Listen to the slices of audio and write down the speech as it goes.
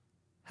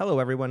Hello,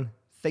 everyone.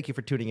 Thank you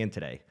for tuning in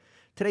today.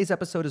 Today's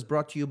episode is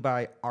brought to you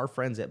by our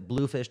friends at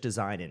Bluefish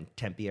Design in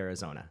Tempe,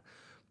 Arizona.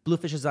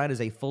 Bluefish Design is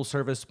a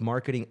full-service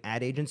marketing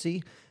ad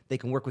agency. They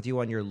can work with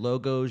you on your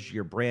logos,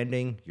 your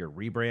branding, your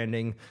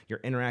rebranding, your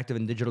interactive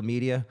and digital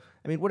media.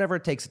 I mean, whatever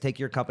it takes to take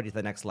your company to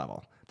the next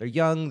level. They're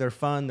young, they're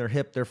fun, they're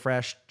hip, they're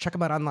fresh. Check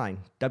them out online,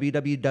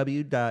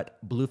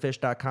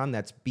 www.bluefish.com.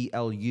 That's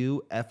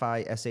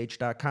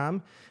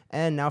BLUFISH.com.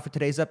 And now for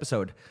today's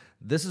episode.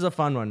 This is a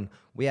fun one.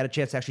 We had a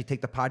chance to actually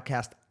take the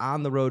podcast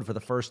on the road for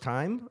the first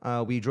time.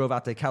 We drove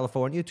out to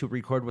California to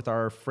record with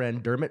our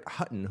friend Dermot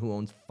Hutton, who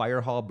owns Fire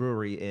Hall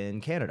Brewery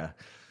in Canada.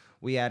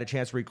 We had a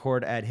chance to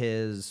record at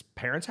his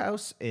parents'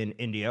 house in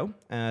Indio.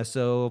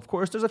 So, of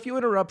course, there's a few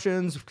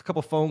interruptions, a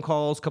couple phone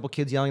calls, a couple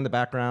kids yelling in the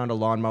background, a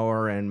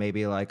lawnmower, and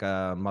maybe like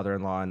a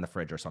mother-in-law in the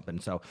fridge or something.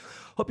 So,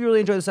 hope you really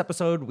enjoy this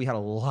episode. We had a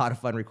lot of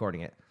fun recording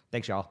it.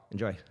 Thanks, y'all.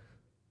 Enjoy.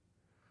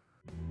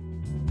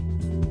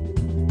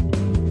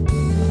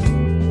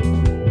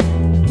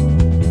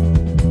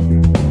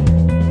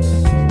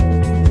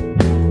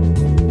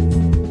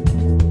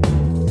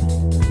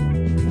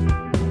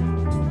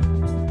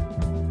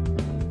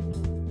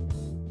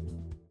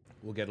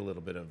 We'll get a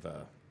little bit of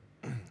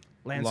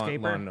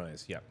Landscaper? lawn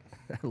noise. Yeah,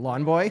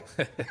 Lawn boy?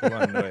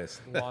 lawn noise.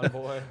 Lawn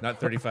boy. Not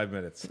 35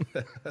 minutes.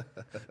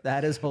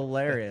 That is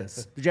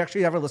hilarious. Did you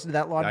actually ever listen to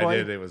that Lawn I boy?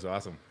 did. It was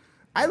awesome.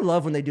 I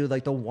love when they do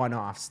like the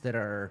one-offs that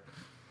are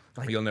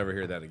You'll never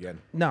hear that again.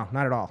 no,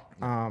 not at all.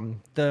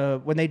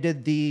 When they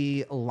did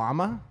the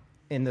llama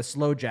in the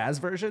slow jazz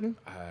version,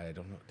 I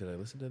don't know. Did I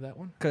listen to that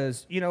one?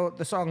 because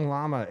the song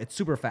llama, it's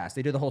super fast.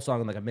 They did the whole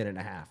song in like a minute and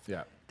a half.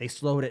 Yeah. They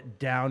slowed it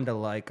down to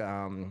like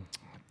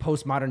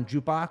postmodern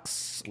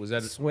jukebox Was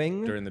that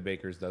swing during the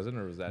Baker's Dozen,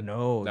 or was that?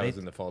 No, that they- was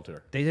in the fall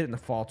tour. They did it in the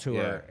fall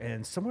tour, Yeah.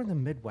 and somewhere in the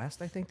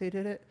Midwest, I think they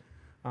did it.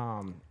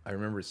 I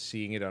remember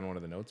seeing it on one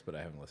of the notes, but I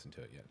haven't listened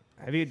to it yet.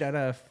 Have you done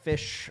a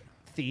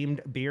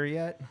fish-themed beer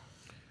yet?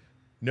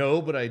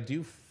 No, but I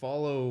do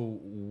follow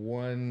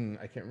one.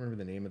 I can't remember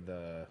the name of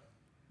the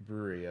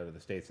brewery out of the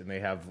States, and they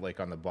have like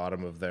on the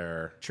bottom of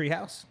their.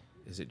 Treehouse?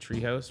 Is it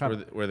Treehouse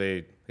where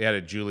they had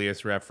a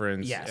Julius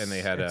reference? Yes, and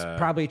they had it's a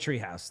probably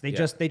Treehouse. They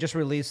Yeah. just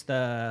released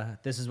the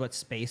 "This Is What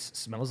Space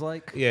Smells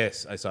Like."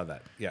 Yes, I saw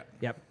that. Yeah.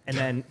 Yep, and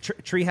then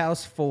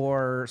Treehouse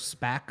for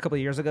SPAC a couple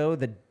of years ago.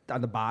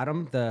 On the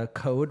bottom, the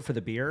code for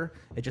the beer,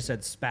 it just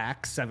said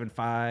SPAC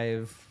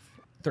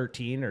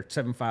 7513 or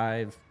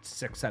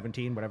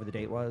 75617, whatever the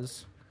date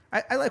was.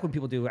 I like when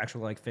people do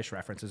actual like fish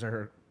references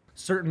or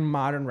certain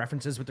modern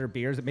references with their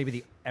beers that maybe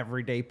the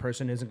everyday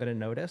person isn't going to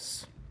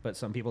notice, but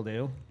some people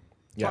do.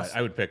 Yeah, Plus-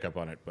 I would pick up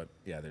on it, but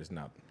yeah, there's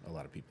not a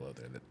lot of people out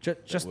there that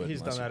Just would, He's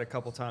unless done you- that a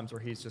couple times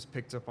where he's just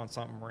picked up on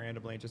something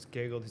randomly and just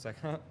giggled. He's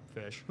like, huh,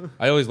 fish.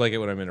 I always like it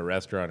when I'm in a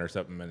restaurant or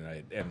something,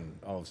 and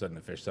all of a sudden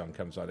a fish song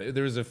comes on.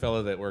 There was a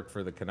fellow that worked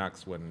for the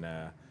Canucks when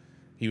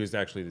he was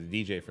actually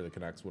the DJ for the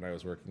Canucks when I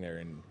was working there,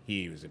 and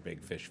he was a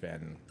big fish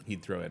fan. And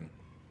he'd throw in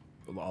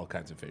all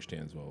kinds of fish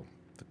tunes while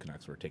the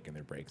Canucks were taking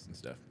their breaks and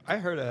stuff. I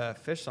heard a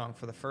fish song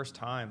for the first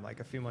time like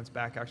a few months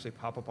back actually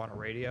pop up on a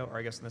radio, or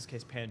I guess in this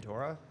case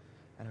Pandora.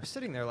 And I was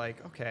sitting there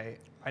like, okay,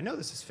 I know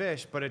this is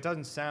fish, but it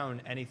doesn't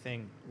sound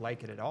anything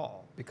like it at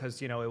all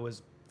because, it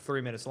was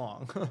 3 minutes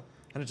long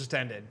and it just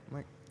ended. I'm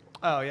like,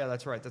 oh, yeah,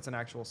 that's right. That's an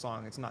actual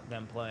song. It's not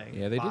them playing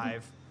Yeah, they live.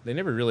 didn't. They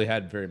never really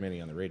had very many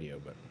on the radio,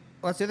 but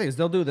Well, that's the thing is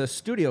they'll do the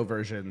studio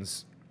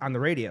versions on the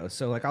radio.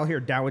 So like I'll hear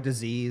Down with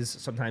Disease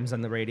sometimes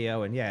on the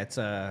radio, and yeah, it's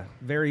a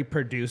very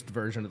produced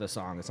version of the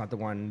song. It's not the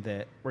one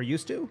that we're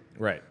used to.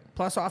 right.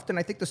 Plus, often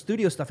I think the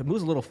studio stuff it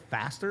moves a little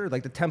faster.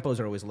 Like the tempos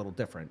are always a little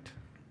different.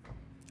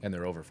 And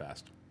they're over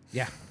fast.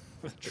 Yeah,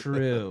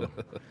 true.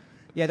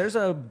 Yeah, there's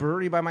a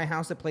brewery by my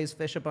house that plays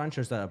fish a bunch.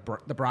 There's the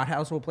Brat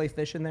House will play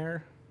fish in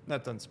there.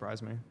 That doesn't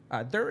surprise me.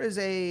 There is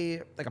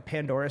a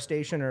Pandora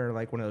station or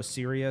like one of those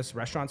Sirius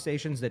restaurant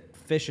stations that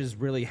fish is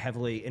really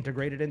heavily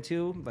integrated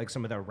into, like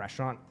some of the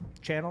restaurant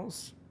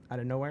channels out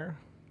of nowhere.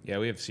 Yeah,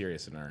 we have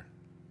Sirius in our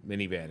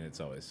minivan. And it's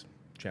always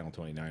Channel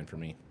 29 for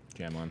me.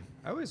 Jam on.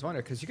 I always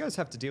wonder because you guys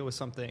have to deal with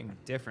something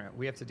different.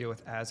 We have to deal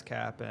with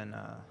ASCAP and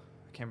I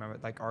can't remember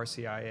like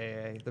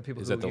RCIAA, the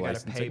people Is who that the you got to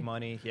licensing? pay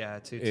money,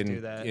 to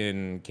do that.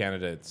 In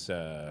Canada, it's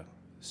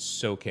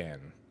SOCAN.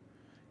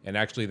 And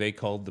actually, they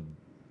called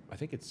I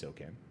think it's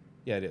SOCAN.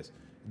 Yeah, it is.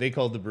 They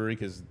called the brewery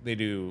because they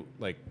do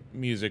like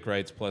music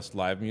rights plus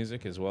live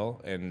music as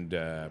well. And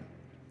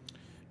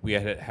we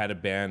had a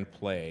band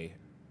play,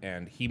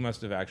 and he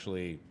must have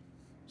actually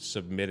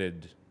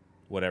submitted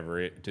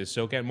whatever to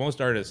SOCAN.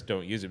 Most artists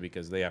don't use it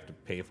because they have to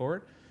pay for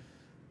it.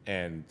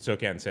 And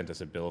SOCAN sent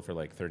us a bill for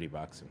like $30, and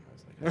I was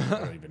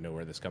like, I don't even know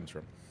where this comes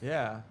from.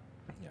 Yeah.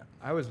 Yeah.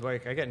 I was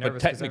like, I get But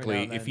nervous. 'cause every technically,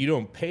 now and if then- you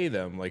don't pay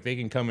them, like they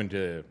can come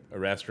into a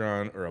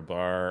restaurant or a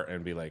bar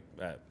and be like,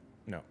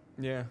 no,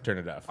 yeah, turn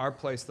it off. our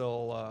place,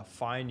 they'll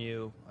fine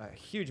you a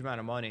huge amount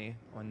of money,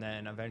 and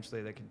then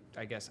eventually they could,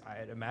 I guess,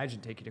 I'd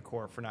imagine, take you to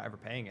court for not ever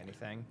paying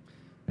anything.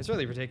 It's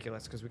really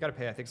ridiculous because we got to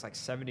pay, I think, it's like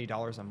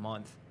 $70 a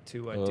month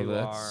to Well, do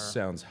that our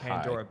sounds high.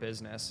 Pandora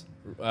business.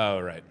 Oh,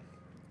 right.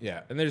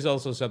 Yeah. And there's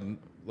also something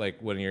like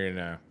when you're in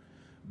a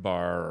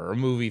bar or a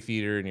movie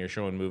theater and you're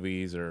showing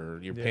movies or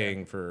you're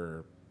paying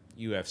for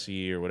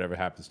UFC or whatever it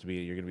happens to be,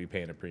 you're going to be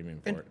paying a premium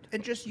for it.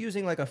 And just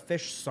using like a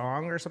fish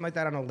song or something like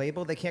that on a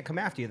label, they can't come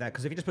after you that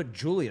because if you just put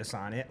Julius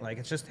on it, like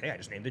it's just, hey, I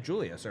just named it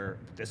Julius, or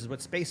this is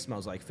what space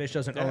smells like. Fish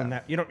doesn't own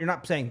that. You're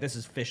not saying this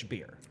is fish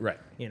beer, Right.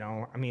 You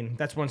know, I mean,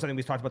 that's something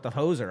we talked about the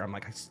Hoser. I'm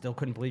like, I still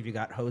couldn't believe you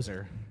got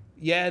Hoser.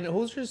 Yeah, and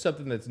Hoser is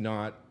something that's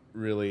not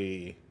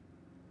really.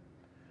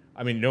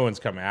 I mean, no one's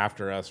come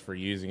after us for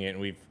using it, and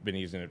we've been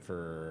using it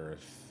for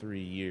 3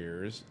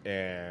 years.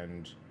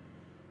 And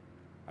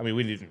I mean,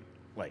 we didn't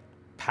like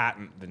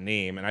patent the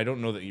name, and I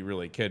don't know that you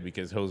really could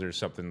because Hoser is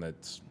something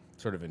that's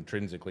sort of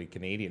intrinsically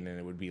Canadian, and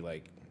it would be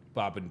like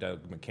Bob and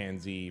Doug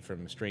McKenzie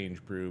from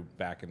Strange Brew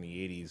back in the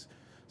 '80s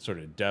sort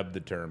of dubbed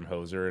the term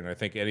Hoser, and I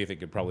think anything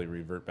could probably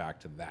revert back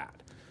to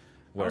that.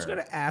 I was going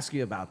to ask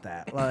you about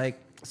that. Like,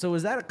 so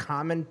was that a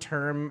common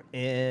term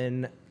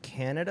in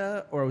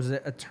Canada, or was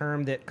it a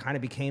term that kind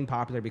of became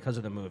popular because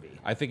of the movie?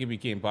 I think it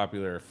became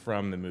popular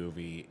from the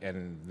movie,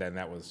 and then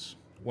that was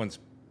once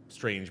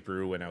Strange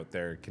Brew went out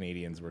there,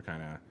 Canadians were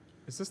kind of.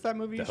 Is this that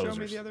movie you showed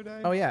me the other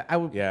day? Oh yeah,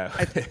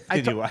 Yeah.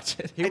 Did you watch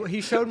it?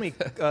 He showed me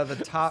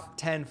the top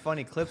 10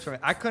 funny clips from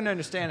it. I couldn't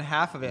understand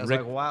half of it. I was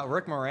like, wow,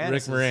 Rick Moranis.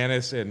 Rick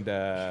Moranis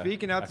and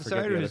speaking out the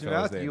side of his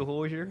mouth, you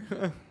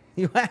hoosier.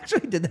 You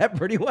actually did that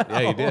pretty well. Yeah,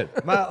 you did.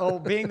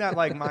 Being that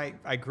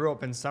I grew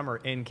up in summer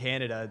in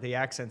Canada, the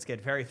accents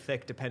get very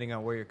thick depending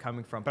on where you're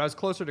coming from. But I was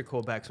closer to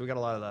Quebec, so we got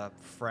a lot of the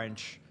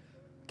French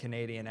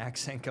Canadian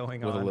accent going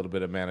With on. a little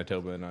bit of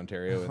Manitoba and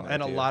Ontario. In there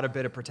and a too. lot of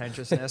bit of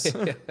pretentiousness.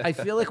 I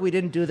feel like we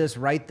didn't do this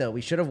right, though.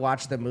 We should have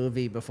watched the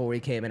movie before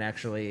we came and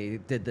actually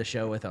did the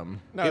show with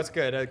them. No, it's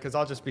good because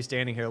I'll just be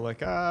standing here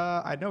like,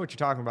 I know what you're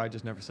talking about. I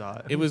just never saw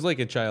it. It was like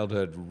a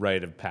childhood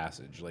rite of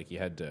passage. Like you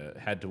had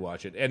to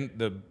watch it. And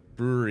the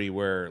brewery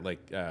where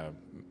like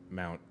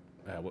Mount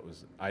what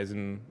was it?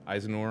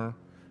 Eisenhower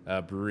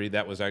brewery,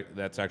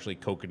 that's actually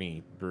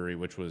Kokanee Brewery,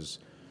 which was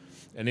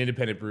an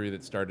independent brewery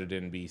that started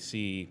in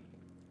BC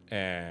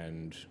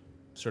and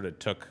sort of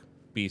took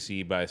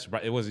BC by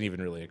surprise. It wasn't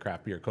even really a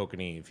craft beer.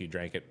 Kokanee, if you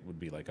drank it, would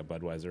be like a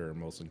Budweiser or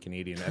Molson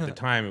Canadian. At the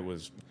time, it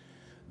was,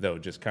 though,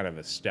 just kind of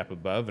a step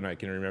above. And I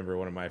can remember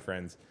one of my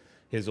friends,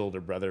 his older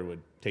brother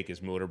would take his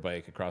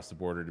motorbike across the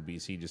border to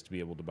BC just to be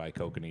able to buy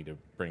Kokanee to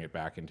bring it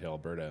back into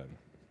Alberta.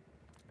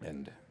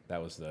 And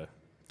that was the...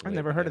 I've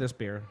never heard of this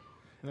beer.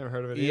 Never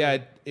heard of it. Yeah,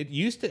 either. it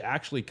used to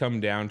actually come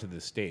down to the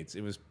States.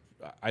 It was,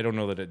 I don't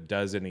know that it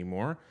does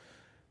anymore,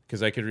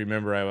 because I could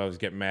remember I was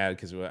getting mad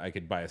because I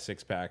could buy a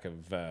 6-pack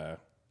of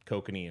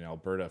Kokanee in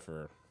Alberta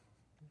for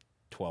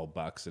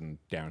 $12, and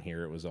down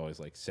here it was always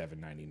like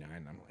 $7.99.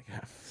 I'm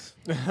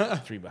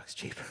like, $3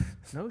 cheaper.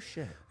 No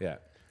shit. Yeah.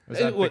 Was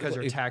that because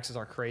your taxes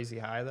are crazy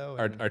high, though?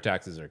 Our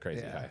taxes are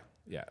crazy high.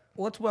 Yeah.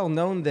 Well, it's well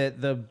known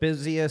that the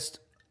busiest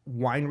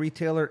wine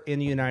retailer in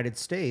the United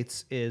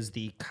States is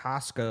the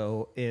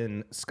Costco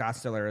in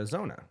Scottsdale,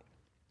 Arizona.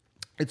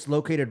 It's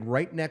located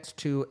right next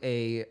to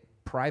a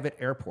private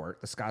airport,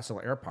 the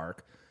Scottsdale Air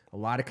Park. A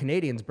lot of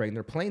Canadians bring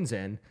their planes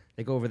in.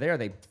 They go over there.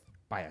 They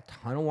buy a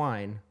ton of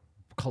wine,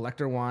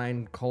 collector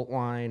wine, cult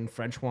wine,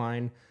 French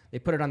wine. They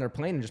put it on their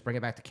plane and just bring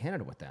it back to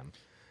Canada with them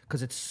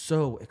because it's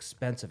so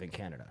expensive in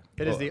Canada.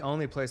 It is the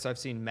only place I've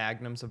seen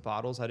magnums of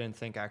bottles I didn't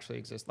think actually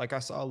exist. Like I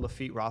saw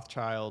Lafite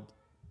Rothschild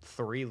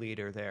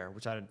 3-liter there,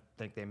 which I didn't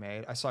think they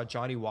made. I saw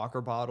Johnny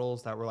Walker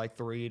bottles that were like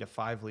 3 to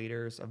 5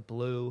 liters of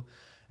blue.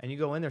 And you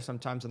go in there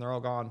sometimes and they're all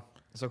gone.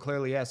 So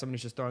clearly,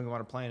 somebody's just throwing them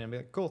on a plane and be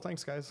like, cool,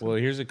 thanks, guys. Well,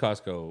 here's a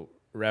Costco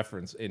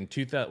reference. In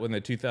when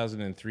the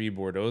 2003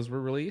 Bordeaux's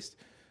were released,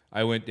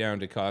 I went down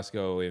to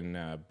Costco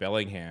in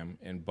Bellingham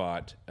and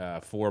bought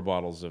 4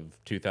 bottles of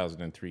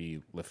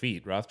 2003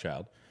 Lafite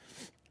Rothschild,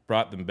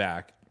 brought them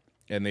back,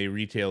 and they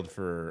retailed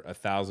for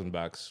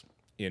 $1,000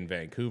 in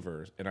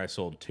Vancouver, and I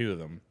sold 2 of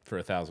them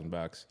for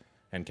 $1,000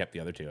 and kept the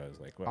other 2. I was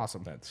like, well,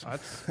 Awesome. That's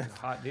a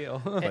hot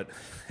deal. But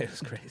it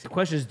was crazy. The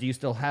question is, do you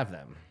still have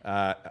them?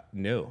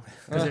 No.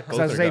 Because Both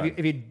I was are saying, gone.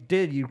 if you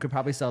did, you could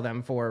probably sell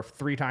them for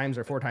 3 times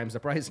or 4 times the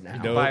price now.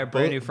 No. Buy a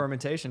brand both- new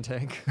fermentation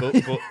tank.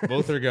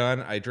 Both are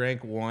gone. I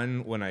drank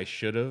one when I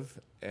should have,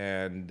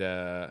 and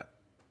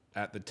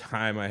at the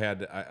time I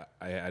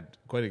had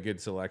quite a good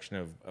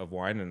selection of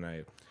wine, and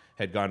I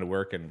had gone to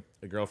work, and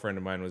a girlfriend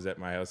of mine was at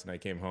my house, and I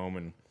came home,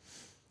 and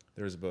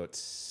there was about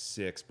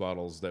 6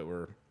 bottles that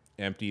were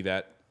empty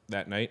that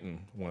night, and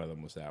one of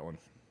them was that one.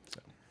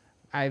 So.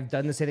 I've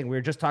done the same thing. We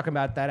were just talking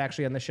about that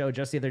actually on the show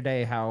just the other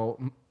day, how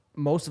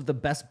most of the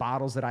best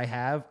bottles that I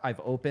have,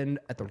 I've opened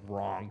at the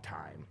wrong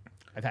time.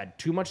 I've had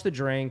too much to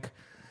drink.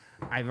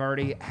 I've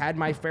already had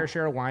my fair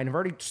share of wine. I've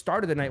already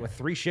started the night with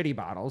 3 shitty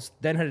bottles,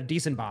 then had a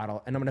decent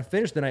bottle, and I'm going to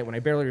finish the night when I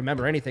barely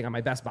remember anything on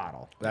my best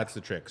bottle. That's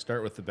the trick.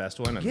 Start with the best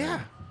one, and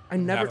Yeah.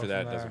 then I after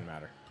that, it doesn't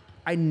matter.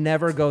 I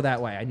never go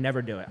that way. I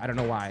never do it. I don't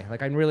know why.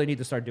 Like, I really need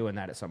to start doing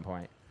that at some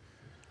point.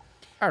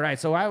 All right,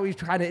 so why are we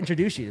trying to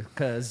introduce you?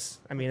 Because,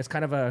 I mean, it's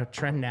kind of a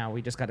trend now.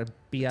 We just got to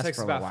BS It takes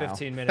for a little about while.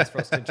 15 minutes for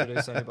us to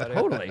introduce anybody.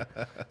 Totally.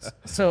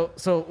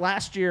 So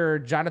last year,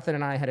 Jonathan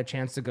and I had a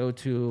chance to go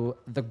to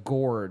the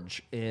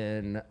Gorge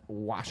in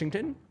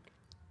Washington.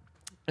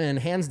 And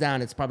hands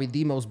down, it's probably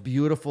the most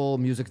beautiful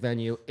music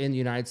venue in the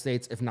United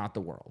States, if not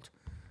the world.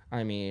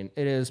 I mean,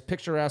 it is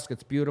picturesque.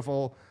 It's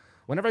beautiful.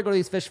 Whenever I go to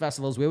these fish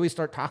festivals, we always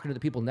start talking to the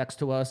people next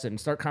to us and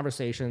start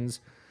conversations.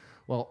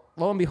 Well,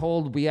 lo and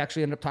behold, we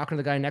actually ended up talking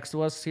to the guy next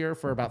to us here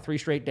for about 3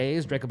 straight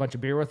days, drank a bunch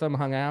of beer with him,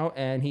 hung out,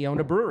 and he owned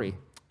a brewery.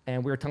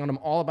 And we were telling him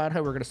all about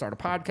how we were going to start a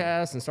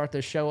podcast and start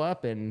this show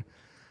up. And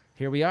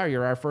here we are.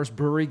 You're our first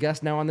brewery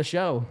guest now on the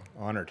show.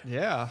 Honored.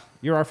 Yeah.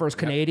 You're our first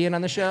Canadian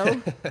on the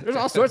show. There's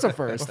all sorts of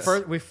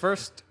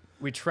firsts.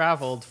 We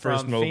traveled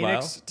First from mobile.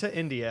 Phoenix to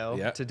Indio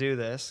Yep. to do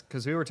this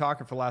because we were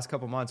talking for the last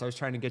couple months. I was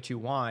trying to get you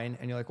wine,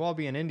 and you're like, "Well, I'll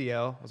be in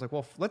Indio." I was like,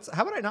 "Well,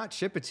 how about I not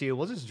ship it to you?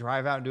 We'll just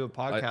drive out and do a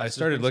podcast." I Just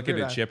started bring some looking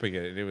beer at down." shipping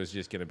it, and it was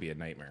just going to be a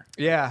nightmare.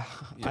 Yeah,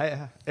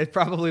 it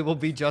probably will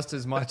be just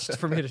as much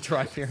for me to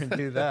drive here and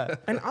do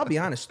that. And I'll be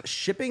honest,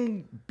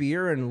 shipping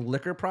beer and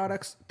liquor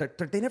products,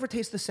 they never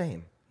taste the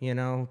same. You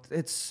know,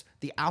 it's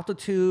the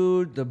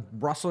altitude, the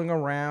rustling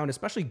around,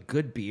 especially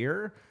good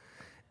beer.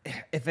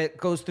 If it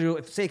goes through,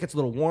 if say it gets a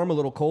little warm, a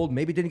little cold,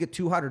 maybe it didn't get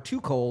too hot or too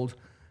cold.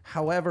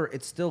 However,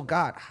 it still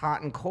got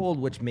hot and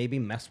cold, which maybe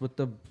messed with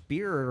the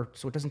beer,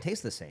 so it doesn't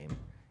taste the same.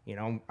 You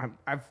know,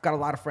 I've got a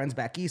lot of friends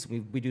back east.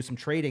 We do some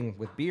trading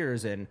with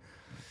beers, and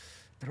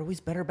they're always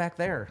better back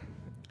there.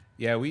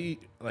 Yeah,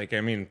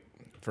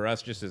 for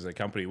us, just as a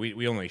company,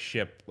 we only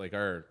ship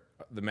the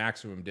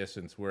maximum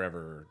distance we're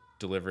ever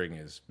delivering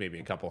is maybe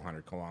a couple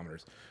 100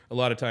 kilometers. A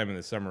lot of time in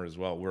the summer as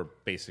well, we're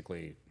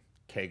basically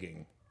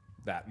kegging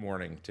that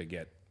morning to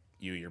get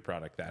you your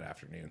product that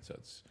afternoon. So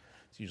it's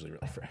usually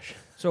really fresh.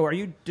 So are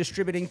you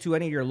distributing to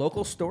any of your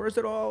local stores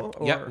at all?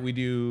 Or? Yeah, we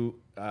do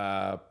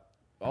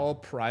all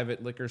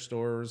private liquor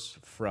stores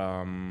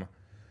from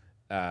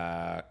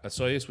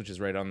Osoyoos, which is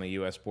right on the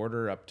U.S.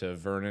 border, up to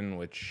Vernon,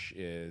 which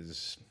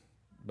is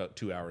about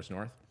 2 hours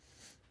north.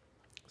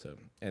 So,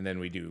 and then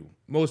we do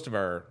most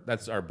of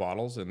that's our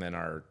bottles, and then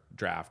our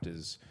draft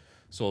is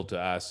sold to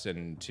us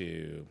and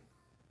to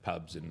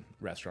pubs and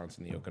restaurants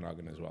in the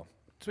Okanagan as well.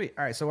 Sweet.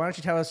 All right. So why don't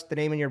you tell us the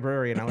name of your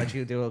brewery, and I'll let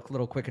you do a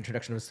little quick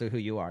introduction as to who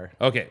you are.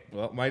 Okay.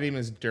 Well, my name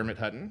is Dermot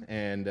Hutton,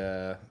 and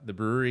the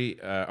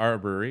brewery, our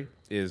brewery,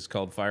 is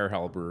called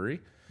Firehowl Brewery.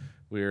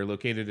 We're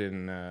located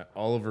in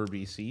Oliver,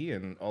 BC,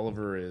 and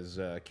Oliver is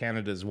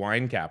Canada's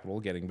wine capital.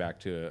 Getting back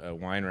to a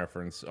wine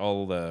reference,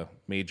 all the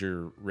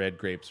major red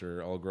grapes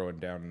are all growing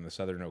down in the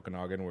southern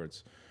Okanagan, where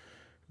it's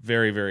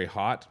very, very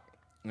hot.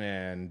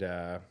 And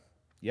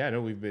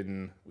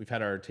we've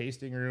had our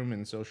tasting room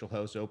and social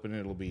house open.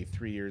 It'll be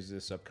 3 years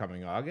this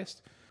upcoming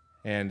August,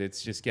 and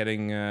it's just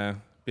getting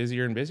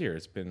busier and busier.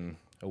 It's been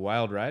a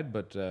wild ride,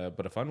 but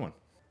a fun one.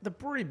 The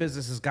brewery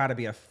business has got to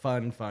be a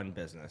fun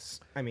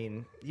business. I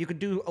mean, you could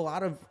do a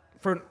lot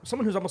for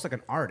someone who's almost like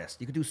an artist,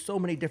 you could do so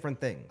many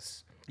different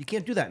things. You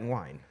can't do that in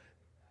wine.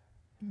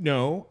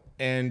 No,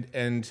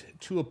 and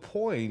to a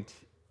point,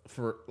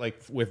 for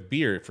like with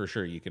beer, for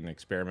sure you can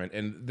experiment,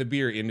 and the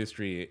beer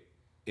industry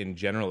in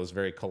general is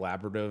very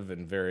collaborative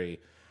and very,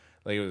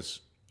 like, it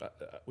was.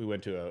 We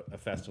went to a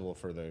festival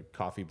for the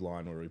Coffee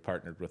Blonde where we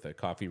partnered with a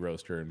coffee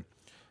roaster,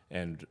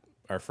 and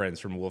our friends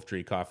from Wolf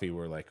Tree Coffee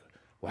were like,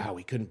 wow,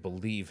 we couldn't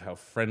believe how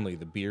friendly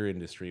the beer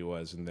industry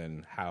was, and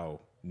then how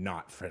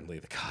not friendly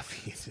the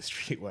coffee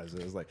industry was.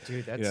 It was like,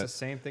 Dude, that's the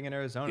same thing in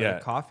Arizona. Yeah.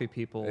 The coffee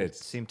people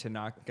seem to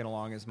not get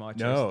along as much.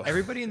 No.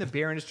 Everybody in the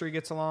beer industry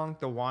gets along.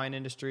 The wine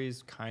industry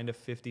is kind of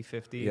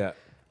 50-50. Yeah.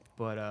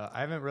 But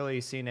I haven't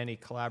really seen any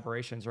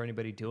collaborations or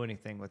anybody do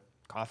anything with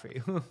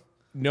coffee.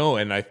 No,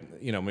 and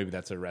maybe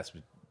that's a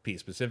recipe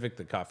specific.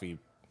 The coffee,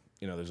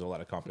 there's a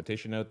lot of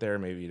competition out there.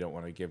 Maybe you don't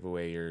want to give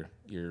away your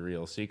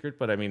real secret,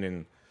 but I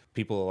mean,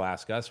 people will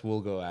ask us,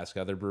 we'll go ask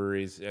other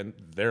breweries, and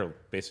they'll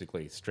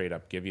basically straight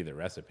up give you the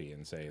recipe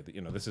and say,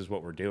 this is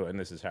what we're doing,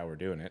 this is how we're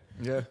doing it.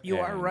 Yeah. You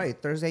are right.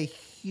 There's a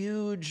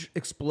huge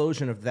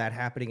explosion of that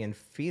happening in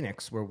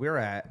Phoenix, where we're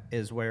at,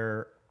 is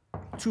where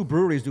 2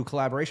 breweries do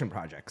collaboration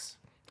projects,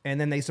 and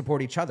then they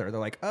support each other. They're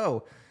like,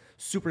 oh,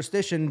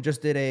 Superstition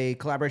just did a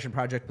collaboration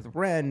project with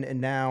Ren,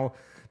 and now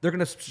they're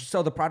going to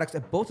sell the products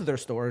at both of their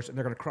stores, and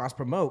they're going to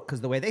cross-promote,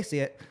 because the way they see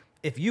it,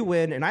 if you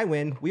win and I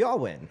win, we all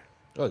win.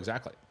 Oh,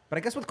 exactly. But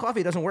I guess with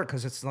coffee, it doesn't work,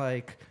 because it's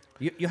like,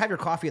 you have your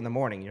coffee in the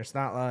morning. It's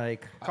not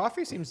like...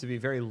 Coffee seems to be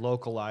very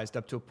localized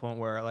up to a point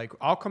where, like,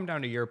 I'll come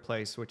down to your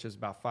place, which is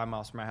about 5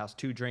 miles from my house,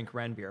 to drink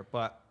Ren beer,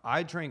 but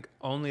I drink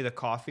only the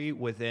coffee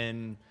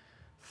within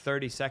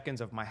 30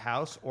 seconds of my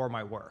house or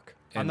my work.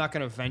 I'm not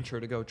going to venture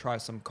to go try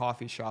some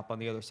coffee shop on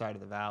the other side of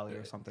the valley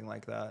or something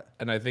like that.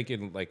 And I think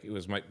it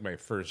was my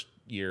first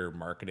year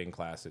marketing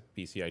class at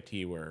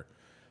PCIT where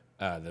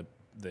the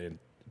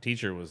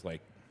teacher was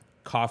like,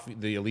 coffee,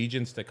 the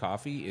allegiance to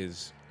coffee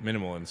is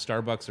minimal, and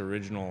Starbucks'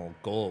 original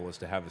goal was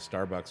to have a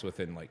Starbucks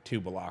within like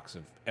 2 blocks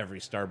of every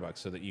Starbucks,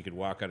 so that you could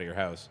walk out of your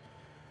house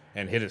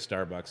and hit a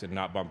Starbucks and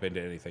not bump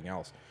into anything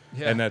else.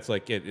 Yeah. And that's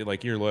like it.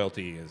 Like, your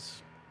loyalty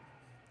is,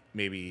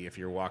 maybe if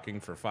you're walking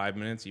for 5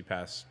 minutes, you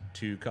pass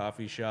 2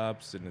 coffee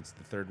shops, and it's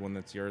the third one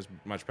that's yours.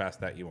 Much past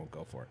that, you won't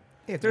go for it.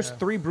 If there's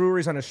 3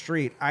 breweries on a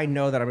street, I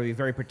know that I'm going to be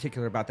very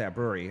particular about that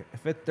brewery.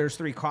 If there's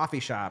 3 coffee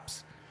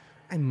shops,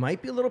 I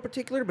might be a little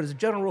particular, but as a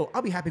general rule,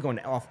 I'll be happy going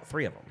to all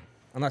three of them,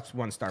 unless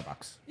one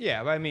Starbucks.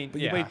 Yeah, but I mean,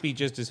 But you might be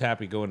just as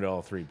happy going to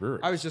all three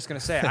breweries. I was just gonna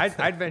say,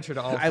 I'd venture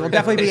to all. I will three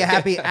definitely be breweries.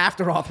 happy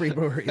after all three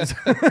breweries.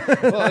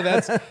 Well,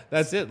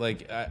 that's it.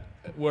 Like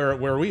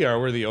where we are,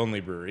 we're the only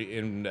brewery.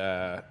 And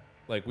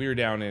like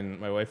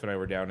my wife and I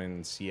were down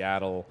in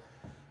Seattle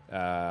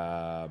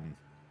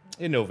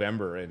in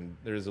November, and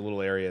there's a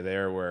little area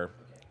there where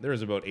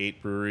there's about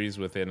 8 breweries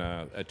within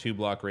a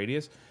 2-block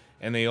radius,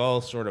 and they all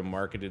sort of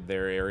marketed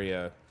their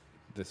area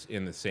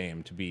in the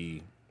same to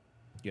be,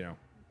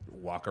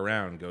 walk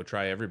around, go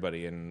try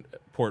everybody. And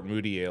Port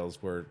Moody Ales,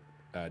 where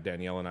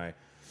Danielle and I,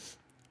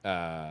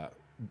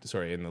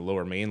 in the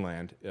Lower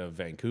Mainland of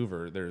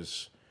Vancouver,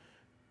 there's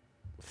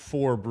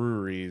 4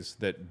 breweries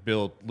that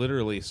built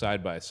literally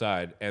side by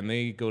side, and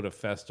they go to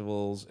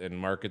festivals and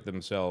market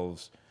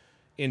themselves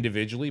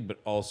individually, but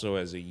also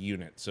as a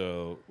unit.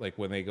 So like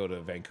when they go to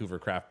Vancouver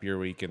Craft Beer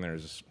Week and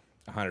there's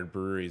 100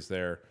 breweries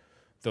there,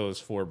 those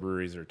 4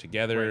 breweries are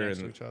together Right next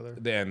and to each other.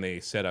 then they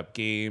set up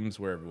games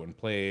where everyone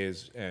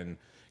plays, and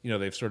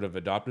they've sort of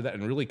adopted that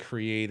and really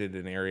created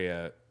an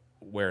area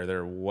where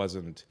there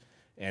wasn't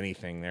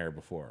anything there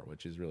before,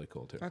 which is really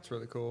cool too. That's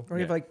really cool. Or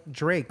you have like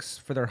Drake's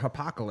for their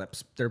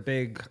Apocalypse, their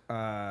big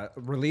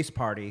release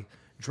party.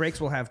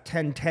 Drake's will have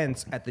 10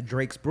 tents at the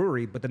Drake's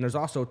brewery, but then there's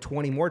also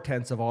 20 more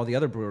tents of all the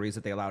other breweries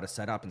that they allow to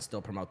set up and still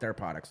promote their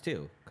products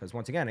too. Because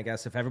once again, I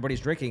guess if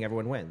everybody's drinking,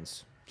 everyone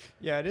wins.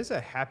 Yeah, it is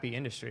a happy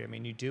industry. I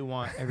mean, you do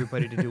want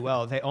everybody to do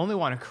well. They only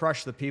want to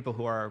crush the people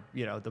who are,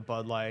 the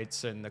Bud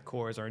Lights and the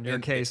Coors, or in your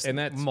case, and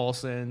that's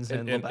Molson's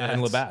and Labatt's.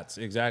 And Labatt's,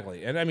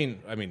 exactly. And I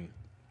mean,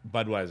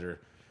 Budweiser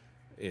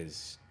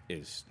is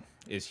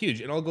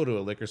huge. And I'll go to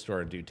a liquor store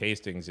and do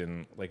tastings,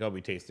 and like I'll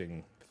be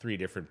tasting 3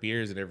 different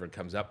beers, and everyone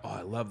comes up, oh,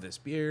 I love this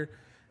beer.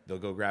 They'll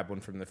go grab one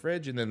from the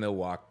fridge, and then they'll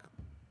walk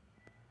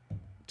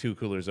 2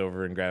 coolers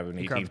over and grab an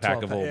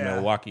 18-pack of Old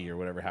Milwaukee or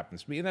whatever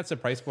happens to be, and that's a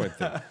price point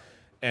thing.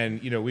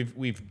 And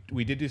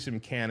we did do some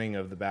canning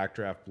of the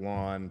Backdraft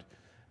Blonde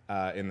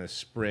in the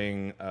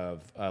spring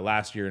of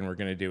last year, and we're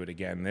going to do it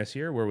again this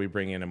year, where we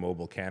bring in a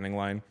mobile canning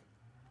line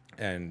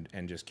and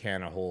just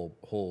can a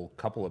whole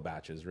couple of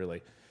batches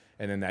really.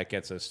 And then that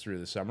gets us through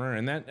the summer,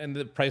 and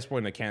the price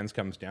point of cans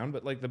comes down.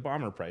 But like the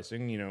bomber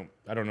pricing,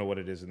 I don't know what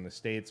it is in the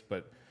States,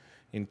 but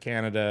in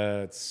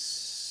Canada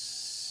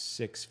it's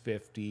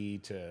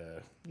 $6.50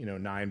 to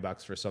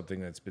 $9 for something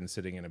that's been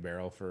sitting in a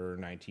barrel for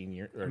 19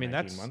 years or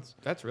 19 months.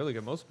 That's really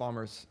good. Most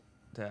bombers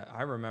that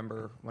I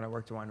remember when I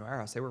worked at Wine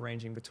Warehouse, they were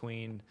ranging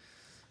between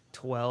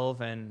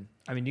 12 and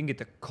you can get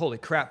the holy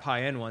crap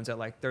high end ones at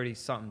like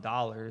 $30-something.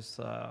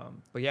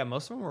 But yeah,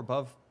 most of them were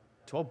above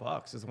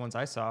 $12 is the ones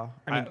I saw.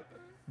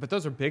 But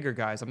those are bigger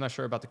guys. I'm not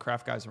sure about the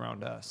craft guys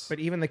around us. But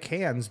even the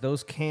cans,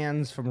 those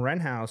cans from Wren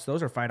House,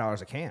 those are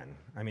 $5 a can.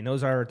 I mean,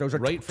 those are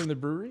right from the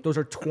brewery. Those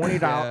are $20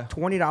 $20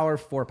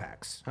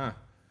 4-packs. Huh.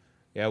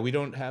 Yeah, we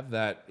don't have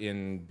that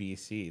in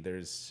BC.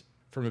 There's,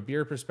 from a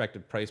beer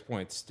perspective, price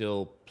point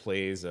still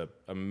plays a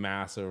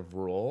massive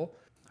role.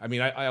 I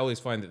mean, I always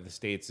find that the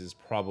States is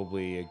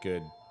probably a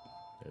good.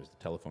 There's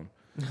the telephone.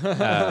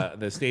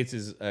 The States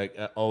is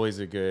always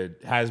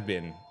has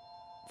been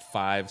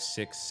 5,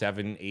 6,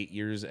 7, 8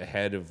 years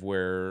ahead of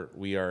where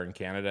we are in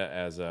Canada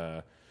as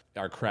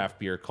our craft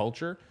beer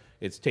culture.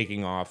 It's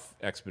taking off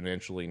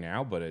exponentially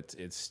now, but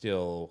it's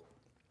still.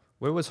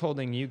 What was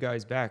holding you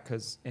guys back?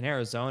 Because in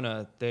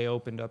Arizona, they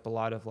opened up a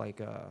lot of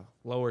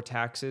lower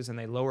taxes, and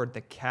they lowered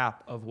the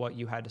cap of what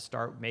you had to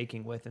start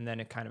making with, and then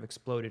it kind of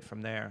exploded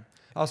from there.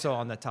 Also,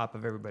 on the top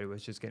of everybody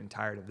was just getting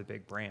tired of the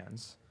big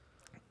brands.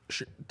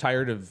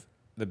 Tired of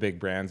the big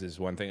brands is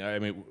one thing. I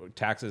mean,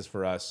 taxes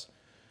for us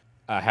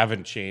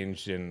haven't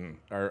changed and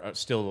are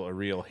still a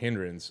real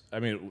hindrance. I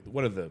mean,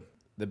 one of the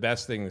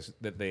best things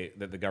that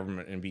the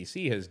government in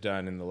BC has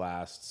done in the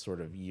last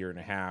sort of year and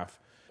a half.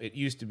 It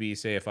used to be,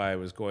 say, if I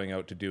was going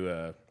out to do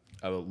a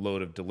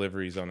load of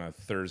deliveries on a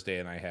Thursday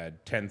and I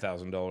had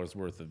 $10,000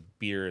 worth of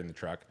beer in the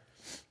truck,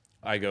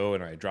 I go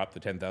and I drop the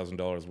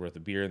 $10,000 worth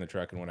of beer in the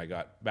truck, and when I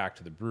got back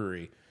to the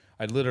brewery,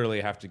 I'd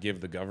literally have to give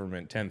the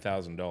government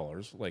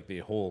 $10,000, like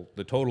the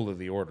total of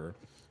the order.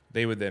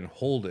 They would then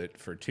hold it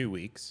for 2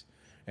 weeks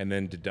and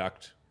then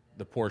deduct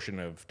the portion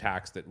of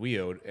tax that we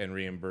owed and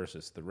reimburse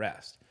us the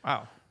rest.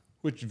 Wow.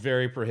 Which is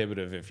very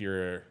prohibitive if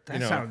you're.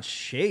 That sounds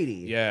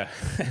shady. Yeah.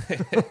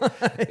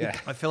 Yeah.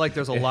 I feel like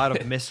there's a lot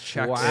of missed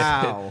checks.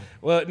 Wow.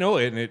 Well, no,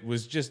 and it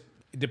was just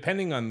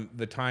depending on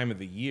the time of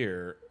the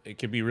year, it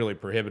could be really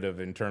prohibitive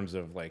in terms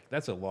of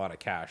that's a lot of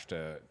cash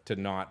to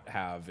not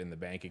have in the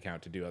bank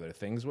account to do other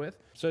things with.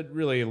 So it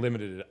really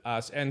limited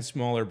us and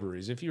smaller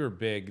breweries. If you were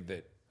big,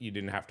 that you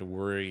didn't have to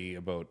worry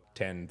about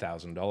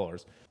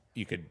 $10,000.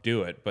 You could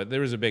do it, but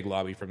there was a big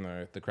lobby from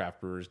the Craft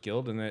Brewers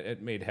Guild, and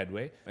it made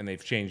headway, and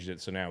they've changed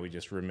it, so now we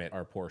just remit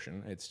our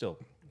portion. It's still,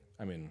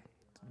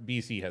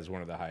 BC has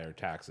one of the higher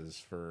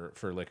taxes for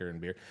liquor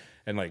and beer,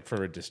 and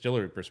for a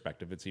distillery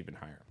perspective, it's even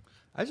higher.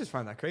 I just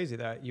find that crazy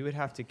that you would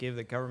have to give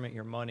the government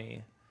your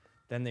money,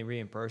 then they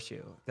reimburse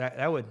you.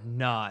 That would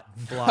not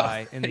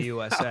fly in the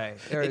USA.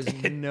 There is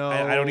no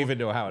I don't even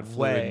know how it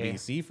flew way. in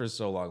BC for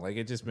so long. Like,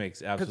 it just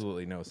makes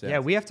absolutely no sense. Yeah,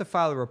 we have to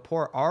file a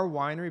report. Our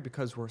winery,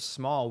 because we're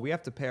small, we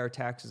have to pay our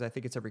taxes. I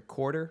think it's every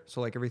quarter.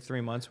 So like every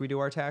 3 months we do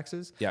our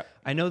taxes. Yeah.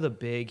 I know the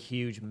big,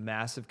 huge,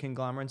 massive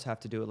conglomerates have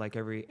to do it like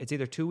it's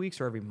either 2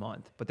 weeks or every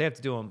month, but they have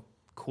to do them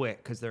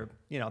quick because they're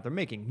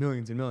making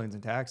millions and millions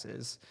in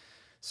taxes.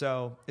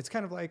 So it's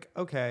kind of like,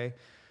 okay,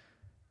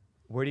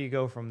 where do you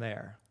go from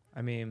there?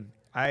 I mean,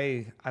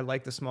 I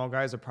like the small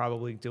guys are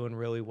probably doing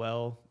really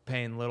well,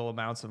 paying little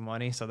amounts of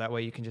money, so that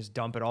way you can just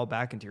dump it all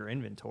back into your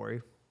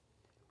inventory.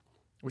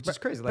 Which is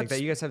crazy. Like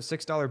that you guys have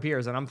 $6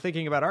 beers, and I'm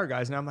thinking about our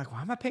guys, and I'm like,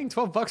 why am I paying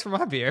 $12 for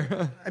my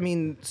beer? I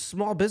mean,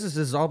 small business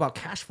is all about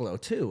cash flow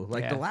too.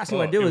 Like Yeah. the last thing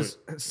you want to do is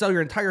sell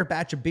your entire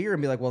batch of beer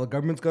and be like, well, the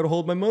government's got to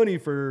hold my money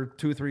for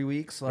 2-3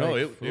 weeks. Like, No,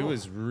 it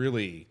was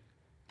really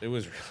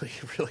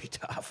really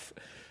tough,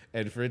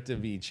 and for it to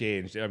be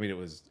changed, I mean, it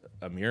was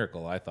a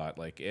miracle. I thought,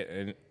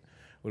 and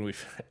when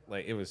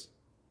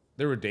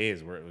there were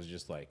days where it was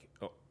just like,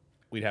 oh,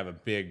 we'd have a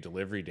big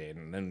delivery date,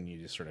 and then you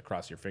just sort of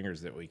cross your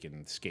fingers that we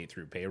can skate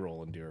through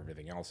payroll and do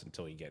everything else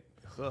until you get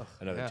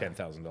another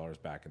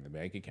 $10,000 back in the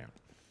bank account.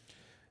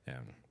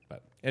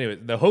 But anyway,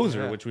 the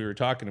Hoser, which we were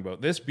talking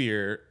about, this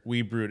beer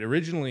we brewed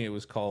originally. It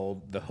was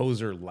called the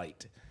Hoser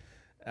Light.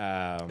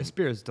 This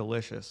beer is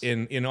delicious.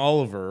 In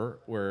Oliver,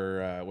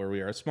 where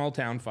we are, a small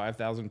town,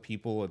 5,000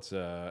 people. It's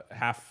a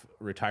half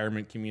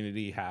retirement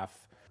community, half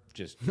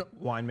just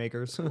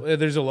winemakers.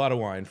 There's a lot of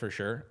wine for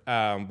sure.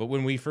 But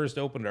when we first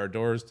opened our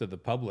doors to the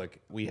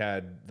public, we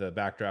had the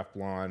Backdraft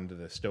Blonde,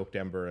 the Stoked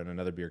Ember, and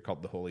another beer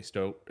called the Holy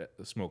Stout.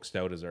 The Smoked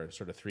Stout is our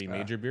sort of three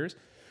major beers.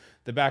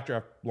 The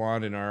Backdraft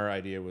Blonde, in our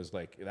idea, was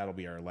like, that'll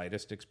be our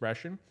lightest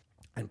expression.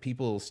 And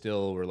people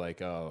still were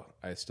like, oh,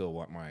 I still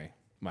want my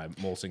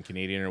Molson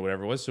Canadian or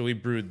whatever it was. So we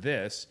brewed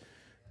this,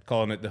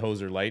 calling it the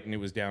Hoser Light, and it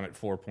was down at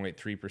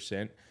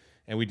 4.3%.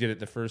 And we did it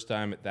the first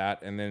time at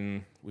that, and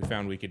then we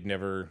found we could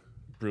never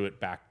brew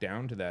it back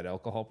down to that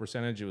alcohol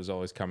percentage. It was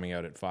always coming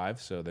out at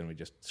 5, so then we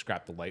just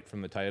scrapped the light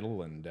from the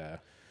title, and the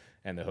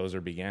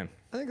Hoser began.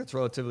 I think that's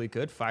relatively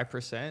good,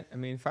 5%. I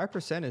mean,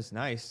 5% is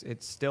nice.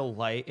 It's still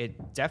light.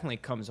 It definitely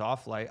comes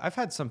off light. I've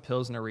had some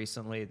Pilsner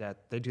recently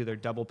that they do their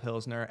double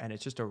Pilsner, and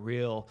it's just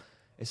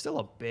it's still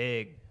a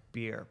big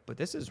beer, but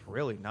this is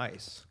really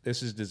nice.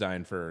 This is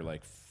designed for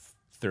like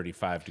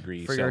 35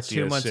 degrees for Celsius.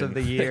 your 2 months of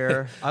the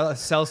year.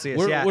 Celsius,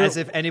 We're- as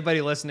if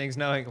anybody listening's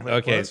knowing. Like,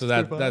 Okay, what's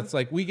so 2 that's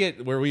like, we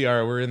get where we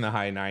are. We're in the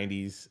high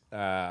 90s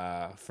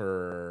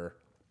for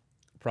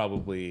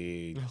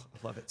probably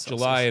love it.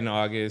 July and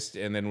August,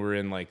 and then we're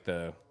in like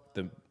the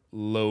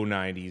low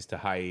 90s to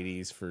high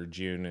 80s for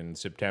June and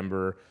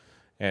September.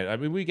 And I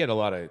mean, we get a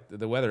lot of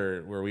the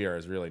weather where we are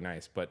is really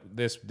nice. But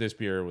this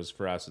beer was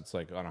for us. It's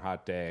like on a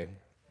hot day.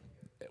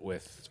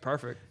 It's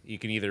perfect. You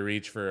can either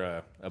reach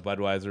for a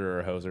Budweiser or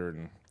a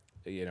Hoser,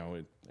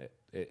 and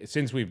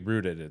since we've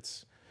brewed it,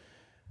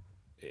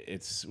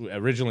 it's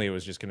originally it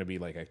was just going to be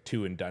like a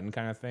 2 and done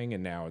kind of thing,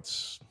 and now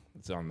it's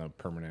on the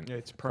permanent. Yeah,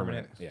 it's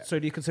permanent. Yeah. So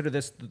do you consider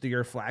this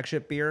your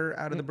flagship beer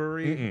out of the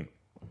brewery?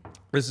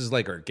 This is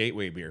like our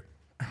gateway beer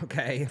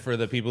Okay. for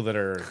the people that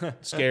are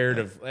scared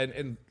of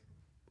and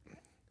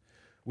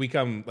we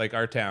come, like,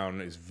 our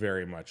town is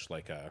very much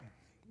like a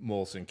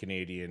Molson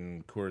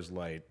Canadian, Coors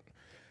Light.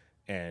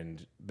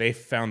 And they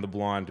found the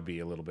blonde to be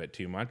a little bit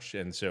too much,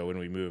 and so when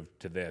we moved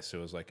to this, it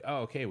was like,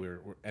 oh, okay,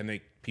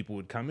 people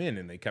would come in,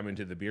 and they come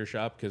into the beer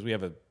shop because we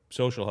have a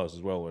social house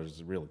as well, where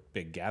it's a real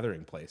big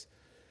gathering place,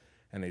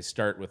 and they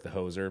start with the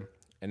Hoser,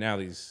 and now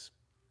these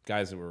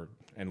guys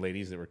and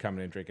ladies that were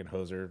coming in drinking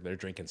Hoser, they're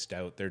drinking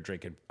stout, they're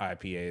drinking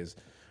IPAs,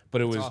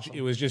 but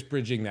it was just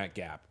bridging that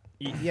gap.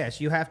 Yes,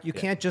 you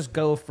can't just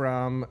go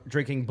from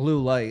drinking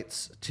Blue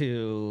Lights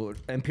to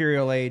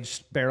imperial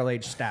aged barrel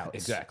aged stouts.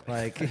 Exactly.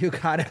 Like you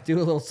got to do a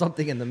little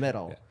something in the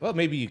middle. Yeah. Well,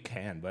 maybe you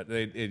can, but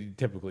it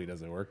typically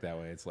doesn't work that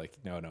way. It's like,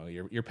 no,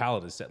 your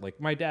palate is set.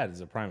 Like, my dad is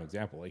a prime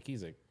example. Like,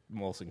 he's a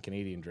Molson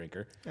Canadian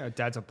drinker. Yeah,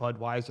 Dad's a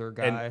Budweiser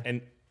guy.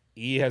 And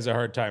he has a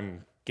hard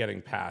time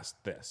getting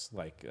past this.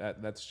 Like,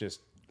 that's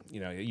just,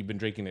 you've been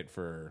drinking it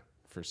for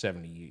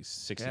 70,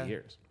 60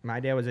 years.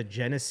 My dad was a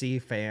Genesee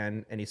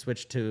fan, and he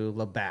switched to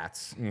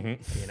Labatt's.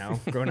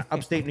 Growing up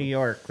upstate New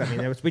York. I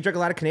mean, we drank a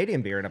lot of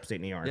Canadian beer in upstate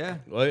New York. Yeah.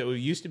 Well, it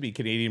used to be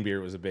Canadian beer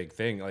was a big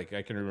thing. Like,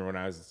 I can remember when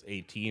I was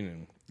 18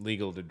 and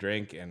legal to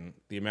drink, and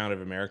the amount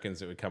of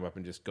Americans that would come up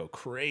and just go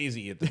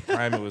crazy. At the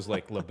time, it was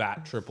like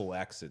Labatt Triple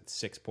X at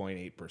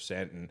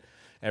 6.8%, and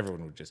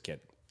everyone would just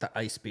get... The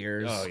ice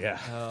beers. Oh, yeah.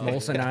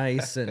 Molson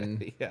Ice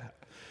and... Yeah.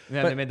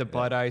 Yeah, they made the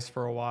Bud Ice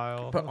for a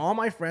while. But all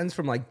my friends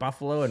from like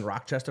Buffalo and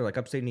Rochester, like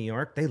upstate New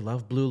York, they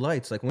love Blue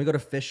Lights. Like when we go to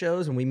fish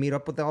shows and we meet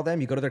up with all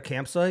them, you go to their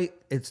campsite,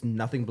 it's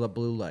nothing but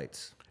Blue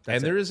Lights.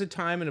 And there is a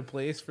time and a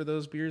place for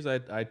those beers.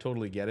 I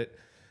totally get it.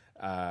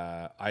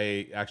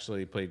 I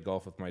actually played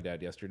golf with my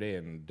dad yesterday,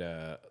 and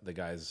the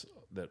guys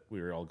that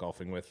we were all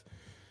golfing with,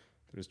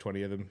 there was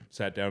 20 of them,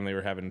 sat down and they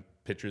were having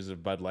pitchers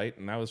of Bud Light.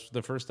 And that was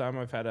the first time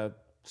I've had a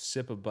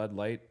sip of Bud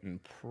Light in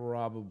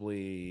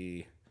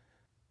probably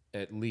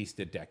at least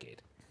a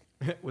decade.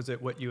 Was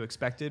it what you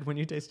expected when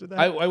you tasted that?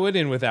 I went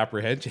in with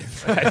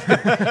apprehensions.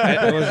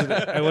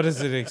 I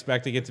wasn't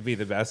expecting it to be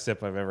the best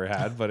sip I've ever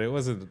had, but it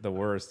wasn't the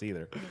worst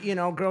either. You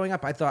know, growing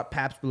up, I thought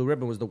Pabst Blue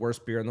Ribbon was the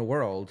worst beer in the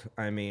world.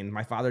 I mean,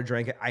 my father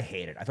drank it. I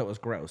hated it. I thought it was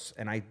gross.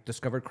 And I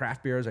discovered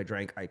craft beers. I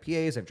drank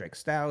IPAs. I drank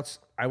stouts.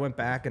 I went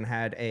back and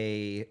had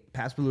a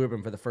Pabst Blue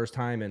Ribbon for the first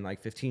time in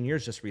like 15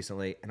 years just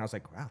recently. And I was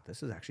like, wow,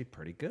 this is actually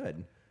pretty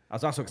good. I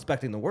was also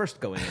expecting the worst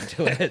going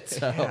into it.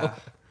 So. Yeah.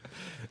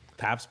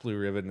 Pabst Blue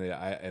Ribbon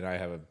and I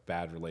have a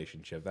bad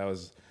relationship. That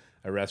was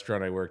a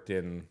restaurant I worked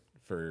in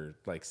for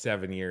like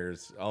 7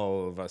 years.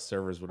 All of us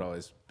servers would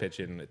always pitch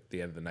in at the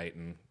end of the night,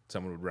 and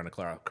someone would run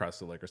across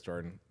the liquor store,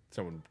 and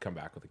someone would come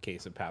back with a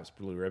case of Pabst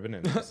Blue Ribbon.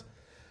 And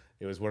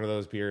it was one of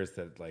those beers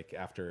that, like,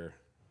 after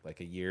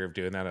like a year of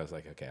doing that, I was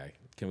like, okay,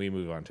 can we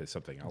move on to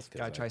something else?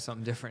 Gotta try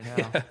something different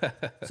now.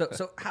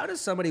 So how does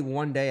somebody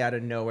one day out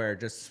of nowhere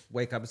just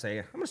wake up and say,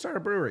 I'm going to start a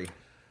brewery?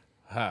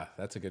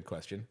 That's a good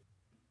question.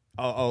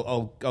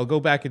 I'll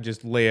go back and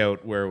just lay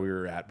out where we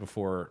were at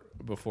before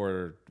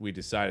we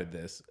decided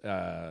this.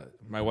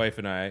 My wife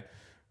and I,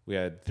 we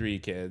had 3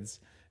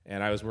 kids,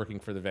 and I was working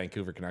for the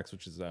Vancouver Canucks,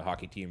 which is a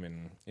hockey team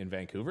in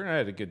Vancouver, and I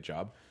had a good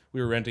job.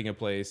 We were renting a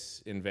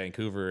place in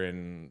Vancouver,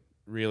 and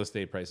real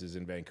estate prices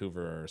in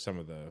Vancouver are some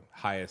of the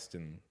highest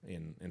in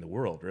the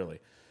world, really.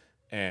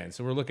 And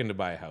so we're looking to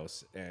buy a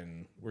house,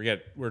 and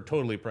we're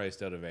totally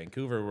priced out of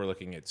Vancouver. We're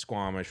looking at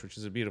Squamish, which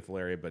is a beautiful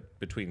area, but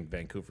between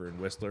Vancouver and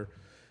Whistler.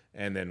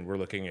 And then we're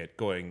looking at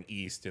going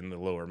east in the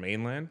lower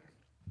mainland.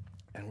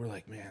 And we're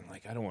like, man,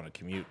 like, I don't want to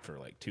commute for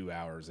like 2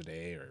 hours a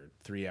day or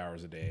 3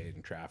 hours a day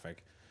in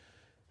traffic.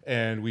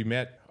 And we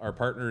met our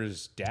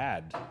partner's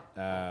dad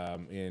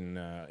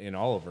in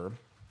Oliver.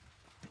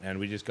 And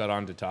we just got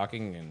on to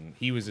talking. And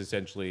he was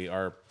essentially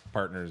our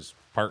partner's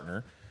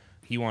partner.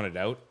 He wanted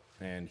out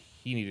and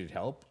he needed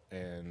help.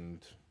 And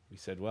we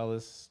said, well,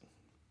 this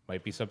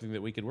might be something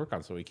that we could work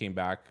on. So we came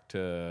back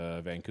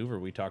to Vancouver.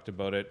 We talked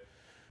about it.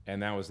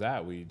 And that was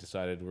that. We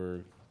decided we're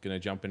going to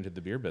jump into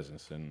the beer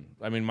business. And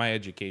I mean, my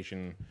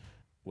education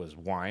was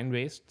wine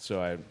based.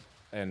 So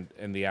and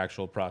the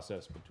actual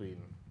process between.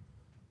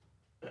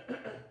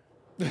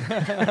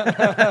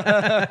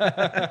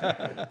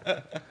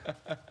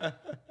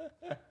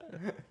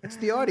 It's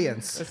the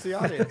audience. It's the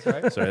audience,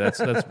 right? Sorry,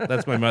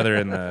 that's my mother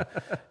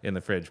in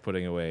the fridge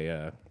putting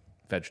away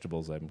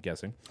vegetables, I'm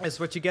guessing. It's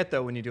what you get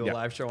though when you do a Yeah.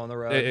 live show on the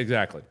road.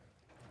 Exactly.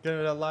 Get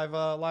a live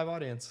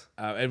audience.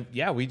 And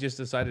yeah, we just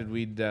decided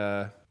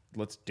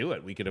let's do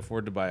it. We could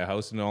afford to buy a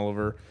house in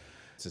Oliver.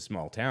 It's a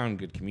small town,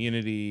 good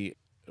community.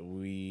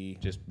 We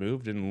just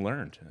moved and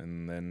learned,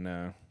 and then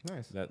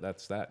Nice.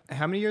 That's that.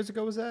 How many years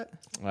ago was that?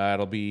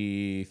 It'll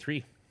be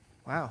 3.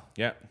 Wow.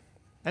 Yeah.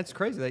 That's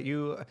crazy that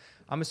you.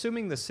 I'm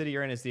assuming the city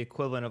you're in is the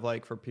equivalent of,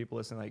 like, for people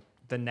listening, like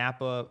the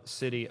Napa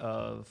city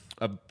of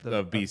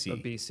BC. Of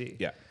BC.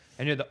 Yeah.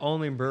 And you're the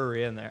only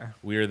brewery in there.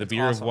 We are the That's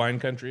beer awesome. of wine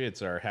country.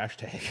 It's our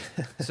hashtag.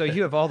 So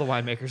you have all the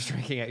winemakers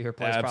drinking at your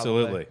place.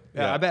 Absolutely. Probably.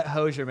 Yeah, Yeah. I bet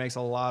Hosier makes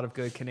a lot of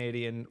good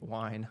Canadian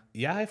wine.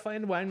 Yeah, I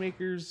find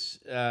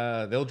winemakers,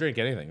 they'll drink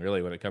anything,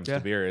 really, when it comes Yeah.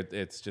 to beer.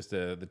 It's just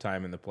the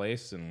time and the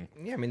place. And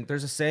Yeah, I mean,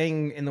 there's a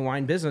saying in the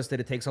wine business that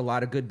it takes a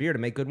lot of good beer to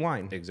make good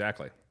wine.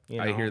 exactly. You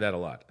I know. hear that a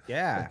lot.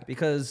 Yeah,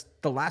 because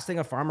the last thing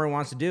a farmer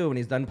wants to do when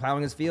he's done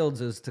plowing his fields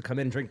is to come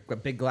in and drink a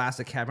big glass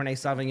of Cabernet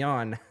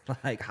Sauvignon,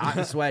 like hot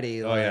and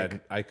sweaty. Oh like, yeah,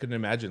 I couldn't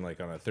imagine like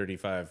on a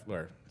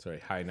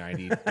high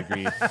 90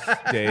 degree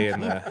day in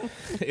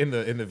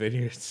the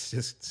vineyards,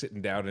 just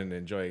sitting down and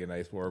enjoying a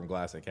nice warm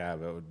glass of cab.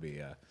 That would be.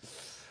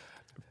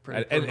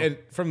 And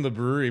from the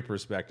brewery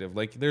perspective,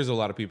 like there's a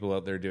lot of people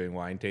out there doing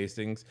wine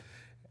tastings,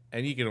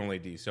 and you can only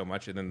do so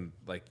much. And then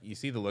like you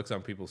see the looks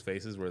on people's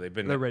faces where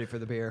They're ready for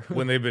the beer.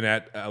 when they've been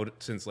out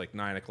since like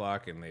 9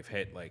 o'clock and they've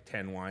hit like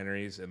 10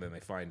 wineries, and then they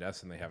find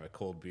us and they have a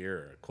cold beer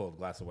or a cold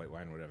glass of white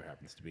wine, whatever it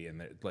happens to be, and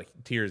they're like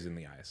tears in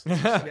the eyes.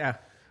 yeah.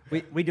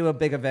 We do a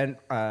big event.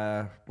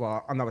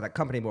 Well, I'm not with that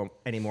company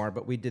anymore,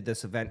 but we did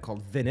this event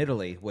called Vin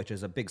Italy, which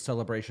is a big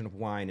celebration of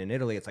wine in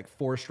Italy. It's like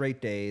 4 straight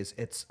days.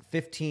 It's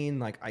 15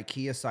 like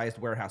IKEA-sized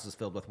warehouses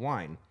filled with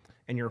wine,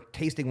 and you're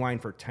tasting wine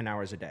for 10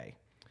 hours a day.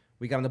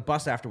 We got on the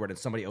bus afterward, and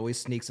somebody always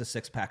sneaks a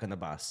 6-pack on the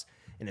bus.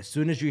 And as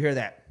soon as you hear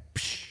that,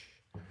 psh,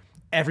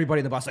 everybody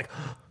in the bus like,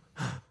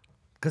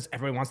 because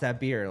everyone wants that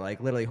beer. Like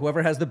literally,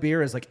 whoever has the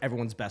beer is like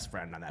everyone's best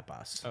friend on that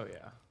bus. Oh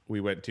yeah.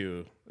 We went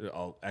to,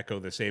 I'll echo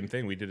the same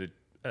thing. We did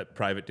a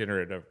private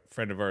dinner at a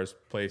friend of ours'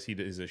 place. He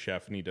is a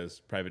chef, and he does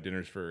private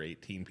dinners for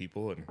 18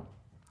 people, and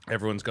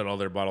everyone's got all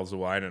their bottles of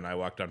wine, and I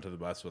walked onto the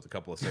bus with a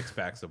couple of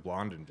 6-packs of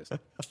blonde and just,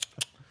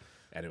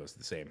 and it was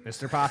the same.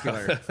 Mr.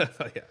 Popular.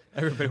 Yeah.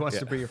 Everybody wants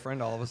to be your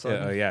friend all of a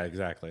sudden. Yeah,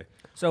 exactly.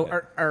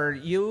 So are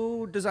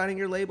you designing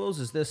your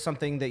labels? Is this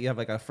something that you have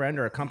like a friend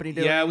or a company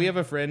doing? Yeah, we have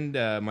a friend,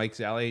 Mike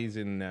Sally. He's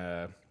in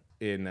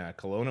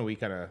Kelowna. We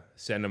kind of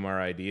send him our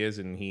ideas,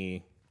 and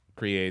he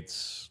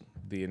creates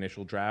the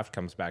initial draft,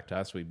 comes back to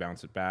us. We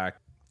bounce it back.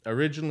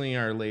 Originally,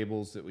 our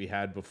labels that we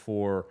had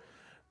before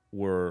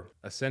were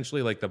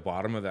essentially like the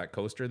bottom of that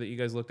coaster that you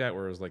guys looked at,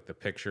 where it was like the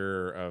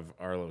picture of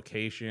our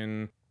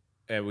location.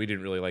 And we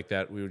didn't really like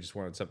that. We just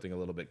wanted something a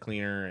little bit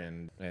cleaner,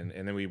 and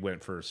then we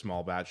went for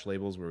small batch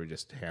labels where we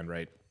just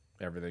handwrite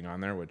everything on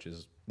there, which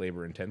is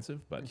labor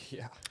intensive. But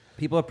Yeah.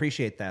 People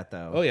appreciate that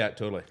though. oh yeah,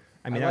 totally.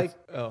 I mean, I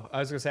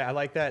was gonna say I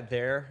like that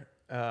their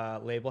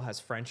label has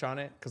French on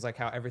it, because like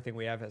how everything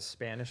we have has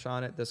Spanish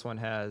on it. This one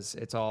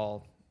it's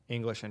all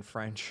English and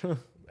French.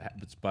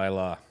 It's by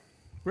law.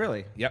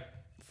 really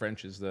Yep,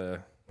 French is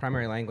the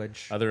primary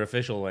language. other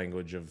official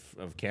language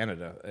of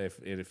Canada.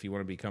 If you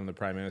want to become the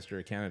Prime Minister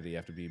of Canada, you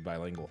have to be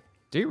bilingual.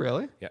 Do you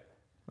really? Yeah,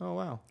 Oh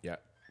wow. yeah.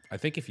 I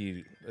think if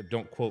you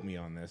don't quote me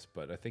on this,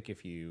 but I think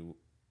if you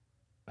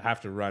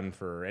have to run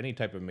for any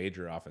type of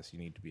major office, you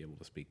need to be able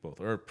to speak both,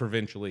 or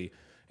provincially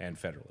and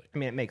federally. I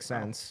mean, it makes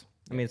sense.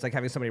 I mean, it's like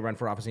having somebody run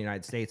for office in the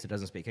United States that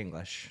doesn't speak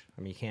English.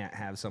 I mean, you can't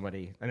have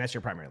somebody, and that's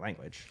your primary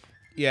language.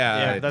 Yeah,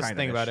 Yeah, that's the kind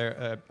thing of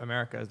about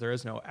America is there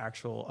is no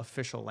actual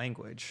official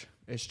language.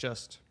 It's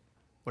just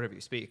whatever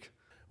you speak.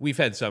 we've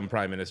had some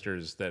prime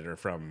ministers that are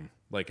from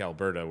like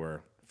Alberta,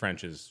 where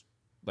French is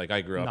like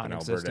I grew up in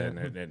Alberta,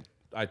 Non-existent.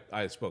 and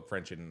I spoke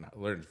French and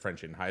learned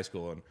French in high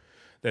school, and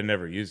then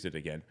never used it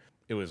again.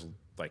 It was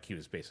like he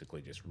was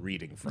basically just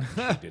reading French.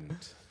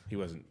 He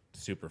wasn't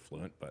super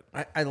fluent, but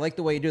I like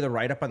the way you do the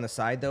write up on the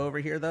side though. Over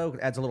here though, it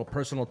adds a little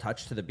personal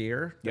touch to the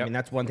beer. I Yep. mean,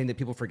 that's one thing that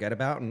people forget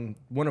about. And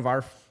one of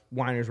our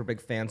wineries we're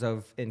big fans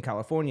of in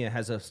California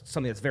has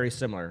something that's very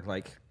similar.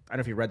 Like I don't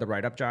know if you read the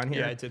write up, John.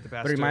 Here, Yeah, I did the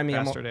But it remind me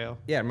Bastard Ale.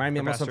 Yeah, remind me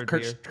Or almost of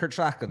Bastard beer. Kurt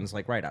Schlacken's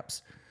like write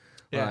ups.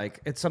 Yeah. Like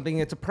it's something.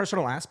 It's a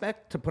personal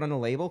aspect to put on the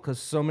label because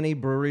so many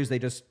breweries they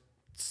just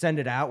send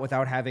it out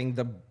without having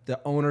the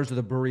owners of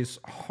the brewery's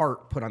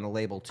heart put on the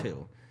label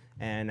too.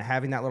 And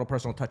having that little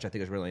personal touch, I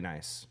think, is really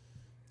nice.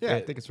 Yeah,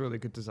 I think it's really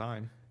good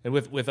design. and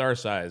with our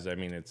size, I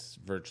mean, it's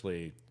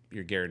virtually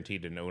you're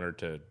guaranteed an owner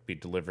to be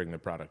delivering the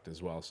product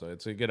as well. So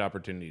it's a good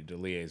opportunity to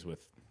liaise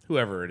with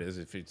whoever it is,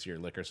 if it's your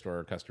liquor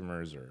store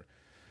customers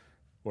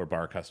or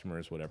bar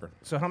customers, whatever.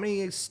 So how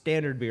many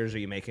standard beers are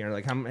you making? Or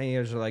like how many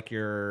are like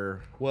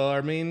your Well,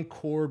 our main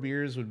core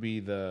beers would be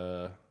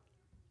the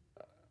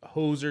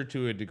Hoser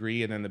to a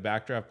degree, and then the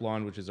Backdraft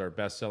Blonde, which is our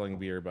best-selling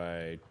beer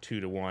by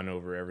 2-1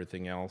 over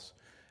everything else.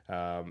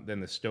 Then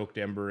the Stoked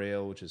Ember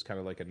Ale, which is kind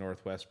of like a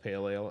Northwest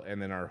Pale Ale,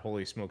 and then our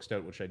Holy Smoke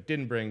Stout, which I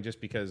didn't bring just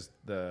because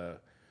the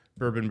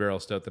Bourbon Barrel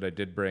Stout that I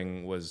did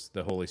bring was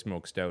the Holy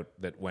Smoke Stout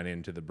that went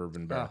into the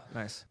Bourbon Barrel. Oh,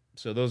 nice.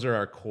 So those are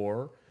our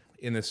core.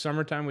 In the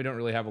summertime, we don't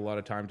really have a lot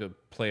of time to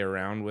play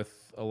around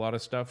with a lot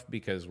of stuff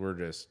because we're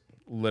just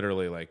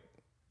literally like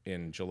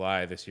in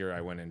July this year,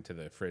 I went into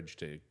the fridge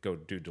to go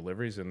do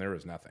deliveries and there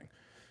was nothing.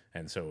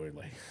 And so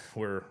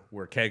we're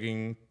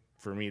kegging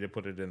for me to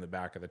put it in the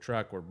back of the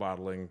truck. We're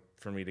bottling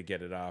for me to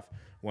get it off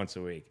once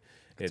a week.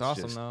 It's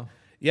awesome though.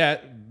 Yeah,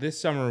 this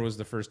summer was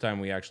the first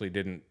time we actually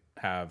didn't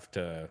have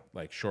to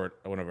like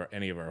short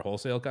any of our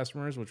wholesale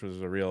customers, which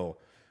was a real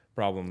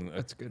problem.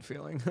 That's a good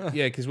feeling.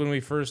 Yeah, because when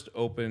we first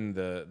opened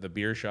the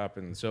beer shop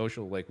and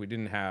social, like we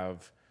didn't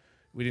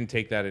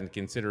take that into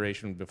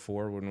consideration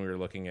before when we were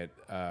looking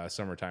at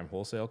summertime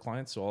wholesale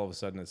clients. So all of a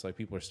sudden, it's like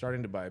people are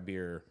starting to buy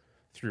beer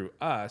through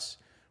us,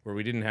 where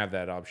we didn't have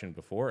that option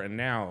before, and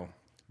now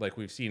like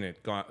we've seen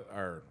it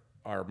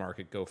our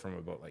market go from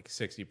about like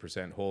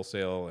 60%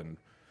 wholesale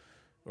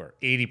or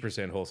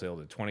 80% wholesale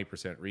to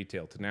 20%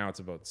 retail to now it's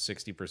about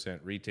 60%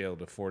 retail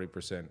to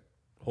 40%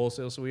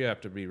 wholesale. So we have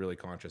to be really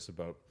conscious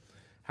about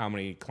how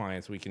many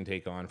clients we can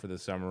take on for the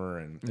summer,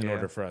 and in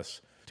order for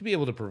us to be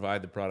able to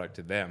provide the product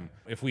to them.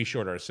 If we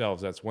short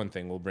ourselves, that's one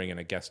thing. We'll bring in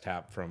a guest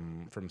tap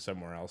from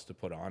somewhere else to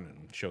put on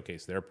and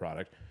showcase their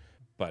product.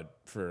 But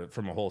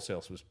from a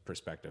wholesale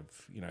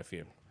perspective, if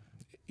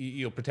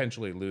you'll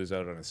potentially lose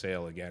out on a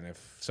sale again.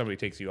 If somebody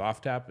takes you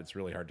off tap, it's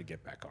really hard to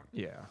get back on.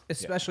 Yeah.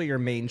 especially your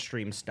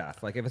mainstream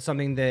stuff. Like if it's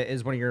something that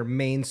is one of your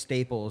main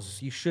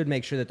staples, you should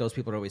make sure that those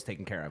people are always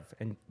taken care of.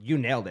 And you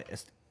nailed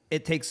it.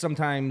 It takes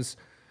sometimes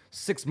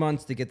 6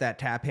 months to get that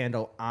tap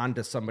handle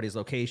onto somebody's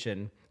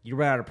location. You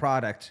run out of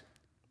product.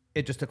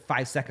 It just took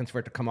 5 seconds for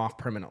it to come off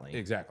permanently.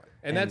 Exactly.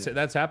 And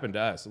that's happened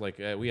to us. Like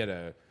we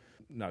had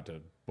not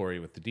to bore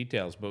you with the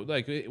details, but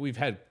like we've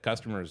had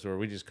customers where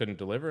we just couldn't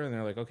deliver and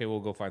they're like, okay,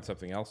 we'll go find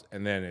something else.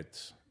 And then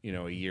it's,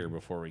 a year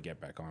before we get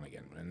back on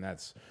again. And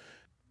that's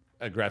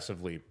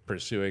aggressively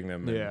pursuing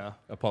them and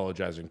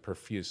apologizing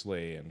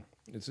profusely. And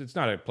it's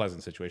not a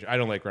pleasant situation. I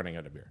don't like running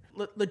out of beer.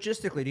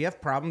 Logistically, do you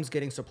have problems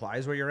getting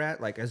supplies where you're at?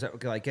 Like, is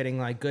it like getting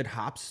like good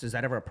hops? Is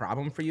that ever a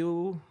problem for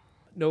you?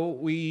 No,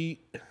 we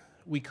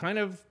kind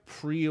of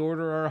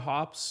pre-order our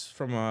hops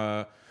from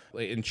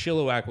in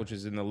Chilliwack, which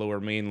is in the Lower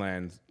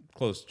Mainland,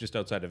 close just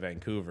outside of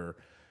Vancouver.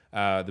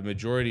 The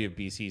majority of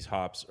BC's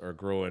hops are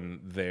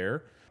grown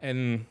there,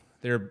 and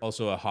they're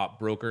also a hop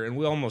broker. And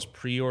we almost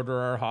pre-order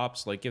our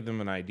hops, like give them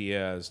an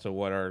idea as to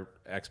what our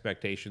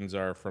expectations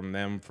are from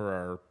them for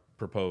our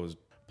proposed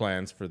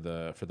plans for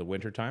the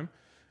winter time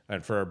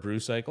and for our brew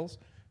cycles.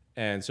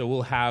 And so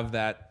we'll have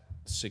that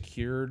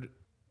secured.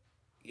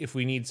 If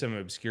we need some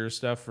obscure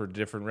stuff for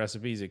different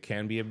recipes, it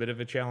can be a bit of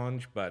a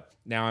challenge. But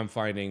now I'm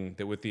finding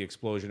that with the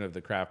explosion of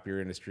the craft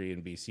beer industry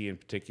in BC in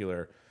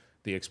particular,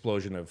 the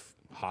explosion of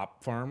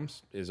hop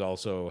farms is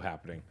also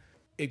happening.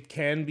 it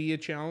can be a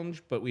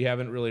challenge, but we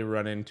haven't really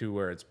run into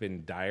where it's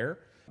been dire.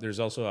 There's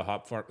also a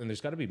hop farm, and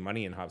there's got to be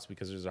money in hops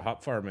because there's a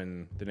hop farm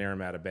in the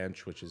Naramata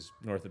Bench, which is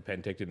north of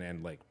Penticton,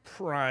 and like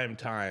prime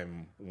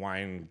time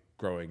wine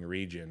growing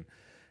region,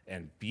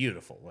 and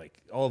beautiful.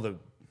 Like all the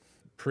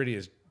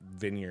prettiest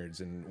vineyards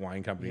and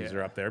wine companies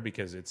are up there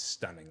because it's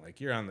stunning. Like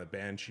you're on the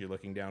bench, you're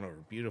looking down over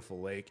a beautiful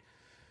lake,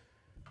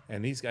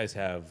 and these guys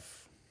have,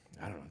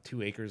 I don't know,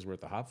 2 acres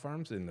worth of hop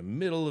farms in the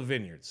middle of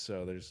vineyards.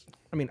 So there's,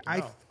 I mean,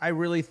 I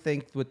really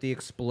think with the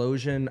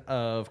explosion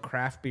of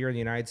craft beer in the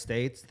United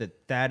States,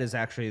 that is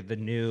actually the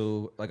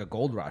new, like a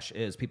gold rush,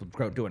 is people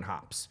doing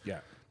hops. yeah.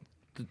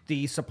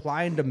 The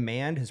supply and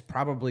demand has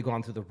probably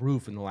gone through the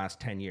roof in the last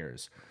 10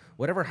 years.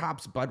 Whatever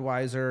hops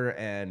Budweiser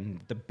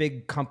and the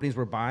big companies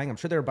were buying, I'm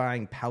sure they were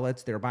buying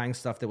pellets. They were buying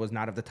stuff that was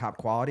not of the top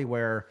quality,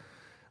 where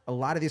a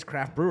lot of these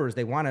craft brewers,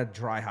 they want to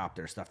dry hop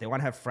their stuff. They want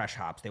to have fresh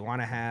hops. They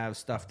want to have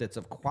stuff that's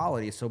of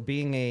quality. So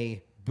being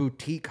a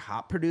boutique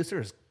hop producer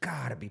has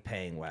got to be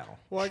paying well.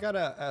 Well, I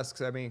gotta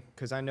ask. I mean,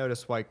 because I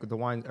noticed like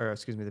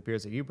the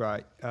beers that you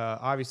brought.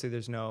 Obviously,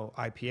 there's no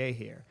IPA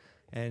here,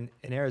 and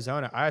in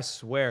Arizona, I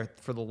swear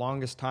for the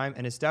longest time,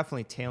 and it's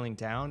definitely tailing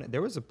down.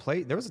 There was a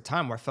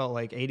time where I felt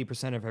like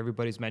 80% of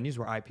everybody's menus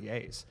were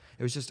IPAs.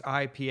 It was just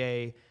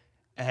IPA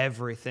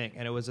everything,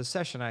 and it was a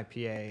session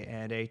IPA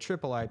and a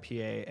triple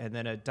IPA and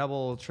then a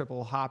double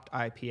triple hopped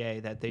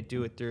IPA that they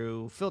do it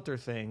through filter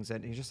things,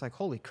 and you're just like,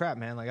 holy crap,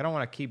 man, like I don't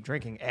want to keep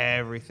drinking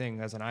everything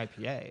as an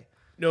IPA.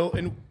 No,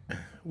 and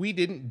we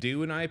didn't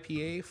do an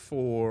IPA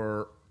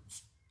for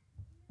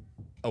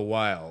a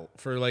while.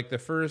 For like the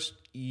first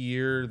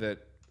year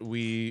that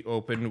we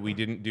opened, we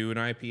didn't do an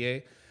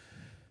IPA.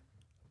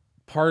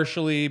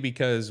 Partially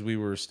because we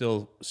were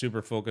still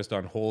super focused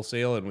on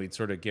wholesale, and we'd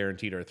sort of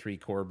guaranteed our 3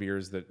 core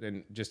beers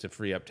and just to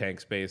free up tank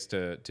space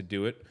to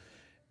do it.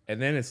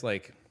 And then it's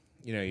like,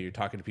 you know, you're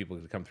talking to people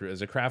who come through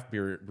as a craft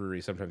beer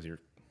brewery. Sometimes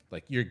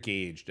you're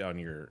gauged on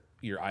your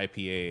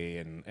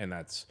IPA, and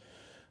that's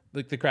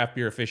like the craft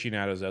beer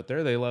aficionados out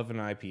there. They love an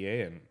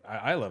IPA, and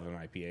I love an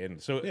IPA.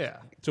 And so,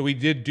 so we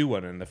did do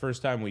one. And the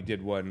first time we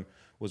did one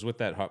was with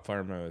that hop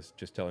farm I was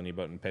just telling you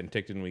about in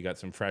Penticton. We got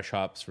some fresh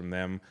hops from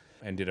them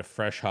and did a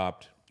fresh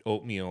hopped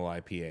oatmeal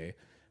IPA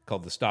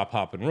called the Stop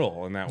Hop and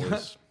Roll, and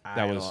that's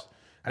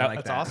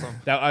awesome.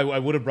 I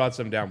would have brought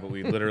some down, but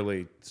we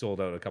literally sold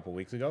out a couple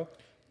weeks ago.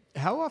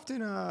 How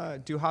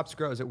often do hops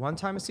grow? Is it one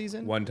time a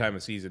season? One time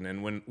a season,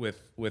 and when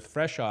with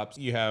fresh hops,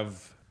 you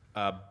have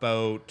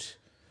about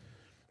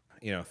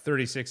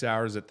 36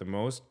 hours at the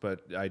most,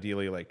 but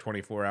ideally like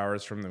 24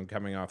 hours from them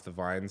coming off the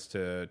vines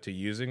to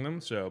using them.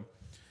 So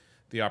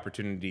the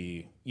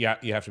opportunity, you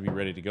have to be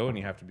ready to go, and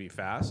you have to be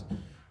fast.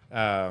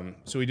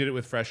 So we did it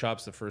with fresh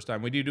hops the first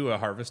time. We do a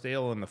harvest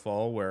ale in the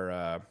fall where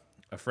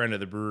a friend of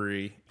the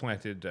brewery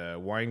planted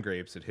wine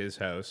grapes at his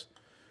house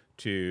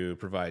to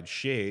provide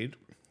shade,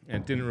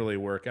 and it didn't really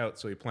work out.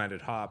 So he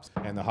planted hops,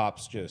 and the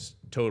hops just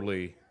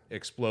totally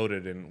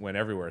exploded and went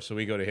everywhere. So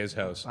we go to his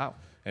house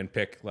and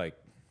pick like,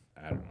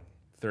 I don't know,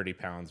 30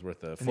 pounds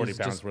worth of, 40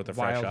 pounds worth of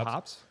fresh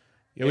hops.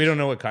 Yeah, we don't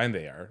know what kind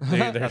they are.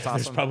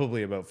 There's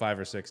probably about 5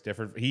 or 6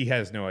 different. He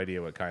has no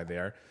idea what kind they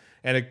are.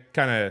 And it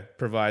kind of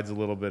provides a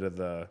little bit of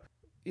the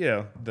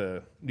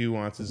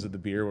nuances of the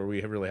beer where we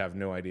really have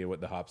no idea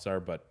what the hops are.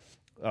 But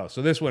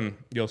so this one,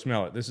 you'll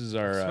smell it. This is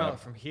our smell it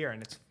from here,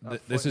 and it's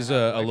this is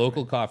a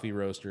local coffee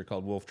roaster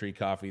called Wolf Tree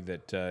Coffee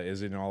that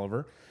is in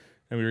Oliver,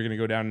 and we were going to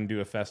go down and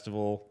do a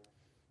festival.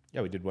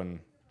 Yeah, we did one,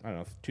 I don't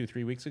know,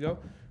 2-3 weeks ago,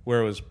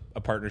 where it was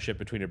a partnership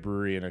between a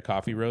brewery and a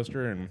coffee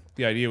roaster, and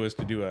the idea was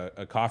to do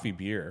a coffee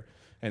beer.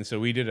 And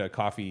so we did a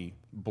coffee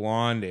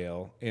blonde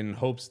ale in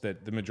hopes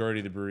that the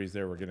majority of the breweries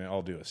there were going to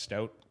all do a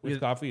stout with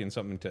coffee and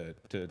something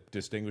to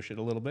distinguish it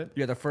a little bit.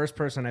 You're the first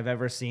person I've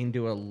ever seen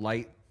do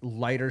a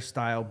lighter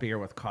style beer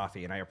with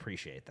coffee, and I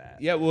appreciate that.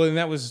 Yeah, well, and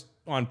that was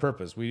on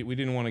purpose. We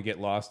didn't want to get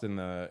lost in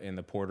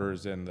the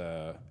porters and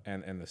the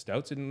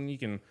stouts, and you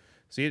can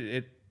see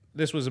it.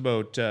 This was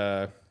about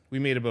we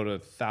made about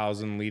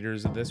 1,000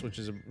 liters of this, which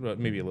is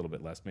maybe a little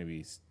bit less,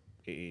 maybe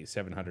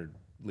 700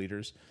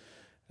 liters.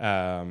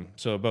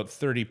 So about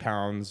 30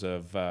 pounds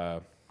of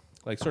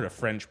like sort of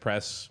French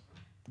press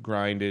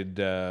grinded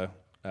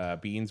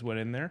beans went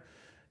in there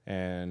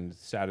and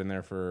sat in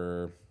there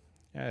for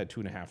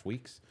 2.5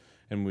 weeks.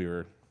 And we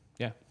were,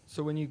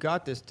 So when you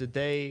got this,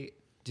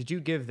 did you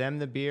give them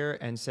the beer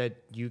and said,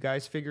 you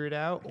guys figure it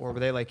out? Or were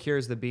they like,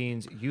 here's the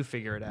beans, you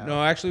figure it out?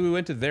 No, actually we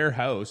went to their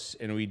house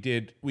and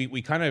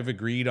we kind of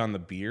agreed on the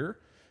beer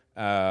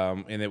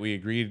and that we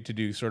agreed to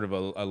do sort of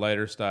a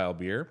lighter style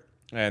beer.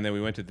 And then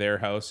we went to their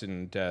house,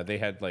 and they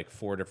had like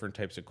 4 different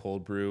types of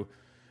cold brew.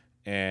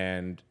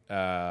 And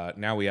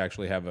now we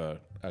actually have a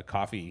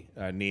coffee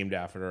named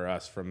after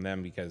us from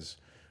them, because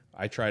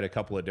I tried a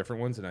couple of different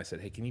ones, and I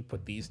said, hey, can you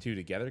put these 2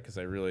 together? Because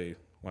I really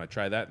want to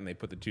try that. And they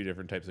put the 2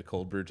 different types of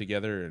cold brew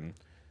together, and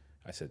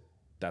I said,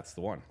 that's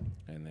the one.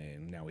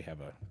 And now we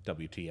have a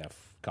WTF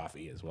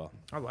coffee as well.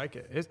 I like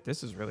it.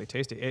 This is really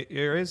tasty.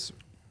 This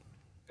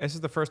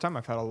is the first time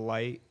I've had a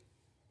light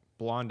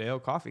blonde ale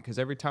coffee, because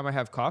every time I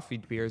have coffee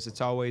beers, it's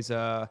always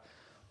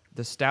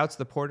the stouts,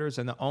 the porters,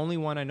 and the only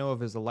one I know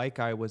of is the light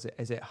guy. Is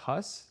it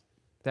Huss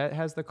that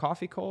has the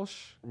coffee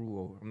kolsch?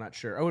 Ooh, I'm not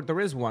sure. Oh, there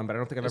is one, but I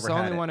don't think I've It's ever the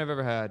had only it. one I've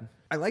ever had.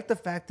 I like the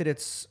fact that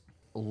it's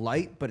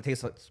light, but it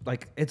tastes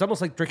like it's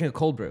almost like drinking a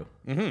cold brew.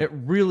 It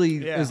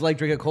really Yeah. is like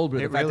drinking a cold brew.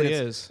 It the fact really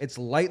that is. It's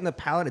light in the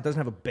palate. It doesn't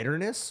have a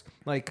bitterness.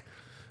 Like,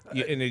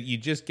 You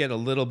just get a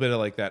little bit of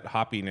like that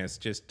hoppiness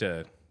just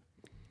to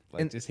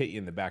just hit you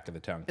in the back of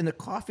the tongue. and the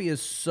coffee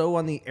is so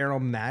on the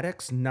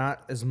aromatics,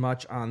 not as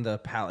much on the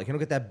palate. You don't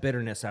get that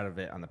bitterness out of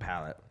it on the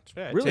palate. It's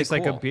Yeah, it really tastes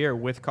like a cool. beer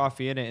with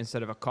coffee in it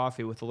instead of a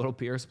coffee with a little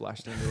beer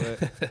splashed into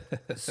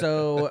it.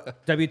 So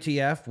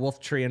WTF, Wolf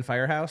Tree and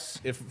Firehouse.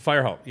 If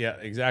Fire Hall, yeah,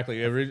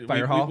 exactly.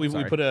 Fire Hall? We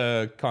Sorry. put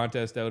a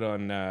contest out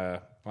on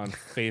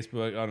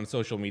Facebook, on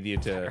social media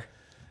to.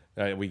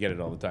 We get it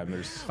all the time.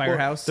 There's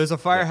Firehouse. There's a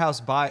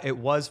Firehouse it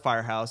was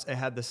Firehouse. It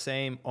had the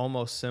same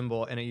almost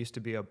symbol, and it used to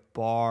be a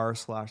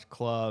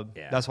bar/club.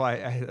 Yeah. That's why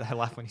I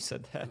laughed when you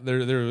said that.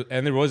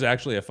 there was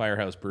actually a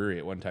Firehouse brewery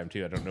at one time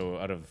too. I don't know,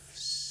 out of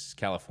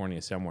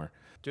California somewhere.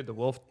 Dude, the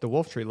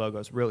Wolf Tree logo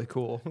is really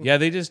cool. Yeah,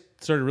 they just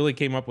sort of really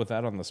came up with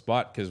that on the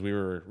spot because we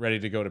were ready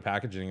to go to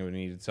packaging and we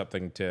needed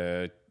something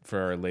for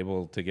our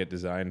label to get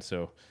designed.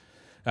 So,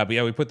 but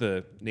yeah, we put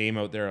the name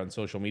out there on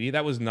social media.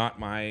 That was not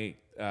my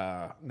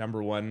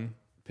number one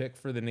pick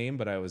for the name,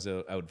 but I was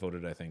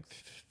outvoted, I think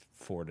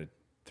 4-3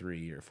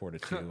 or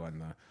 4-2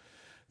 on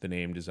the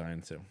name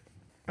design. So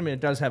I mean, it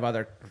does have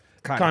other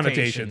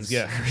connotations, connotations.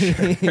 yeah.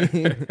 For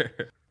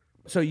sure.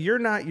 So you're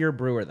not your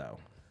brewer though.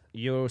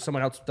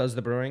 Someone else does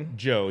the brewing.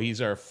 Joe,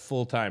 he's our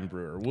full-time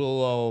brewer.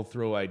 We'll all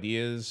throw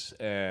ideas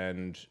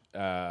and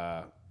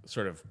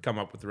sort of come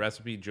up with the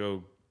recipe.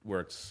 Joe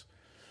works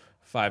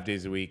 5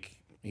 days a week.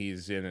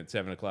 He's in at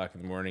 7 o'clock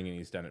in the morning, and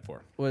he's done it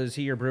 4. Was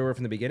he your brewer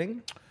from the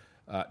beginning?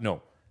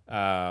 No.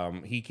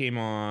 He came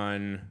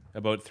on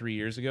about 3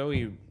 years ago.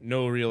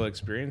 No real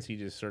experience. He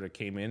just sort of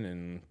came in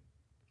and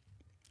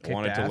Kicked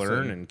wanted to ass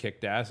learn and- and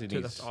kicked ass. And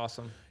Dude, that's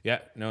awesome. Yeah,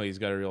 no, he's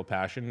got a real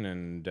passion,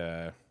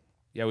 and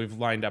we've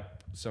lined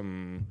up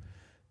some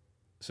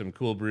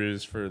cool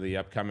brews for the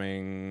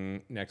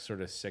upcoming next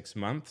sort of 6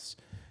 months.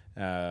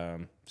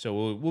 So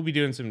we'll be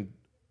doing some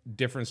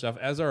different stuff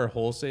as our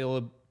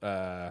wholesale,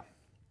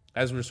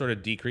 as we're sort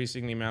of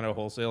decreasing the amount of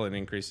wholesale and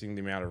increasing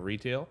the amount of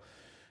retail.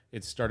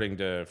 It's starting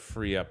to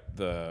free up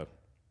the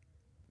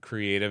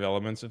creative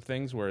elements of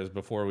things, whereas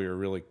before we were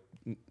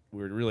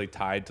really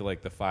tied to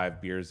like the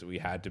 5 beers that we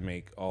had to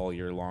make all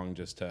year long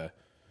just to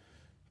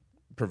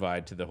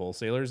provide to the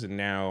wholesalers. And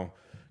now,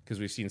 because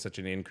we've seen such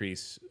an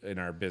increase in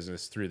our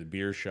business through the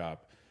beer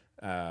shop,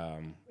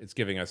 it's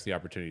giving us the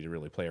opportunity to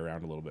really play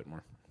around a little bit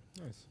more.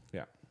 Nice.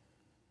 Yeah.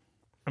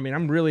 I mean,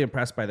 I'm really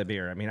impressed by the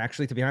beer. I mean,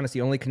 actually, to be honest,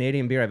 the only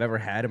Canadian beer I've ever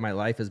had in my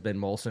life has been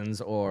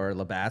Molson's or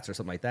Labatt's or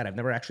something like that. I've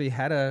never actually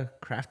had a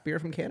craft beer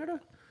from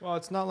Canada. Well,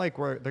 it's not like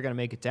they're going to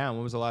make it down.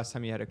 When was the last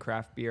time you had a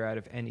craft beer out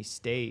of any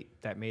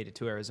state that made it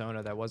to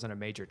Arizona that wasn't a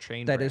major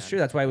chain That is brand? true.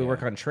 That's why we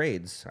work on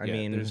trades. I Yeah,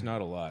 mean, there's not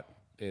a lot.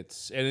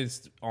 It's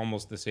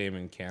almost the same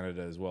in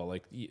Canada as well.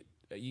 Like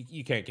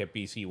you can't get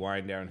BC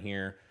wine down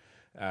here.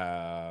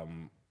 I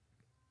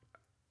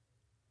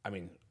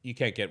mean, you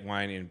can't get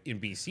wine in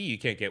BC. You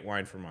can't get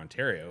wine from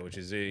Ontario, which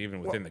is even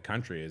within the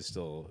country is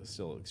still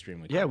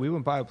extremely. Yeah, we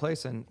went by a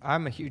place, and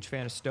I'm a huge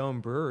fan of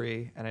Stone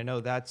Brewery, and I know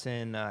that's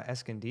in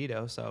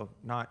Escondido, so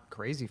not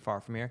crazy far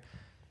from here.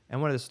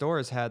 And one of the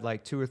stores had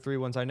like 2 or 3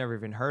 ones I never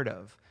even heard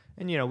of.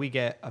 And, we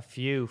get a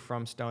few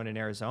from Stone in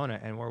Arizona,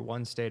 and we're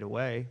 1 state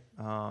away.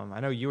 I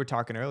know you were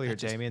talking earlier,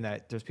 Jamie,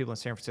 that there's people in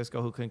San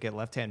Francisco who couldn't get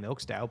left-hand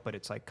milk stout, but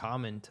it's like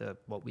common to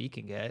what we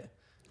can get.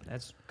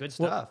 That's good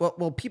stuff.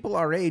 Well, people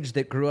our age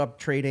that grew up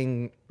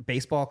trading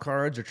baseball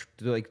cards or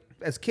like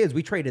as kids,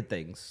 we traded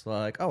things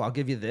like, oh, I'll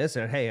give you this,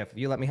 and hey, if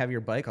you let me have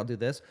your bike, I'll do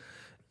this.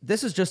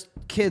 This is just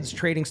kids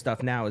trading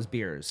stuff now as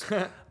beers.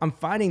 I'm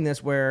finding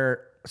this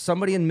where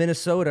somebody in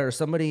Minnesota or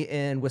somebody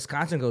in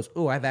Wisconsin goes,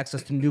 oh, I have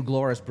access to New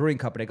Glorious Brewing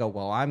Company. I go,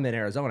 well, I'm in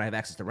Arizona. I have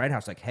access to Red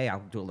House. Like, hey, I'll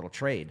do a little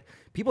trade.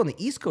 People on the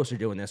East Coast are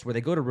doing this where they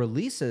go to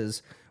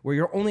releases where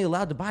you're only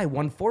allowed to buy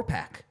 1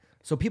 4-pack.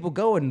 So people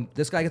go and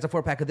this guy gets a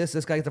 4-pack of this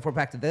guy gets a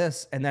 4-pack of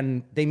this, and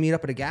then they meet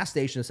up at a gas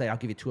station and say, I'll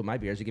give you 2 of my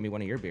beers, you give me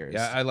 1 of your beers.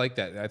 Yeah, I like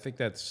that. I think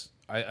that's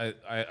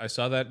I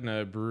saw that in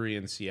a brewery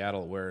in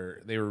Seattle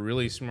where they were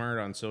really smart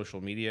on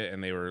social media,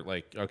 and they were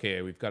like,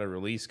 okay, we've got a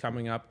release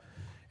coming up,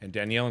 and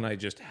Danielle and I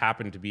just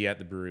happened to be at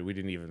the brewery. We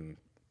didn't even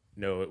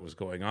know it was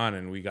going on,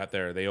 and we got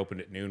there. They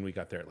opened at noon. We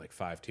got there at like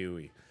 5:02.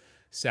 We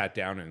sat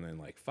down, and in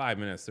like 5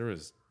 minutes there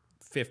was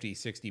 50,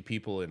 60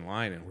 people in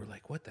line, and we're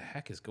like, what the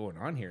heck is going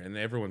on here? And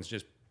everyone's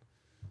just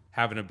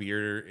having a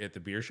beer at the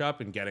beer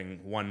shop and getting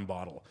 1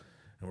 bottle.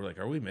 And we're like,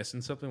 are we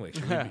missing something? Like,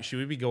 should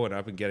we be going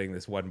up and getting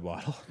this 1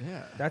 bottle?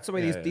 Yeah. That's the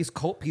way these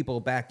cult people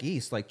back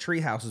east, like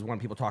Treehouse is one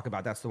people talk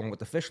about. That's the one with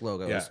the fish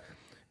logos. Yeah.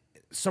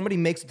 Somebody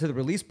makes it to the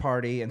release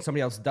party and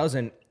somebody else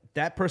doesn't.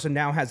 That person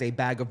now has a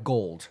bag of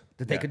gold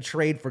that they could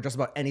trade for just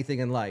about anything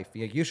in life.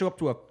 You show up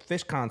to a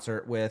fish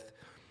concert with,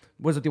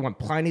 what is it, do you want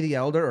Pliny the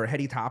Elder or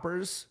Heady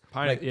Toppers?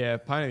 Pine of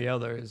the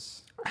Elder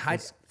is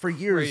For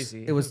years,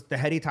 crazy. it was the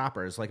Heady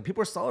Toppers. Like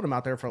people were selling them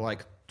out there for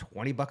like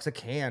 $20 a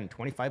can,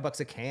 $25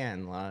 a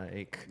can,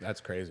 like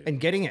That's crazy. and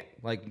getting it,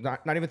 like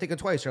not even thinking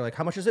twice. You're like,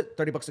 how much is it?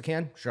 $30 a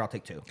can? Sure, I'll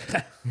take 2.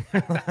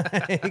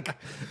 Like,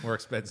 More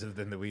expensive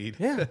than the weed.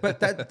 yeah, but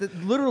that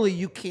literally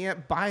you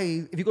can't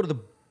buy. If you go to the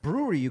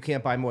brewery, you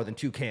can't buy more than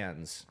 2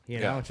 cans. You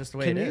know, Yeah. it's just the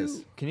way it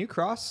is. Can you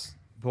cross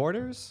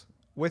borders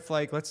with,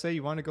 like, let's say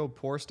you want to go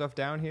pour stuff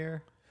down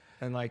here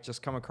and like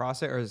just come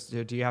across it, or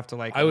do you have to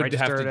like? I would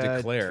have register to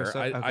declare.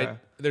 Okay.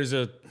 There's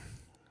a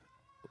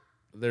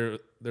there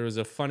was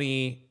a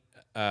funny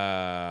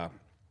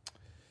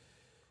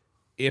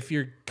if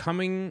you're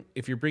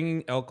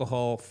bringing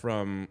alcohol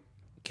from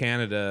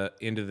Canada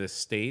into the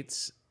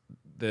States,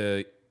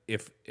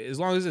 as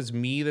long as it's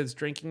me that's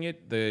drinking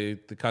it, the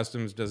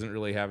customs doesn't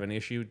really have an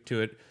issue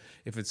to it.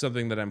 If it's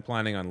something that I'm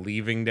planning on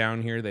leaving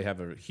down here, they have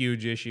a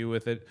huge issue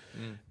with it.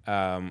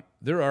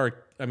 There are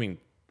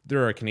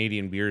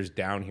Canadian beers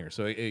down here,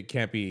 so it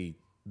can't be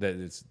that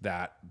it's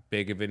that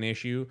big of an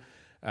issue.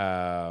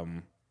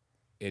 The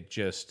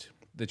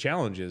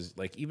challenge is,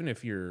 like, even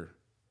if you're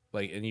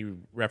like, and you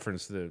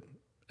referenced the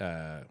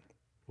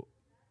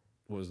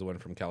what was the one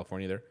from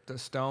California there? The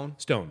Stone.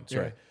 Stone,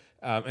 sorry.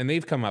 And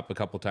they've come up a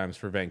couple times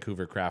for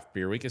Vancouver Craft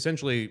Beer Week.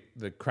 Essentially,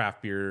 the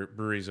craft beer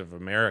breweries of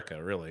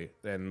America, really,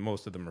 and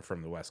most of them are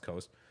from the West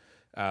Coast.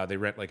 They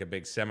rent like a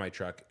big semi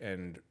truck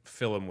and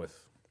fill them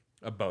with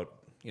about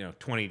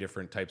 20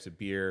 different types of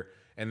beer,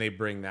 and they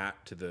bring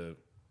that to the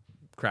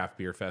Craft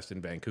Beer Fest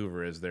in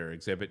Vancouver as their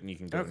exhibit, and you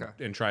can go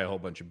and try a whole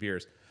bunch of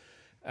beers.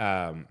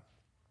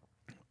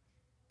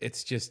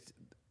 It's just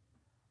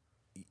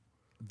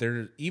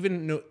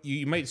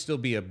you might still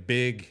be a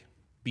big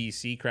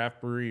BC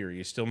craft brewery, or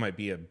you still might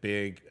be a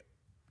big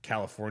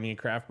California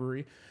craft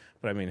brewery.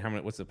 But I mean,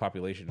 what's the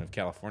population of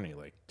California?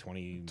 Like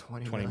 20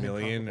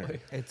 million? Or,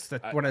 It's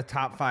one of the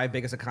top 5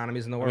 biggest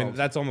economies in the I world. mean,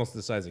 that's almost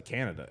the size of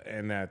Canada,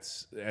 and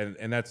that's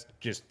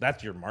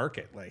your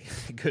market. Like,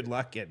 good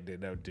luck getting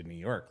it out to New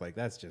York. Like,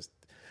 that's just,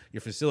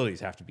 your facilities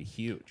have to be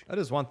huge. That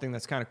is one thing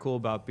that's kind of cool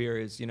about beer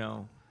is,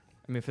 I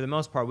mean, for the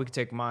most part, we could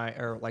take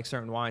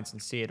certain wines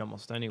and see it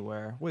almost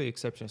anywhere, with the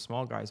exception of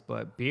small guys.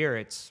 But beer,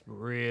 it's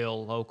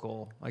real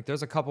local. Like,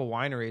 there's a couple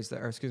breweries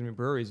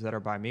that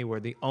are by me where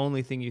the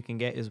only thing you can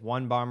get is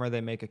one bomber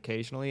they make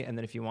occasionally, and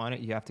then if you want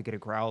it, you have to get a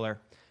growler.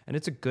 And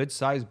it's a good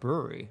sized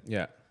brewery.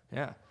 Yeah.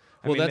 Yeah.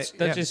 Well,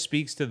 that just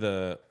speaks to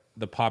the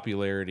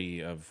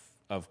popularity of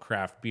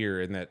craft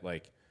beer, in that,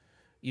 like,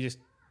 you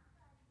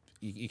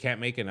can't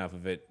make enough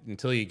of it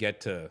until you get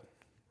to,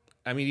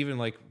 I mean, even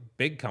like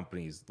big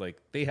companies,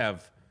 like, they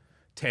have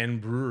 10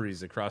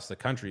 breweries across the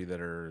country that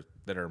are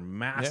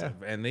massive,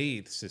 and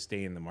they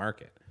sustain the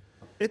market.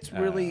 It's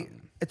really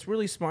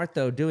smart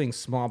though, doing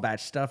small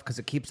batch stuff, because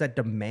it keeps that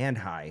demand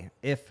high.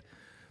 If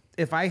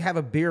I have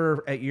a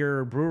beer at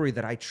your brewery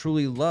that I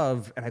truly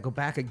love and I go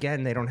back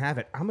again, they don't have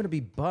it, I'm gonna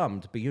be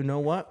bummed. But you know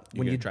what?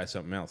 When you try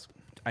something else,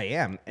 I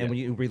am, and when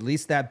you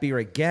release that beer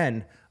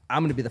again,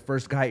 I'm gonna be the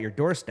first guy at your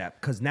doorstep,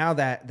 because now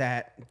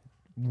that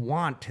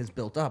want has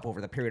built up over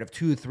the period of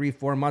 2, 3,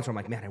 4 months. Where I'm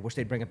like, man, I wish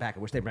they'd bring it back.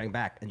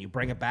 And you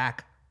bring it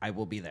back, I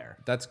will be there.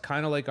 That's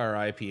kind of like our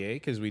IPA,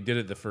 because we did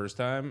it the first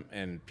time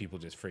and people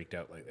just freaked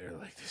out. Like, they're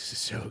like, this is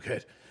so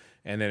good.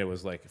 And then it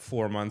was like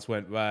 4 months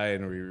went by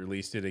and we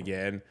released it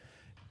again.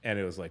 And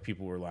it was like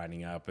people were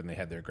lining up and they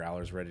had their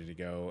growlers ready to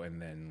go. And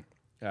then,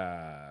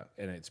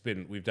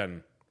 we've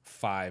done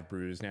 5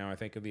 brews now, I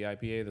think, of the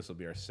IPA. This will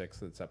be our 6th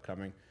that's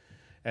upcoming.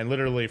 And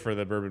literally for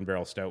the Bourbon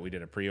Barrel Stout, we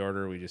did a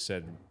pre-order. We just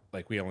said,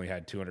 like, we only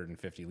had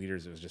 250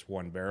 liters. It was just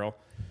 1 barrel.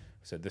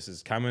 We said, this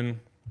is coming,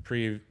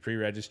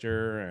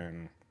 pre-register,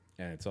 and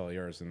it's all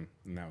yours. And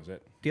that was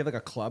it. Do you have like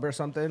a club or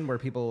something where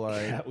people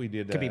We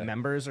did. could be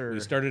members? Or we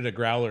started a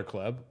growler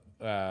club,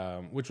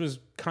 which was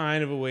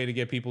kind of a way to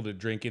get people to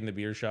drink in the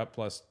beer shop.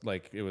 Plus,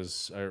 like, it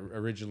was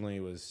originally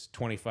was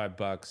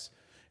 $25,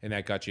 and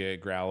that got you a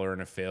growler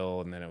and a fill.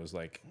 And then it was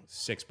like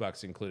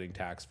 $6, including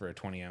tax, for a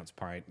 20-ounce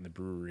pint in the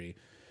brewery.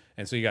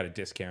 And so you got a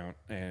discount,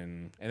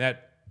 and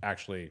that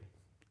actually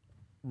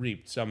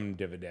reaped some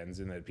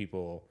dividends in that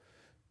people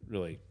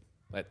really,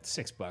 at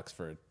 $6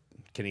 for a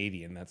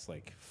Canadian, that's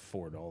like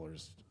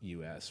 $4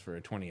 US for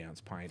a 20-ounce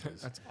pint.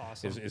 That's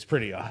awesome. It's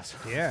pretty awesome.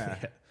 Yeah.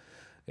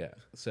 Yeah.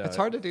 So It's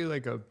hard to do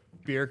like a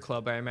beer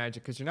club, I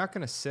imagine, because you're not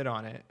going to sit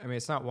on it. I mean,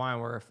 it's not wine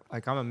where,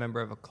 like, I'm a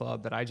member of a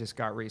club that I just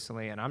got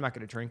recently, and I'm not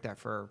going to drink that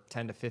for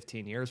 10 to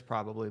 15 years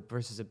probably,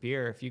 versus a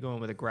beer. If you go in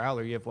with a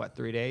growler, you have,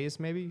 3 days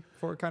maybe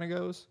before it kind of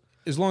goes?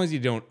 as long as you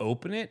don't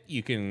open it,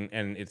 you can,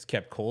 and it's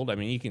kept cold. I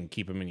mean, you can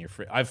keep them in your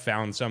fridge. I've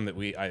found some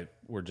that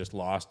were just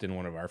lost in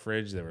one of our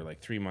fridges. They were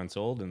like 3 months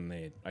old,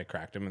 and I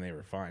cracked them and they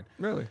were fine.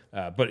 Really?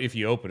 But if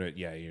you open it,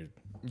 yeah,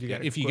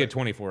 if you get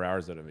 24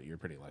 hours out of it, you're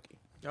pretty lucky.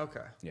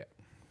 Okay. Yeah.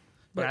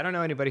 But I don't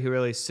know anybody who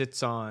really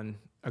sits on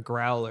a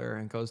growler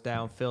and goes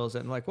down, fills it,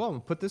 and like, well, I'm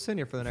gonna put this in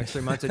here for the next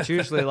 3 months. It's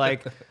usually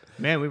like,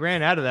 man, we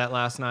ran out of that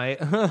last night.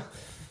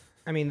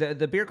 I mean,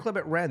 the beer club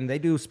at Ren, they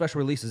do special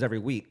releases every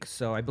week.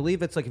 So I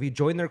believe it's like if you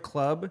join their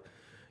club,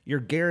 you're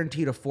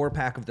guaranteed a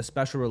 4-pack of the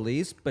special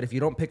release, but if you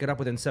don't pick it up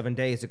within 7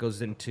 days, it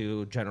goes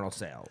into general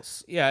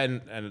sales. Yeah,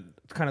 and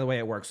It's kind of the way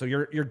it works. So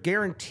you're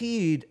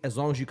guaranteed as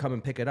long as you come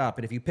and pick it up.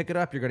 And if you pick it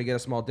up, you're going to get a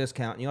small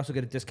discount. And you also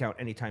get a discount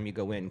anytime you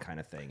go in, kind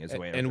of thing. Is the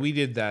way it and works. we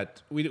did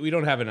that. We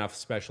don't have enough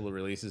special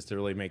releases to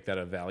really make that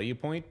a value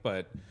point,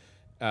 but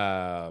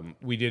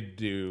we did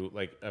do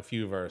like a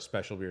few of our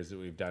special beers that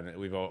we've done.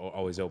 We've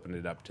always opened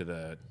it up to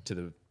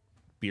the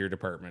beer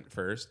department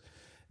first.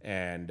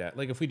 And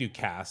like if we do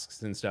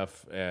casks and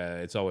stuff,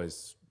 it's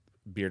always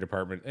beer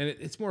department, and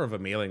it's more of a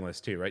mailing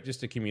list too, right?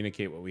 Just to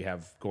communicate what we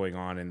have going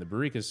on in the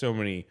brewery, because so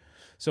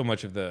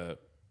much of the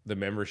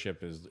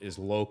membership is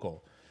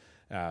local,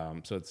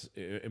 so it's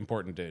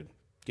important to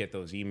get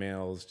those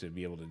emails to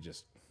be able to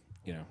just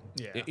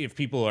if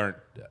people aren't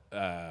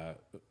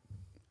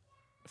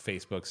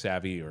Facebook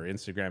savvy or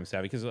Instagram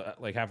savvy, because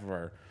like half of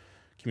our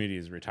community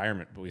is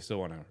retirement, but we still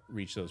want to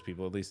reach those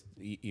people. At least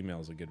email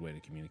is a good way to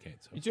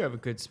communicate. So You do have a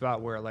good spot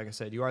where, like I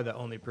said, you are the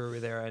only brewery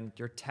there, and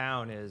your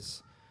town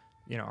is,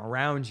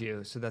 around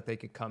you, so that they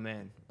could come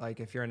in. Like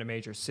if you're in a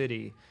major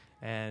city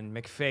and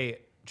McFate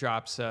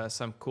drops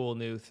some cool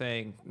new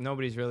thing,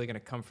 nobody's really going to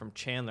come from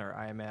Chandler,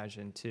 I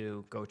imagine,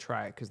 to go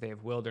try it because they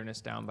have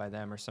Wilderness down by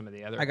them or some of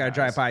the other. I got to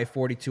drive by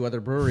 42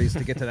 other breweries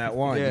to get to that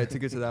one. Yeah, to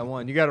get to that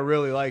one, you got to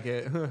really like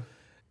it.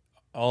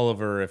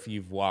 Oliver, if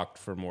you've walked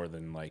for more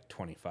than like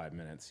 25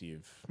 minutes,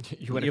 you've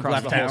You've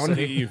left town.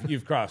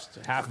 You've crossed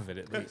half of it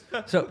at least.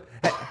 So,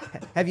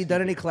 have you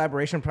done any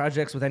collaboration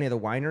projects with any of the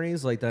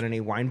wineries? Like done any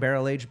wine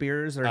barrel aged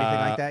beers or anything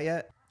like that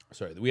yet?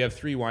 Sorry, we have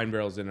 3 wine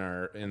barrels in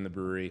the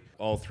brewery.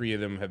 All 3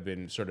 of them have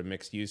been sort of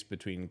mixed use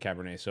between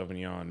Cabernet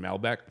Sauvignon and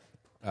Malbec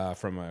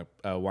from a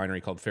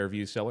winery called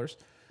Fairview Cellars.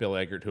 Bill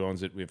Eggert, who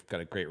owns it, we've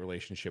got a great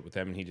relationship with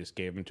him, and he just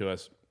gave them to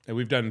us. And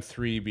we've done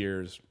 3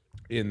 beers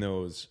in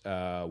those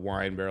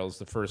wine barrels.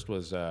 The first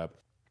was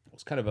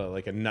kind of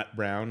like a nut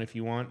brown, if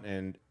you want,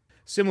 and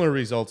similar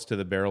results to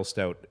the barrel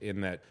stout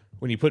in that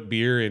when you put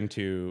beer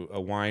into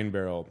a wine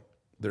barrel,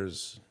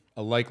 there's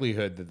a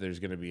likelihood that there's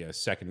going to be a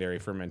secondary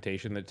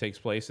fermentation that takes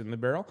place in the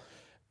barrel.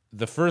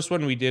 The first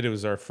one we did, it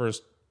was our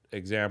first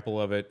example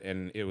of it,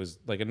 and it was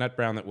like a nut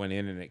brown that went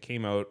in, and it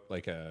came out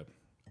like a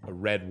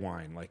red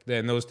wine. Like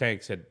then those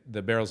tanks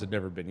the barrels had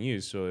never been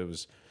used, so it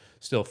was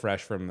still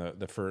fresh from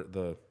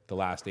the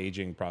last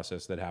aging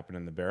process that happened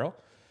in the barrel,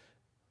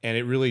 and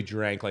it really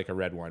drank like a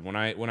red wine. When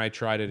I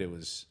tried it, it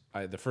was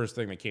the first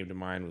thing that came to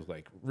mind was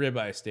like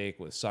ribeye steak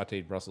with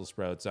sautéed Brussels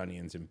sprouts,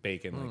 onions, and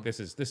bacon. Like this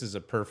is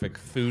a perfect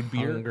food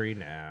beer. Hungry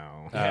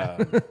now.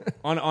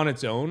 On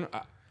its own,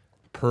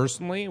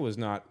 personally, was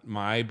not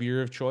my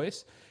beer of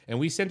choice, and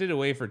we sent it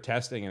away for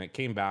testing, and it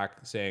came back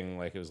saying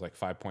like it was like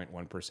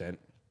 5.1%, and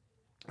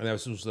that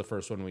was the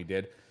first one we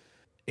did.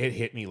 It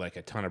hit me like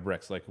a ton of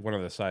bricks, like one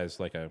of the size,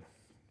 like a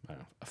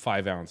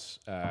 5-ounce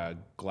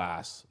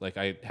glass. Like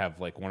I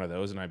have like one of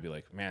those, and I'd be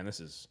like, man, this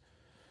is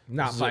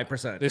Not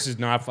 5%. This is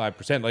not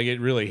 5%. Like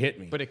it really hit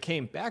me. But it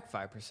came back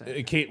 5%.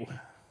 It came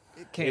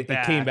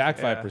back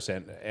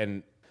 5%.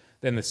 And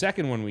then the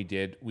second one we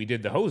did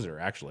the hoser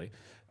actually,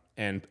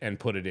 and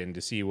put it in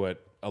to see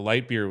what a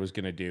light beer was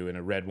going to do in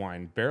a red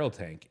wine barrel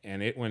tank,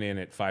 and it went in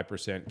at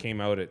 5%, came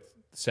out at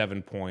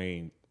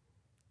 7.5,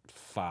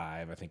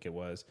 I think it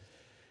was.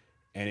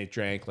 And it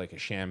drank like a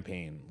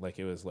champagne. Like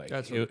it was like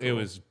it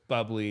was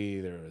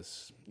bubbly. There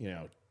was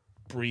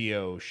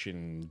brioche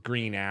and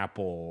green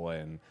apple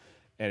and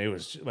it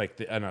was like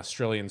an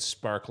Australian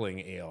sparkling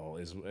ale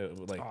is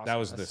like awesome. That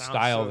was That the sounds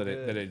style so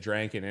that good. it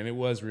drank in, and it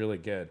was really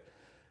good.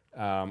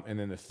 And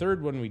then the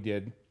third one we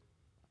did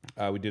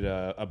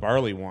a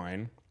barley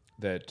wine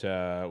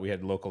that we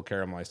had local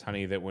caramelized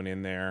honey that went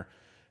in there,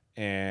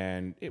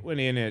 and it went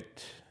in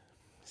at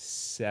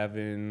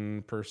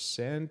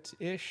 7%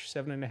 ish,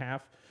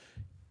 7.5%.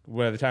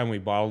 By the time we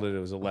bottled it, it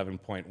was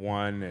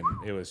 11.1, and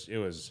it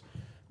was.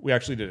 We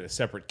actually did a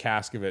separate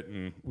cask of it,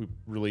 and we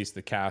released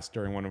the cask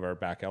during one of our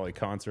back alley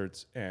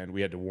concerts, and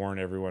we had to warn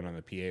everyone on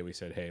the PA. We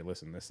said, "Hey,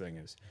 listen, this thing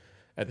is."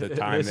 At the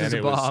time, This is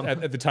a bomb.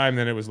 at the time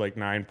then it was like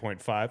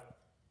 9.5,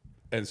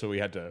 and so we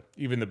had to,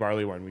 even the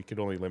barley wine, we could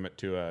only limit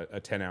to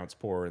a 10-ounce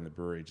pour in the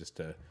brewery just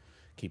to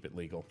keep it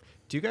legal.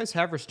 Do you guys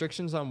have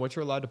restrictions on what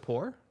you're allowed to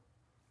pour?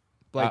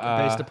 Like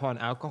based upon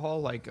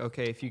alcohol? Like,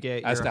 okay, if you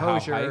get As your to how high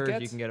it hosier,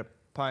 gets? you can get a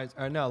pint.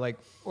 Or no, like,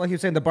 Like he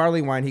was saying, the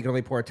barley wine, he can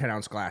only pour a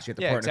 10-ounce glass. You have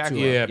to Yeah, pour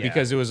exactly. it in a 2-ounce. Yeah,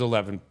 because it was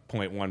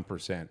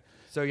 11.1%.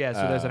 so yeah,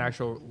 so there's an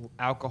actual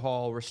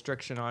alcohol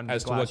restriction on the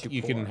As to glass what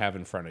you pour. can have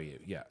in front of you,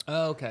 yeah.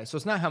 Oh, okay. So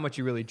it's not how much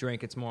you really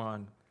drink, it's more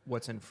on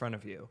what's in front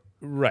of you.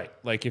 Right.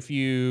 Like if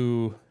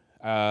you,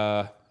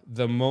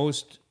 the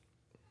most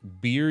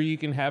beer you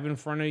can have in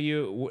front of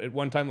you at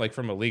one time, like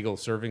from a legal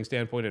serving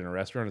standpoint in a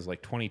restaurant, is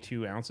like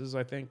 22 ounces,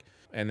 I think.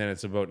 And then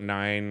it's about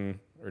 9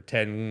 or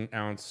 10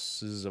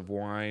 ounces of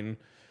wine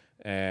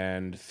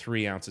and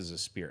 3 ounces of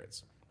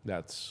spirits.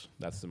 That's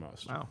the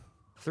most. Wow.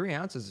 3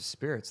 ounces of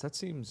spirits. That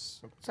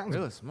seems Sounds-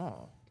 really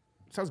small.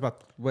 Sounds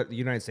about what the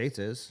United States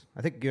is.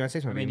 I think the United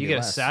States might I mean, be you get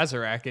less. a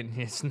Sazerac and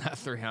it's not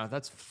 3 ounces.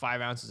 That's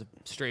 5 ounces of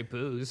straight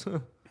booze.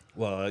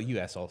 Well,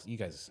 U.S. also, you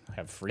guys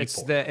have Freeport.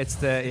 It's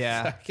the I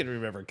yeah. can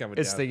remember coming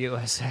It's down. the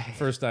USA.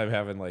 First time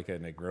having like a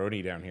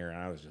Negroni down here, and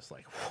I was just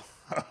like,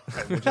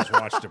 I just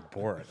watched him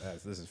pour it.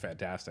 This is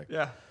fantastic.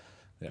 Yeah.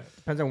 Yeah.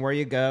 Depends on where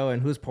you go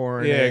and who's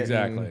pouring Yeah, it.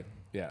 exactly.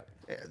 Yeah.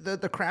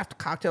 The craft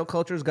cocktail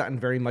culture has gotten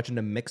very much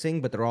into mixing,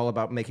 but they're all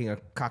about making a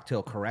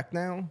cocktail correct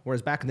now.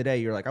 Whereas back in the day,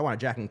 you're like, I want a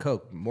Jack and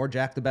Coke. More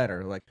Jack, the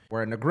better. Like,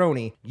 where a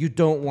Negroni, you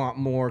don't want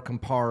more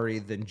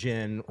Campari than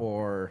gin,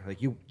 or like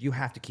you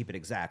have to keep it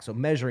exact. So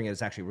measuring it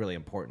is actually really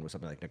important with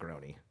something like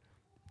Negroni.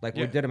 Like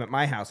we Yeah. did them at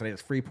my house, and I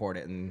just free-poured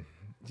it, and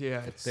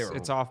Yeah, They were-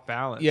 it's off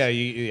balance.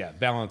 Yeah,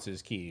 balance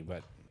is key,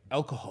 but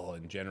alcohol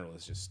in general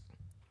is just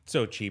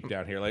so cheap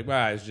down here. Like,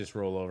 I just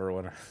roll over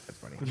when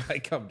when I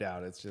come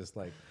down. It's just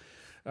like,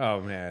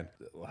 oh man,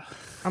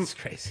 it's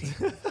crazy.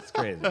 It's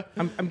crazy.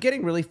 I'm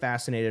getting really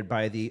fascinated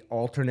by the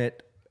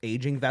alternate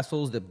aging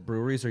vessels that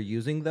breweries are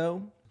using,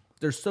 though.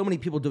 There's so many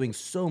people doing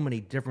so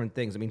many different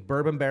things. I mean,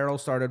 bourbon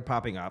barrels started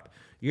popping up.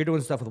 You're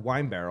doing stuff with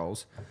wine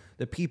barrels.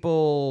 The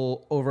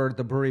people over at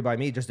the brewery by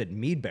me just did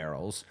mead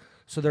barrels.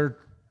 So they're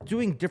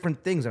doing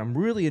different things, and I'm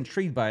really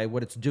intrigued by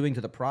what it's doing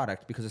to the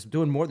product because it's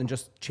doing more than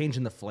just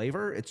changing the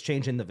flavor. It's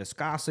changing the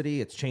viscosity.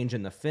 It's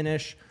changing the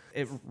finish.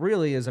 It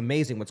really is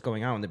amazing what's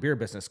going on in the beer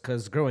business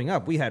because growing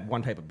up, we had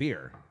one type of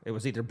beer. It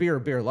was either beer or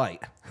beer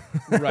light.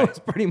 Right. That's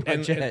pretty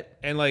much it.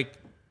 And like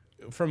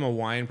from a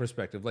wine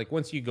perspective, like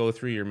once you go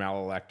through your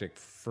malolactic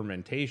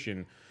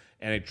fermentation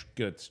and it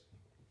gets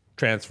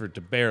transferred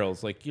to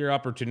barrels, like your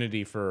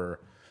opportunity for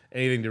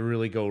anything to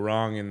really go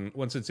wrong, and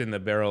once it's in the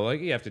barrel, like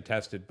you have to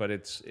test it, but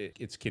it's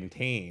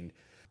contained.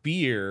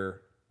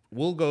 Beer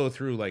will go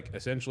through like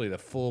essentially the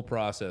full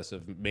process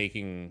of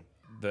making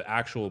the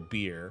actual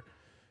beer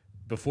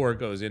before it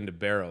goes into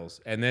barrels,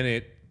 and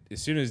then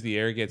as soon as the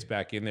air gets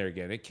back in there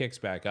again, it kicks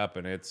back up,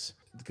 and it's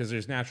because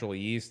there's natural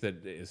yeast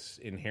that is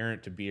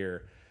inherent to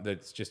beer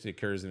that just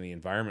occurs in the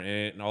environment,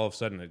 and all of a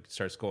sudden it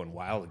starts going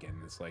wild again.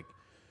 It's like,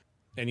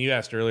 and you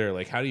asked earlier,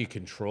 like, how do you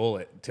control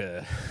it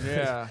to?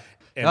 Yeah.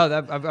 And-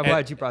 I'm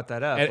glad you brought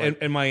that up.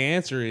 And my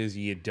answer is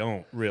you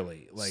don't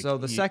really. Like, so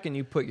the second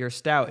you put your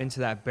stout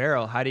into that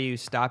barrel, how do you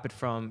stop it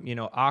from,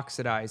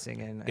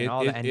 oxidizing and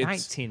all that? And it's-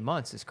 19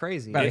 months is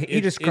crazy. Right. He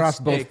just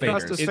crossed both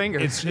crossed fingers. his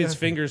fingers. It's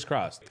fingers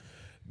crossed.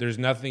 There's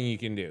nothing you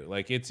can do.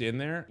 Like, it's in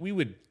there. We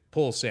would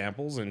pull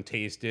samples and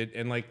taste it,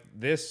 and like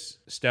this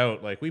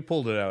stout, like we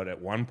pulled it out at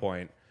one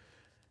point,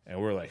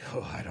 and we're like,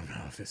 oh, I don't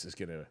know if this is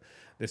gonna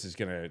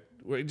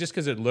just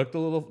because it looked a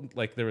little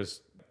like there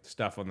was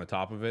stuff on the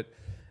top of it,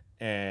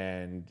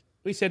 and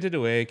we sent it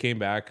away. Came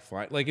back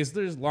fine. Like, as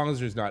long as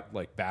there's not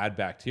like bad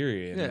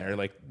bacteria in Yeah. there,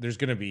 like there's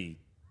gonna be.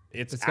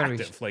 It's gonna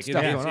be active. Like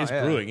stuff going on, it's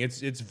yeah. brewing.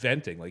 It's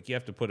venting. Like you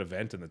have to put a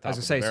vent in the top. I was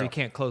of gonna say, the so barrel. you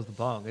can't close the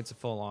bung. It's a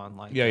full on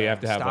like Yeah, you have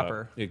to have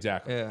stopper.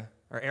 exactly. Yeah,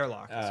 or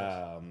airlock.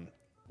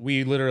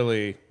 We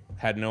literally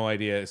had no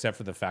idea except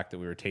for the fact that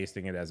we were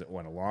tasting it as it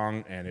went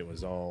along, and it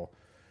was all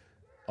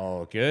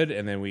good.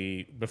 And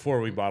then before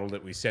we bottled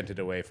it, we sent it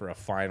away for a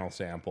final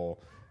sample.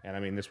 And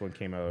I mean, this one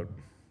came out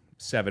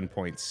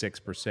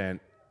 7.6%,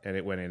 and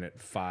it went in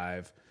at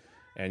 5.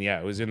 And yeah,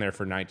 it was in there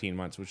for 19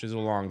 months, which is a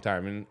long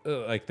time. And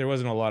like, there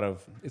wasn't a lot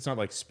of. It's not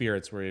like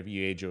spirits where if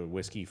you age a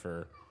whiskey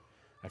for,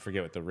 I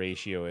forget what the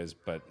ratio is,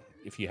 but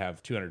if you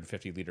have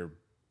 250 liter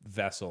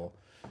vessel,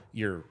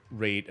 your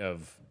rate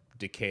of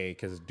decay,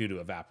 because due to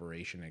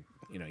evaporation,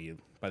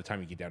 by the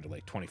time you get down to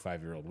like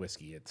 25-year-old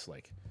whiskey, it's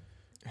like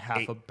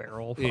Half a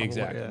barrel. Probably,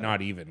 exactly yeah.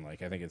 not even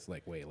like I think it's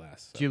like way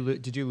less. So.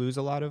 Did you lose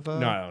a lot of?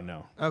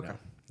 No. Okay.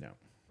 No.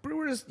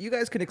 Brewers, you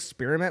guys can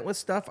experiment with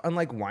stuff,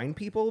 unlike wine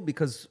people,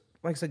 because,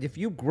 like I said, if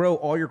you grow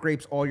all your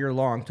grapes all year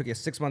long, took you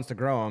 6 months to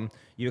grow them,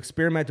 you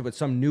experimented with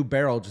some new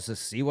barrel just to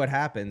see what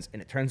happens, and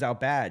it turns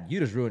out bad, you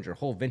just ruined your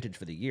whole vintage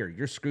for the year.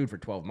 You're screwed for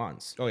 12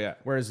 months. Oh, yeah.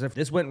 Whereas if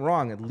this went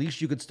wrong, at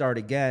least you could start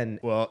again.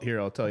 Well,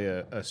 here I'll tell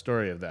you a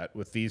story of that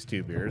with these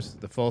two beers,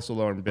 the False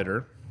Alarm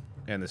Bitter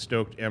and the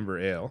Stoked Ember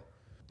Ale.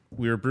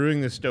 We were brewing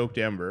the Stoked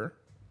Ember,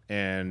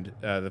 and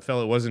the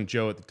fellow, it wasn't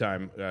Joe at the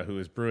time who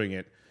was brewing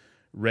it,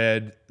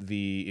 read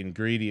the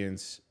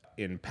ingredients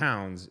in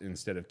pounds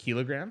instead of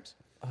kilograms.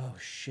 Oh,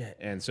 shit.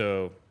 And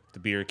so the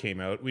beer came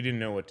out. We didn't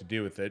know what to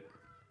do with it.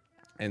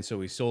 And so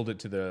we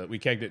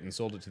kegged it and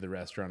sold it to the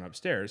restaurant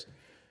upstairs,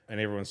 and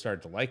everyone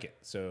started to like it.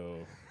 So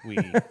we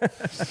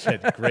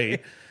said,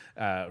 great,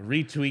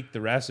 retweaked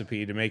the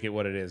recipe to make it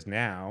what it is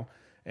now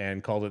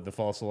and called it the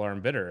False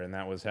Alarm Bitter. And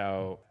that was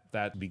how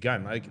that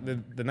begun. Like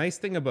the nice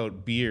thing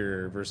about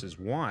beer versus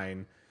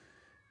wine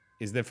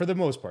is that for the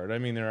most part, I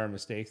mean, there are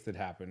mistakes that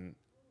happen.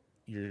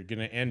 You're going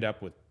to end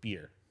up with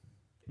beer.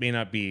 May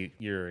not be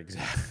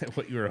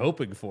what you were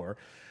hoping for,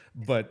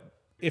 but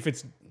if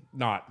it's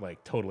not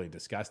like totally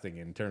disgusting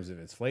in terms of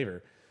its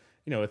flavor,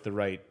 with the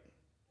right,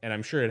 and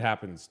I'm sure it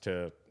happens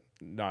to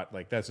not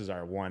like this is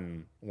our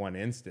one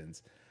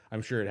instance.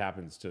 I'm sure it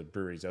happens to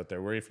breweries out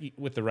there where if you,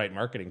 with the right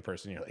marketing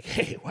person, you're like,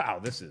 hey, wow,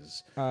 this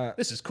is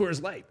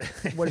Coors Light.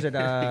 What is it?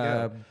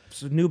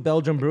 So New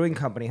Belgium Brewing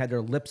Company had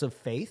their Lips of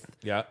Faith.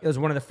 Yeah. It was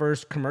one of the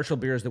first commercial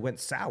beers that went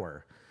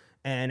sour.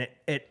 And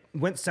it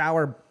went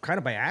sour kind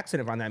of by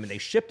accident on them, and they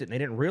shipped it, and they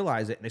didn't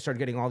realize it, and they started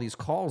getting all these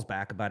calls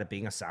back about it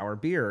being a sour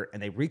beer,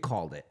 and they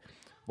recalled it.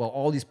 Well,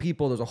 all these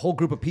people, there's a whole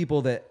group of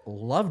people that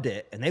loved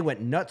it, and they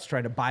went nuts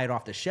trying to buy it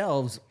off the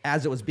shelves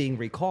as it was being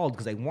recalled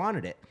because they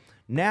wanted it.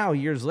 Now,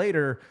 years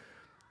later,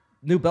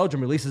 New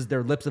Belgium releases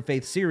their Lips of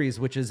Faith series,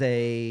 which is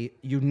a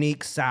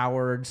unique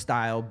soured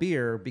style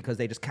beer because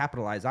they just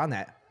capitalized on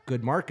that.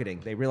 Good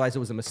marketing. They realized it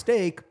was a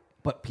mistake,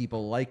 but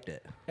people liked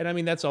it. And I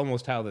mean, that's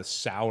almost how the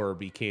sour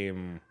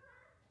became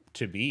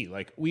to be.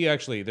 Like,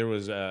 there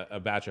was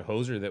a batch of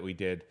Hoser that we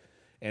did,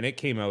 and it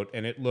came out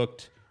and it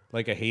looked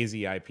like a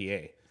hazy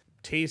IPA.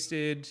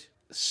 Tasted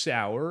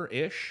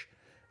sour-ish,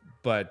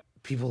 but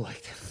people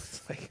liked it.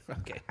 It's like,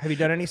 okay. Have you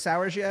done any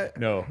sours yet?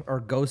 No. Or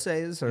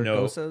goses or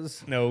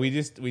gosas? No, we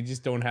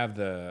just don't have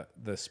the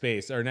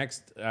space.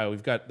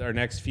 We've got our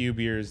next few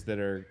beers that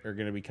are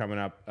going to be coming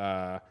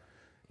up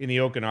in the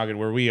Okanagan,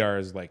 where we are,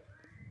 is like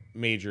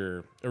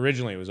major.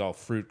 Originally, it was all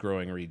fruit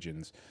growing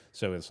regions,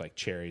 so it's like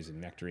cherries and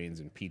nectarines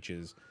and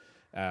peaches.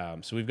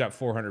 So we've got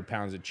 400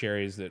 pounds of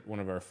cherries that one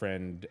of our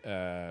friend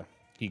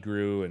he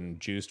grew and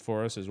juiced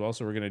for us as well.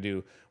 So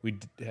we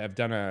have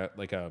done a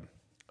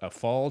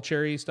fall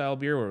cherry style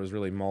beer where it was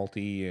really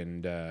malty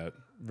and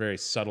very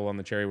subtle on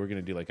the cherry. We're going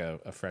to do like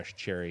a fresh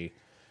cherry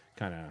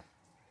kind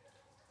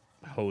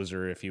of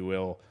hoser, if you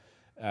will,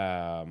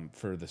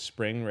 for the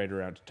spring, right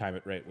around to time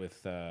it right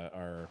with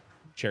our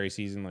cherry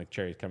season. Like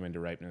cherries come into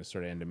ripeness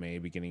sort of end of May,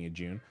 beginning of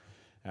June.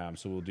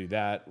 So we'll do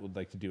that. We'd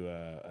like to do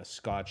a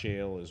Scotch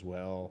ale as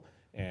well.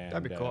 And,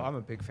 That'd be cool. I'm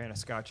a big fan of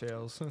Scotch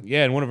ales.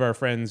 Yeah, and one of our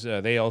friends,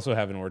 they also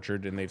have an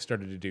orchard, and they've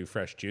started to do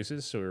fresh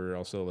juices. So we're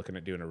also looking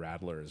at doing a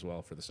Rattler as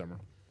well for the summer.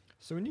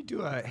 So when you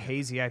do a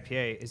hazy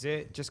IPA, is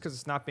it just because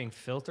it's not being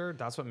filtered,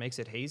 that's what makes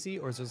it hazy?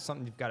 Or is it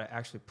something you've got to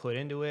actually put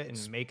into it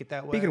and make it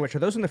that way? Speaking of which, are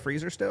those in the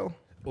freezer still?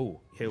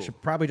 Oh, You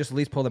should probably just at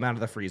least pull them out of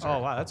the freezer. Oh,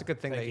 wow. That's a good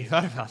thing that you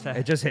thought about that.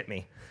 It just hit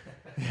me.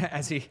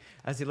 as he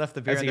left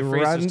the beer As in he the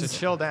freezer runs. to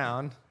chill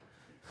down.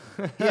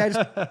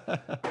 Yeah,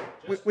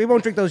 we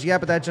won't drink those yet,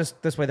 but that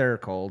just this way they're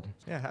cold.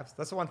 Yeah,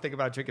 that's the one thing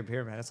about drinking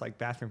beer, man. It's like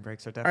bathroom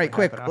breaks are All definitely right,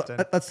 quick. happen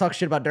often. Let's talk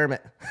shit about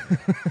Dermot.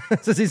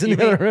 Since he's in You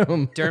the other mean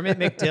room. Dermot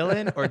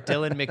McDillon or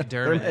Dylan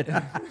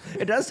McDermott?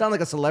 It does sound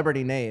like a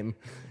celebrity name,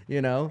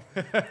 you know?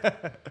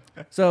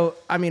 So,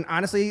 I mean,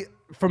 honestly,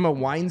 from a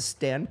wine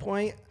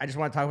standpoint, I just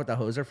want to talk about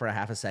the Hoser for a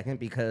half a second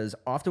because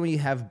often when you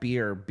have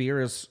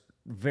beer is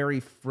very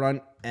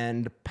front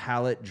end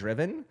palate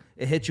driven.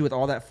 It hits you with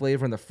all that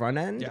flavor in the front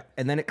end, Yeah.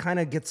 and then it kind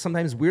of gets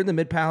sometimes weird in the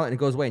mid palate and it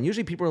goes away. And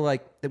usually people are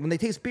like, when they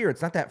taste beer,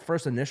 it's not that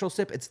first initial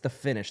sip, it's the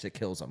finish that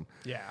kills them.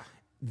 Yeah.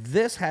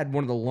 This had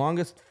one of the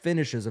longest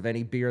finishes of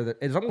any beer that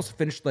it's almost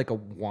finished like a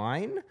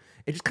wine.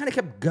 It just kind of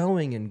kept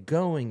going and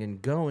going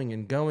and going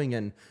and going.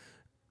 And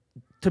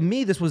to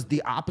me, this was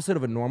the opposite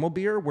of a normal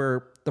beer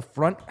where the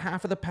front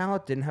half of the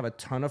palate didn't have a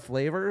ton of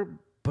flavor,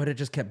 but it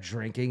just kept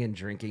drinking and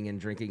drinking and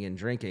drinking and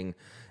drinking.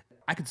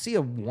 I could see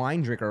a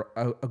wine drinker,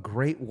 a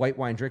great white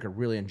wine drinker,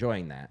 really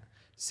enjoying that.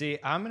 See,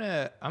 I'm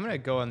gonna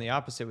go on the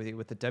opposite with you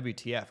with the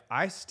WTF.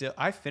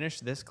 I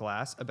finished this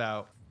glass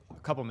about a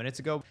couple minutes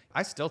ago.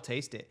 I still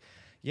taste it.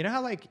 You know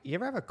how like you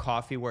ever have a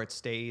coffee where it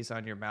stays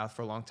on your mouth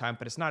for a long time,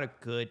 but it's not a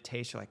good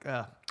taste. You're like,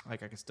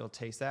 like I can still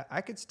taste that.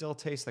 I could still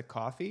taste the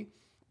coffee,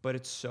 but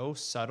it's so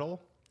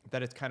subtle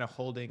that it's kind of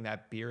holding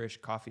that beerish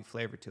coffee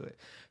flavor to it.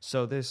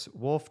 So this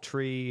Wolf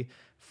Tree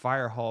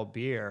Fire Hall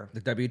beer,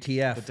 The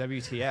WTF. the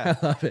WTF.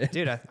 I love it.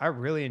 Dude, I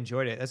really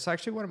enjoyed it. It's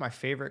actually one of my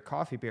favorite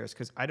coffee beers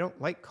because I don't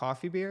like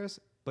coffee beers,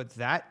 but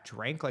that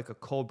drank like a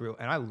cold brew,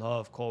 and I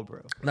love cold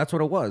brew. That's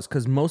what it was,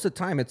 because most of the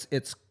time it's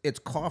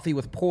coffee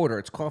with porter,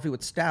 it's coffee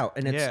with stout,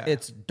 and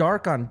it's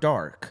dark on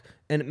dark,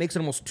 and it makes it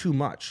almost too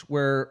much.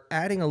 Where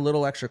adding a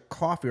little extra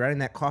coffee or adding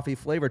that coffee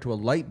flavor to a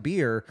light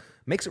beer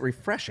makes it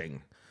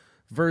refreshing.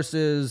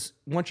 Versus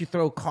once you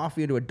throw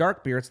coffee into a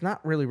dark beer, it's not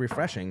really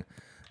refreshing.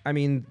 I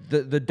mean,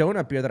 the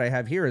donut beer that I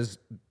have here is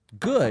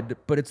good,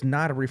 but it's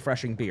not a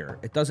refreshing beer.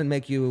 It doesn't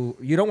make you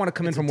don't want to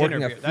come in from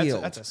working a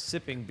field. That's a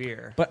sipping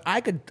beer. But I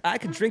could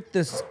drink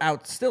this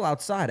still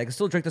outside. I can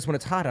still drink this when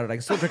it's hot out. I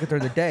can still drink it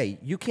during the day.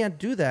 You can't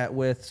do that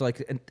with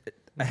like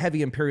a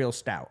heavy imperial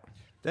stout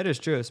That is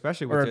true,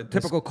 especially or with a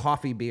typical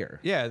coffee beer.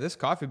 Yeah, this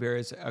coffee beer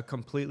is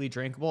completely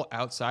drinkable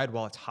outside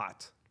while it's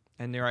hot.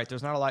 And you're right,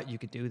 there's not a lot you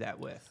could do that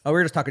with. Oh, we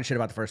were just talking shit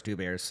about the first two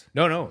beers.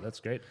 No, that's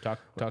great. Talk.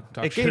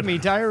 It shit gave me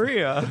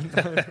diarrhea.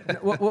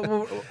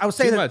 Well, I would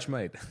say Too that much,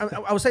 mate.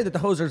 I would say that the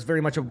Hoser is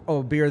very much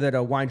a beer that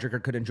a wine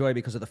drinker could enjoy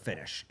because of the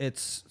finish.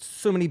 It's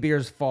so many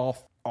beers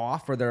fall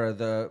off,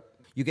 or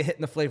you get hit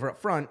in the flavor up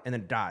front and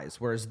then it dies.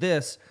 Whereas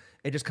this,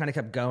 it just kind of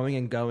kept going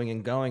and going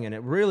and going, and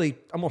it really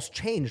almost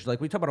changed. Like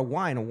we talk about a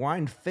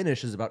wine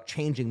finish is about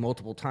changing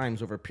multiple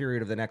times over a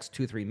period of the next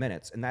 2-3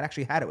 minutes, and that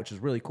actually had it, which is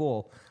really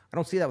cool. I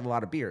don't see that with a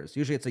lot of beers.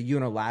 Usually it's a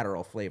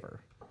unilateral flavor.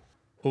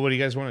 Well, what do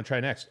you guys want to try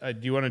next? Do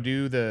you want to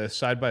do the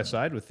side by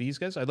side with these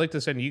guys? I'd like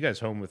to send you guys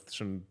home with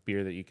some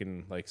beer that you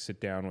can like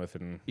sit down with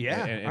and try.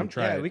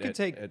 Yeah, it we could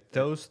take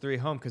those three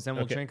home because then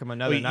we'll Okay. drink them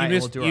another Well, night and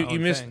we'll do our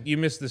own thing. You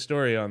missed the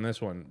story on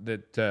this one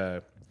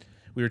that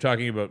we were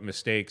talking about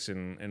mistakes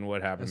and what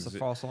It's happens. the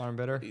false alarm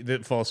bitter. The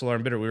false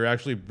alarm bitter. We were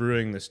actually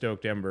brewing the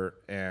Stoked Ember,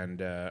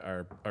 and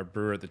our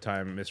brewer at the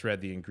time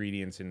misread the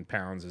ingredients in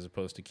pounds as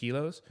opposed to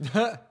kilos,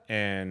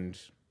 and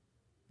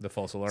the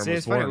false alarm See, was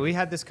it's funny. born. We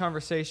had this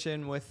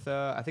conversation with,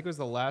 I think it was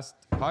the last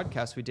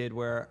podcast we did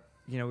where,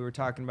 we were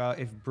talking about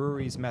if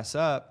breweries mess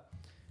up,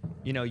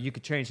 you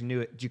could change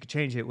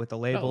it with the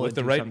label with and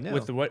the do right something new.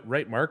 with the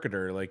right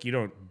marketer, like you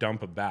don't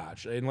dump a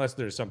batch unless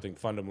there's something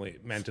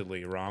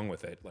fundamentally wrong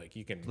with it. Like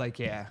you can,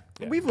 Yeah.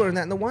 We've learned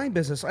that in the wine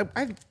business.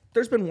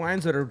 There's been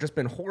wines that have just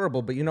been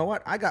horrible, but you know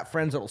what? I got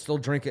friends that will still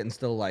drink it and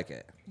still like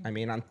it. I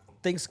mean, on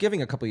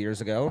Thanksgiving a couple years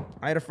ago,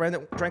 I had a friend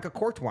that drank a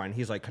corked wine.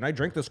 He's like, "Can I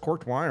drink this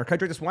corked wine? Or can I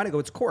drink this wine?" I go,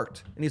 "It's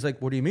corked." And he's like,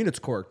 "What do you mean it's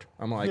corked?"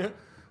 I'm like,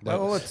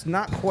 "Well, it's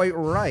not quite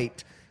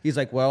right." He's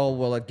like, "Well,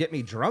 will it get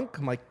me drunk?"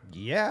 I'm like,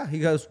 "Yeah." He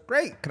goes,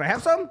 "Great. Can I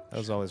have some?" that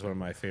was always one of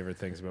my favorite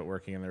things about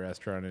working in the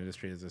restaurant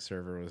industry as a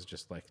server was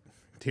just like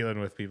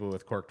dealing with people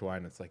with corked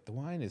wine. It's like the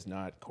wine is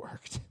not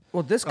corked.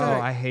 Well, this Oh,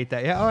 guy. I hate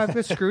that. Yeah. Oh, I've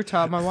got screw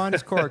top. My wine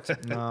is corked.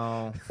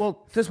 No.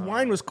 Well, this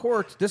wine was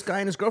corked. This guy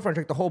and his girlfriend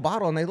drank the whole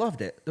bottle, and they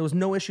loved it. There was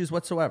no issues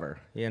whatsoever.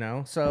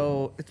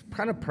 So it's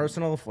kind of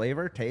personal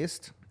flavor,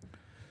 taste.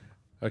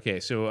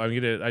 Okay, so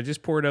I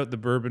just poured out the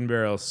Bourbon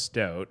Barrel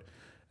Stout.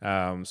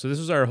 So this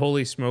was our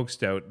Holy Smoke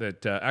Stout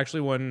that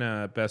actually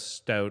won Best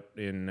Stout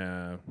in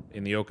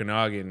the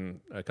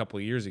Okanagan a couple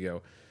of years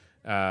ago.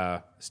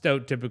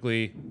 Stout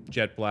typically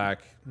jet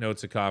black,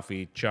 notes of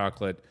coffee,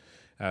 chocolate.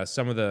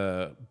 Some of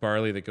the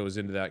barley that goes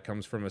into that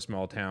comes from a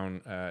small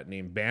town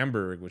named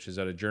Bamberg, which is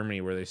out of Germany,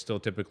 where they still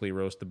typically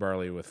roast the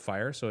barley with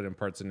fire, so it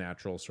imparts a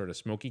natural sort of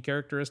smoky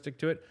characteristic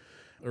to it.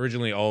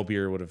 Originally, all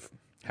beer would have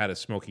had a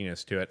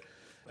smokiness to it,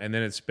 and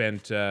then it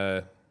spent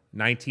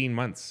 19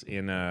 months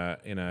in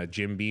a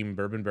Jim Beam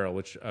bourbon barrel,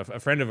 which a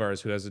friend of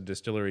ours who has a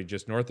distillery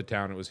just north of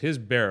town, it was his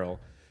barrel.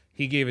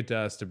 He gave it to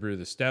us to brew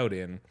the stout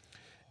in,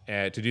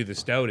 to do the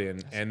stout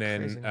in, and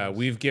then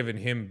we've given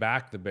him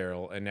back the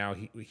barrel, and now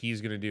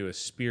he's going to do a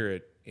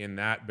spirit in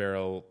that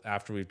barrel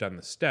after we've done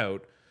the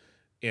stout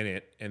in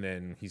it, and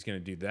then he's going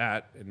to do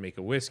that and make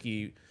a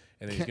whiskey,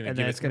 and then he's going to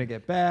give it's going to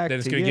get back. Then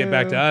it's to going to get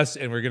back to you. us,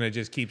 and we're going to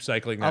just keep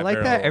cycling that I like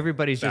barrel that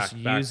everybody's back-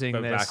 just back- using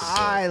back- this. back and forth.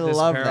 I This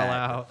love barrel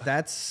that. out.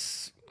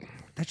 That's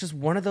just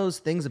one of those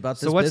things about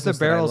this. So what's the business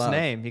that I barrel's love.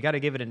 name? You got to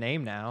give it a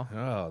name now.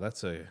 Oh,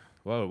 that's a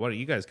well. Why don't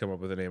you guys come up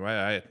with a name?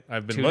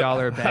 I've been $2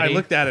 I Betty.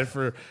 looked at it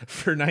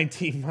for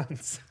 19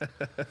 months.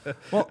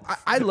 Well,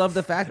 I love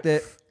the fact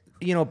that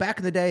back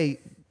in the day,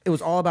 it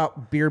was all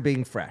about beer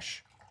being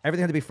fresh.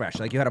 Everything had to be fresh.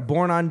 Like you had a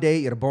born on date,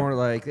 you had a born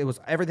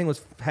everything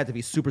had to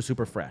be super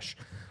super fresh.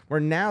 Where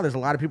now there's a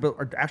lot of people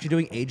are actually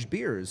doing aged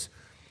beers.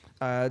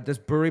 This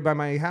brewery by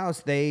my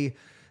house, they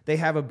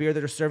have a beer that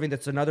they're serving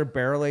that's another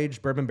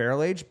bourbon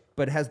barrel aged,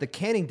 but it has the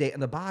canning date on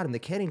the bottom. The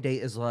canning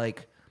date is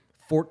like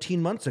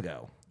 14 months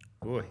ago.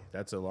 Boy,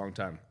 that's a long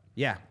time.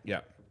 Yeah.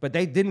 Yeah. But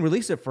they didn't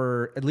release it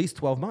for at least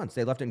 12 months.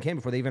 They left it in can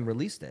before they even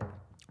released it.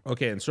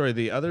 Okay, and sorry,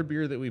 the other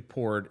beer that we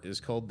poured is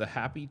called the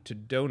Happy to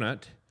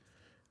Donut,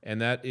 and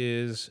that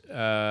is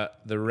the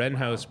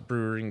Wrenhouse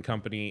Brewing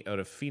Company out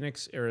of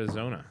Phoenix,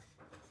 Arizona.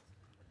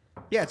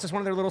 Yeah, it's just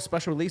one of their little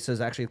special releases.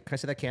 Actually, can I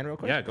see that can real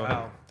quick? Yeah, go ahead.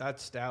 Wow,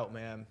 that's stout,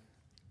 man.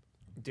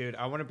 Dude,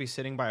 I want to be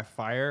sitting by a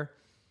fire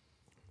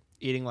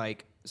eating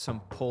like some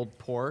pulled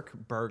pork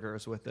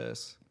burgers with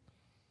this.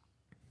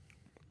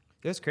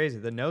 It's crazy.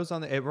 The nose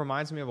on it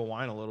reminds me of a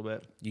wine a little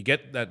bit. You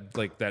get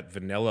that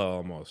vanilla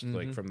almost,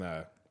 like from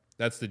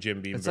that's the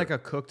Jim Beam. It's like a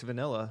cooked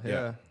vanilla.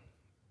 Yeah.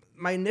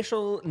 My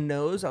initial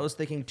nose, I was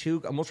thinking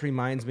too, almost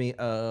reminds me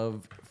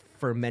of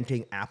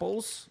fermenting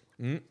apples,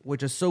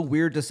 which is so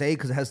weird to say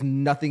because it has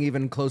nothing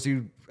even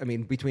closely. I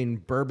mean, between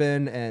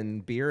bourbon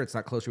and beer, it's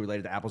not closely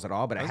related to apples at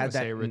all. But I it was had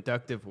gonna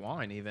that. say reductive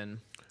wine even.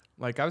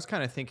 Like I was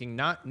kind of thinking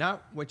not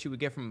what you would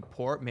get from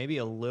port, maybe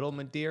a little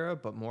Madeira,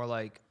 but more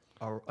like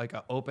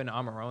a open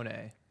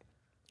Amarone.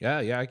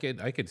 yeah, I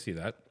could see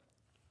that.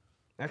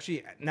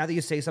 Actually, now that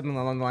you say something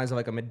along the lines of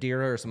like a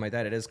Madeira or something like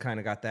that, it is kind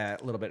of got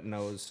that little bit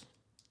nose.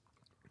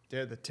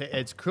 Dude,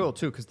 it's cool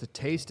too because the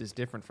taste is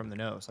different from the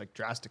nose, like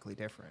drastically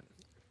different.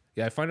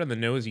 Yeah, I find on the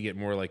nose you get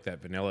more like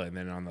that vanilla, and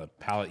then on the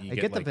palate you I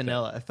get get the like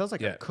vanilla. It feels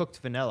like Yeah. a cooked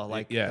vanilla,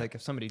 like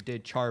if somebody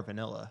did char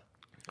vanilla.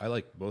 I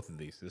like both of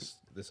these.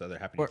 This other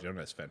Happy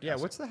Donut is fantastic. Yeah,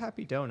 what's the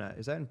Happy Donut?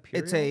 Is that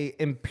Imperial? It's a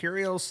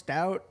imperial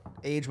stout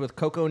aged with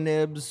cocoa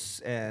nibs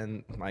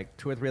and like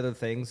 2 or 3 other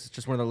things. It's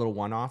just one of the little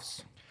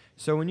one-offs.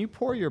 So when you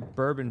pour your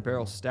bourbon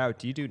barrel stout,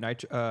 do you do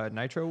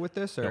nitro with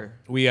this or?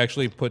 We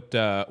actually put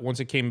once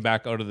it came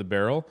back out of the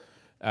barrel,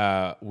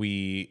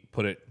 we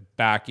put it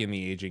back in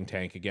the aging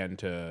tank again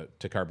to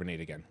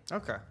carbonate again.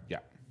 Okay. Yeah.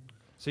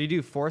 So you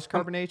do forced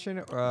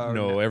carbonation? Or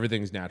No,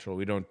 everything's natural.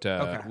 We don't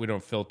Okay. we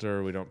don't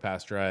filter. We don't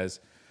pasteurize.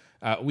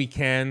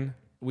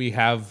 We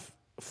have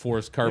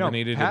forced You don't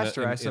carbonated.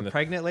 pasteurize, in so the,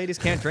 pregnant ladies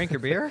can't drink your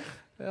beer?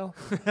 well,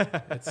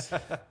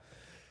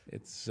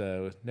 it's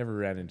never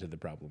ran into the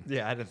problem.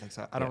 Yeah, I didn't think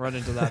so. I don't run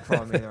into that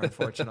problem either,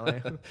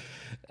 unfortunately.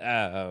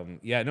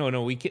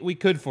 No, we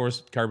could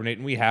force carbonate,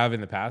 and we have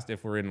in the past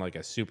if we're in like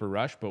a super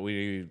rush, but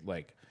we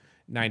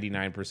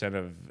 99%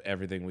 of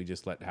everything we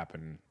just let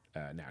happen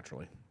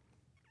naturally.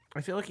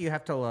 I feel like you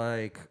have to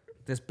like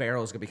this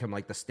barrel is gonna become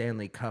like the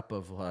Stanley Cup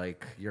of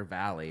like your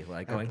valley,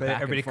 like going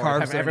back everybody and forth. carves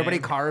Have their everybody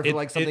name. carve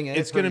like something in it.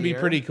 It's for going to the be year.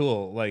 pretty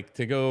cool, like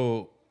to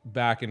go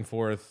back and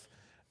forth.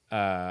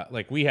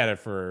 Like we had it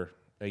for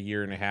a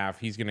year and a half.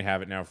 He's going to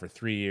have it now for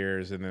 3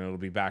 years, and then it'll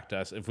be back to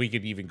us. If we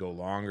could even go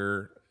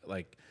longer,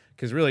 like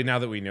because really now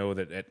that we know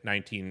that at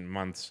 19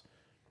 months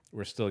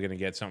we're still going to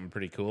get something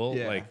pretty cool.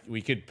 Yeah. Like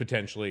we could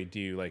potentially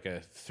do like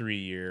a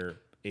 3-year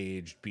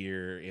aged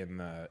beer in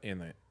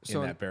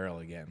that barrel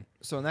again.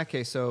 So in that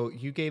case, so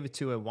you gave it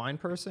to a wine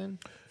person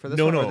for this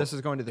No, one, no, or this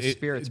is going to the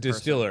spirits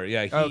distiller. person?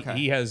 Yeah, Okay.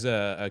 he has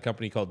a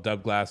company called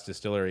Dub Glass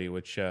Distillery,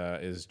 which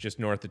is just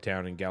north of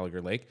town in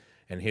Gallagher Lake,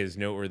 and his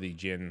noteworthy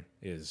gin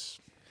is.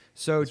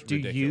 So It's do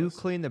you ridiculous.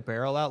 clean the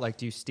barrel out? Like,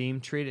 do you steam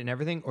treat it and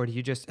everything? Or do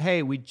you just,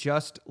 hey, we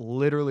just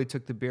literally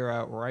took the beer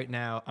out right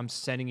now. I'm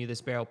sending you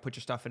this barrel. Put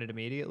your stuff in it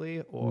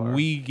immediately? Or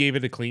We gave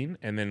it a clean,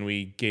 and then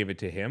we gave it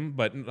to him,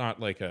 but not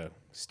like a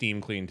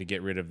steam clean to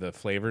get rid of the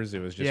flavors. It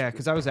was just yeah,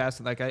 because I was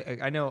asking, like,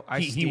 I know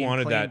I he steam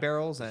wanted clean that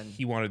barrels, and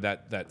he wanted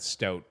that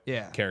stout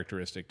Yeah.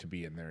 characteristic to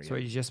be in there. so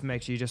yeah. you just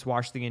make sure you just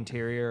wash the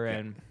interior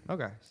and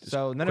okay.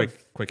 So none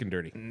of quick and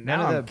dirty. none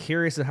Now of I'm the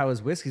curious of how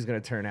his whiskey's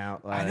gonna turn out.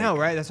 I like- know,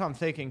 right? That's what I'm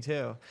thinking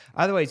too.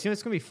 Either way, you know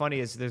what's gonna be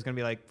funny is there's gonna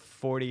be like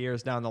 40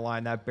 years down the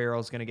line that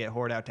barrel's gonna get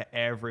hoarded out to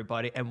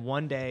everybody, and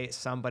one day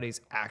somebody's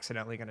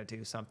accidentally gonna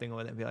do something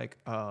with it and be like,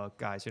 "Oh,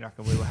 guys, you're not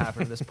gonna believe what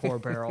happened to this poor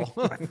barrel."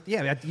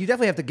 Yeah, you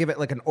definitely have to give it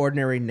like an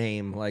ordinary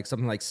name, like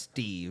something like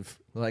Steve.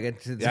 Like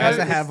it has Yeah,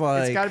 to have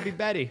like it's got to be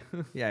Betty.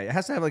 yeah, it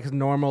has to have like a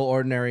normal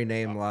ordinary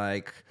name,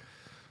 like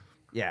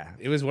yeah.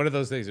 It was one of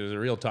those things. It was a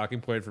real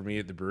talking point for me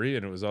at the brewery,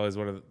 and it was always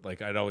one of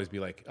like I'd always be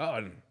like, "Oh,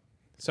 and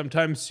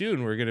sometime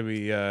soon we're gonna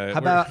be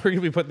about- we're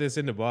gonna be putting this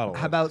into bottle."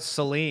 How about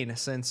Celine?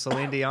 Since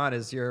Celine Dion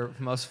is your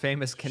most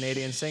famous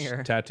Canadian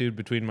singer, Tattooed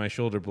between my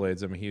shoulder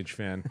blades. I'm a huge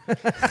fan.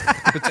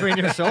 between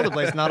your shoulder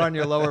blades, not on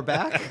your lower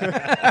back.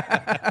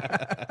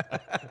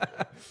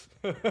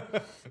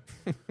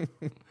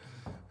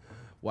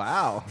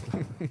 Wow.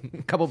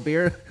 Couple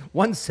beer,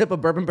 one sip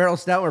of bourbon barrel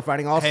stout. We're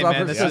finding all Hey, stuff,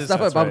 man, this is- stuff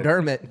that's about right.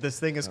 Dermot. This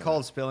thing is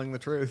called spilling the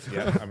truth.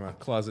 Yeah, I'm a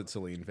closet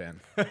Celine fan.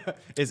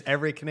 Is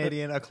every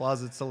Canadian a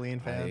closet Celine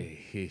fan?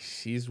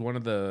 She's one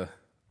of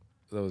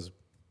those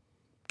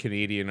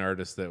Canadian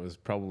artists that was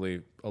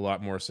probably a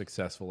lot more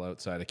successful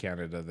outside of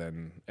Canada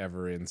than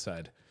ever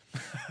inside.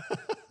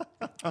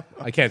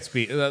 I can't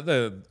speak.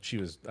 She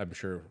was, I'm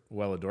sure,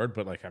 well adored,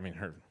 but like, I mean,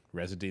 her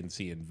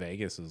residency in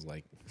Vegas is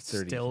like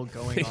 30. Still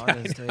going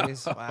on these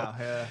days. Wow.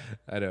 Yeah.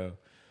 I know.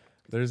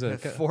 There's a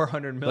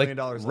 $400 million.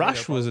 like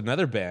Rush was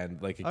another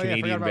band, like a Oh, yeah, I forgot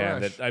Canadian about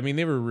band Rush. that I mean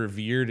they were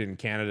revered in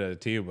Canada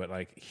too, but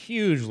like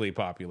hugely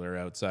popular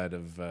outside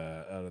of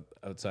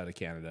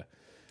Canada.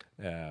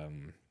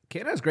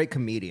 Canada has great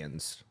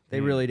comedians.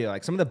 They really do.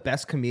 Like some of the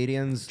best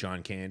comedians.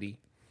 John Candy,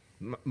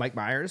 Mike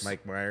Myers,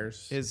 Mike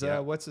Myers, Is yeah.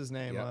 what's his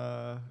name?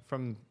 Yeah.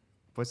 From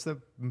what's the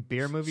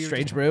beer movie? you were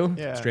Strange just- Brew.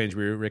 Yeah. Strange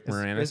Brew, Rick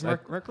Moranis. Is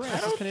Rick Moranis I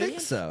don't Canadian?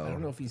 think so. I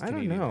don't know if he's I don't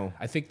Canadian. know.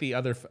 I think the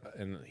other,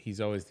 and he's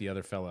always the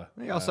other fella.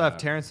 They also have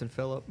Terrence and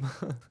Phillip.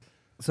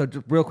 So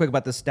real quick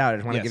about the stout, I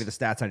just want to Yes. give you the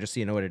stats on just so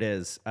you know what it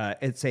is.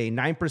 It's a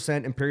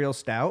 9% imperial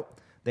stout.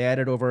 They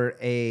added over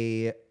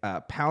a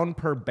pound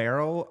per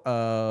barrel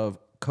of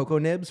cocoa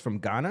nibs from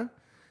Ghana.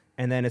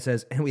 And then it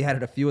says, and we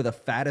added a few of the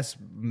fattest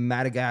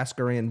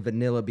Madagascarian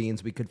vanilla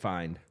beans we could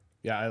find.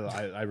 Yeah,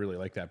 I really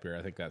like that beer.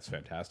 I think that's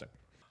fantastic.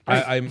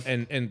 I'm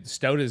and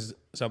stout is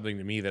something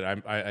to me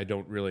that I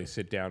don't really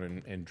sit down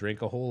and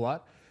drink a whole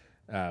lot,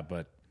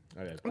 but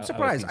I'm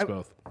surprised. I like these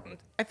both.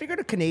 I figured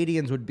the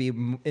Canadians would be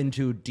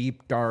into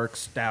deep, dark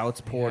stouts,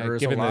 porters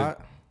given a the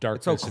lot.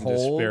 darkness it's so and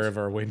cold. despair of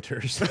our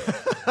winters.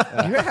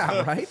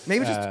 Yeah, right?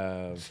 Maybe just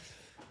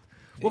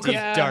Well,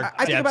 Dark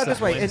I think about it depths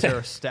this way, of it's-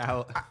 winter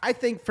stout. I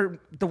think for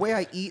the way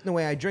I eat and the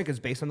way I drink is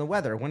based on the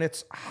weather. When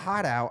it's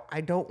hot out,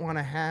 I don't want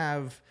to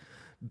have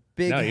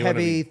big, No, you wanna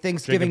heavy be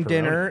Thanksgiving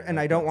drinking dinner, Peroni. and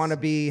I don't want to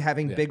be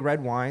having big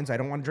red wines. I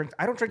don't want to drink.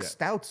 I don't drink Yeah.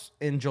 stouts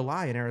in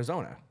July in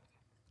Arizona.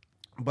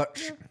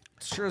 But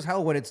sure as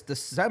hell, when it's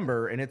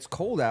December and it's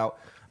cold out,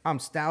 I'm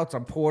stouts,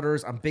 I'm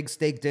porters, I'm big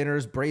steak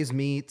dinners, braised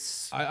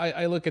meats.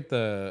 I look at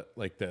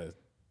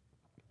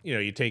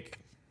you take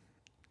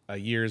a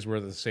year's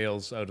worth of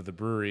sales out of the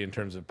brewery in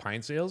terms of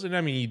pint sales, and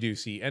I mean you do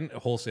see, and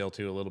wholesale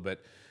too a little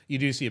bit. You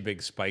do see a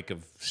big spike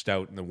of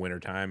stout in the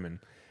wintertime,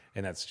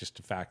 and that's just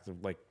a fact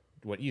of like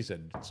what you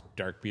said. It's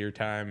dark beer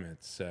time.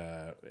 It's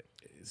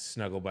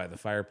snuggle by the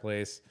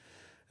fireplace.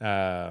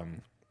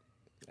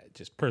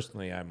 Just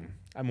personally, I'm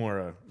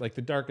more like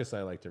the darkest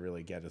I like to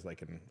really get is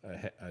like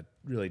a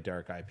really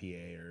dark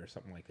IPA or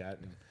something like that,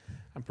 and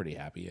I'm pretty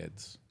happy.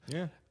 It's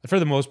Yeah. for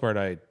the most part,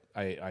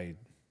 I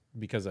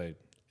because I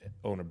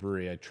own a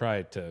brewery, I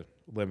try to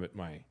limit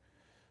my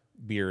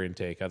beer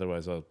intake.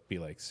 Otherwise, I'll be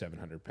like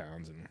 700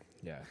 pounds, and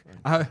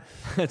yeah.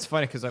 It's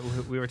funny because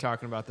we were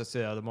talking about this.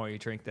 The more you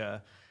drink,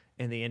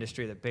 in the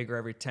industry, the bigger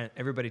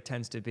everybody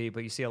tends to be.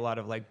 But you see a lot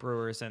of like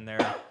brewers and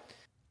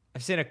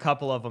I've seen a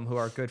couple of them who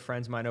are good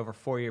friends of mine over a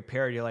 4-year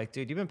period. You're like,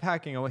 dude, you've been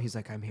packing away. He's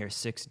like, I'm here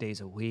 6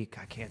 days a week.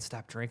 I can't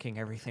stop drinking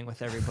everything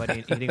with everybody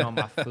and eating all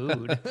my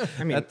food.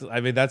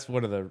 That's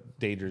one of the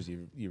dangers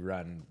you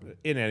run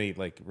in any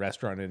like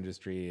restaurant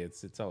industry.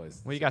 It's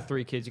always Well, you got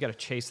 3 kids. You got to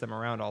chase them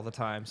around all the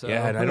time. So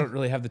yeah, and I don't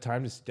really have the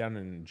time to sit down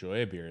and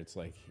enjoy a beer. It's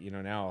like,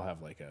 now I'll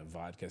have like a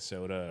vodka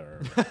soda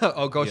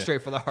or go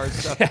straight for the hard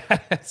stuff.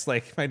 it's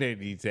like my day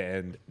needs to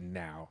end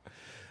now.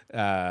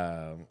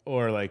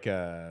 Or like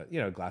a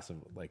glass of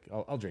like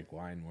I'll drink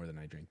wine more than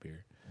I drink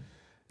beer.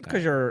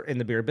 Because you're in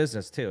the beer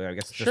business too. I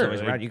guess it's just Sure, always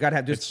like, around. You got to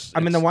have just.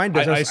 I'm in the wine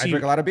business. I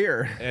drink a lot of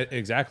beer.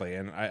 Exactly,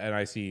 and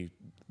I see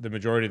the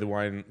majority of the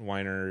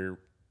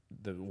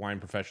wine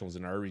professionals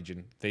in our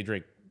region. They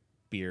drink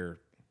beer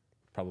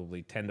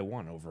probably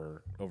 10-1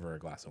 over a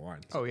glass of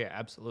wine. Oh yeah,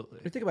 absolutely.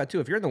 You think about it too.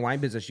 If you're in the wine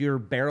business, you're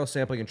barrel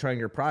sampling and trying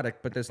your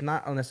product, but there's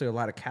not necessarily a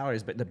lot of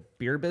calories. But in the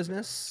beer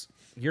business,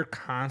 you're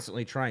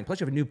constantly trying. Plus,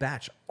 you have a new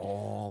batch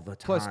all the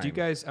time. Plus, do you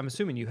guys? I'm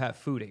assuming you have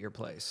food at your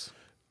place.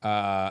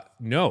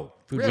 No,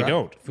 we truck?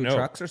 don't. Food No.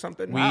 trucks or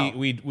something?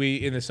 We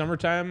in the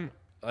summertime,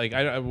 like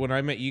when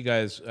I met you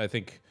guys, I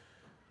think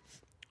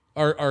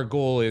our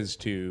goal is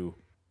to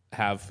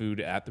have food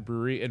at the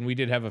brewery, and we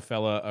did have a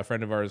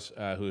friend of ours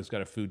who's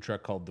got a food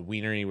truck called the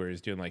Wienery, where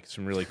he's doing like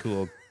some really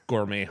cool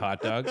gourmet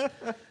hot dogs.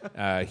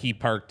 He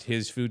parked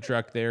his food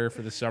truck there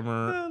for the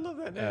summer. I love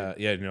that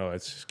name.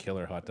 It's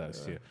killer hot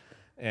dogs too.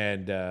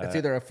 And It's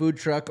either a food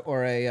truck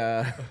or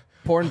a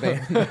porn van.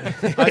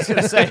 I was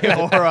gonna say,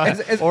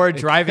 or a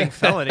driving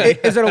felony.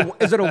 Is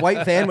it a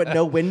white van with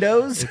no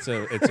windows? it's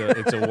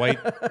a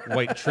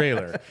white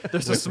trailer.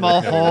 There's a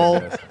small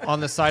hole on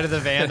the side of the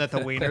van that the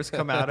wieners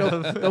come out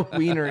of. The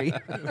Wienery.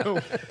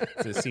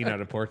 It's a scene out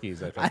of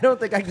Porky's, I think. I don't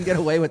think I can get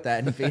away with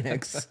that in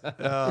Phoenix.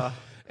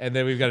 And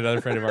then we've got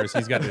another friend of ours.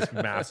 He's got this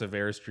massive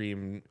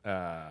Airstream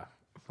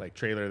like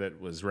trailer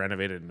that was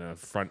renovated in the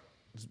front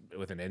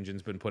with an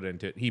engine's been put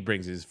into it. He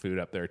brings his food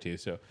up there too.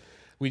 So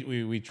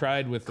we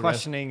tried with the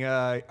Questioning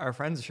our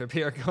friendship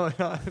here going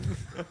on.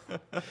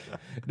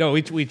 No,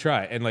 we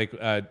try. And like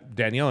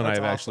Danielle and I have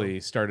awesome. actually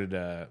started,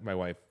 my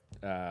wife,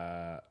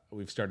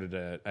 we've started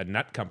a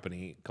nut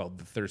company called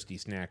the Thirsty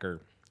Snacker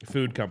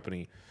Food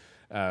Company.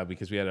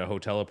 Because we had a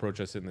hotel approach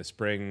us in the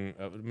spring.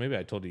 Maybe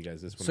I told you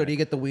guys this one. So do you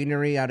get the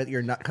Wienery out of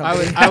your nut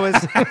company? I was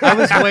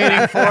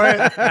waiting for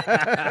it.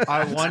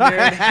 I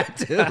wondered. had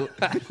to.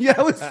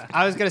 Yeah,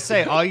 I was gonna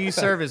say all you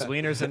serve is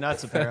wieners and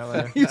nuts.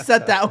 Apparently, you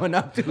set that one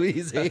up too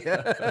easy.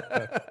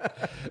 they're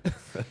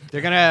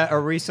gonna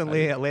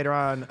recently later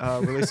on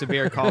release a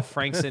beer called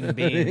Franks and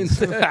Beans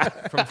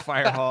from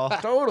Fire Hall.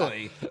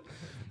 Totally.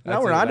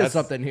 Now we're onto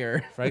something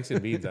here. Franks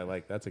and Beans, I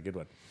like. That's a good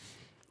one.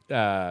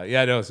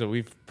 So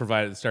we've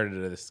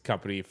started this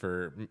company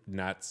for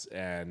nuts,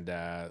 and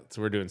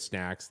so we're doing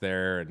snacks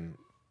there, and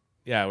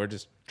we're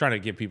just trying to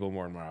give people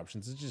more and more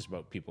options. It's just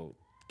about people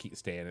keep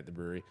staying at the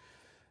brewery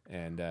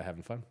and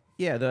having fun.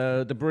 Yeah,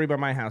 the brewery by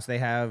my house,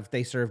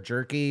 they serve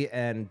jerky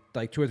and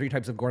like 2 or 3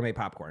 types of gourmet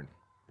popcorn.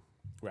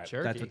 Right.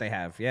 Jerky. That's what they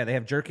have. Yeah, they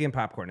have jerky and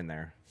popcorn in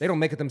there. They don't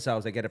make it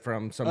themselves. They get it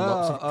from from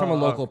a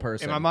local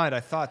person. In my mind, I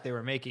thought they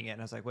were making it,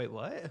 and I was like, wait,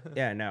 what?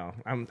 Yeah, no.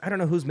 I don't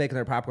know who's making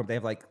their popcorn. They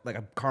have like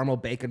a caramel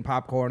bacon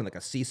popcorn, like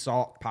a sea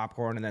salt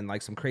popcorn, and then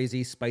like some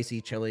crazy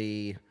spicy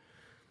chili,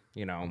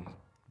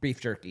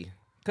 beef jerky.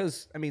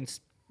 Because,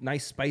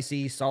 nice,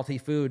 spicy, salty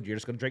food. You're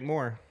just going to drink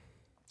more.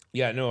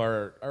 Yeah, no,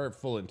 our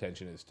full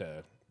intention is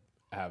to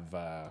have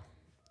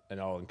an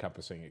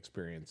all-encompassing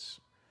experience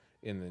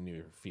in the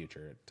near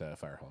future at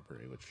Fire Hall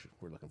Brewery, which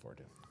we're looking forward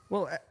to.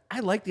 Well, I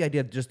like the idea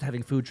of just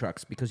having food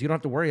trucks because you don't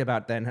have to worry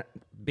about then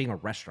being a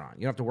restaurant.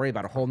 You don't have to worry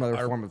about a whole nother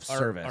form of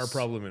service. Our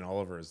problem in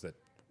Oliver is that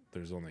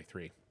there's only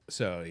 3.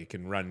 So you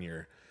can run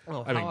your...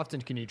 Well, how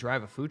often can you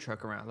drive a food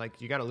truck around? Like,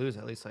 you got to lose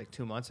at least like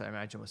 2 months, I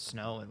imagine, with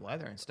snow and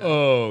weather and stuff.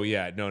 Oh,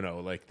 yeah. No.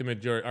 Like the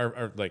majority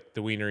are like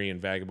the Wienery and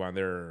Vagabond.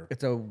 They're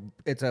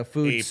It's a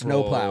food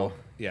snowplow.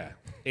 Yeah.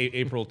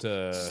 April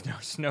to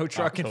snow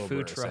truck October, and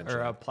food truck, or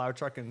essentially. a plow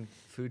truck and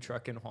food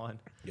truck in one.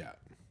 Yeah.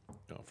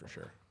 No, for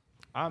sure.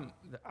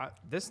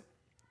 This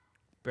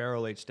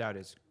barrel aged stout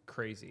is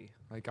crazy.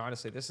 Like,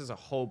 honestly, this is a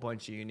whole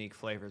bunch of unique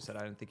flavors that I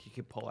didn't think you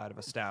could pull out of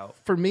a stout.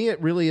 For me,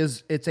 it really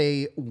is. It's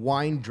a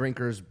wine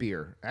drinker's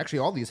beer. Actually,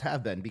 all these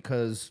have been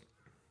because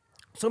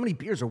so many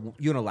beers are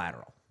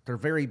unilateral. They're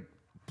very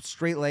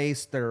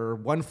straight-laced. They're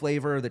one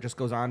flavor that just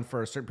goes on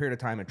for a certain period of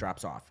time and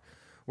drops off.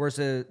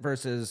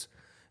 Versus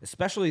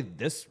especially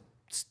this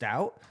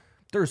stout,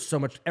 there's so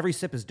much. Every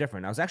sip is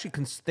different. I was actually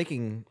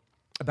thinking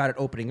about it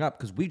opening up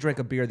because we drank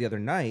a beer the other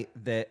night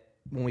that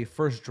when we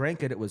first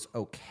drank it, it was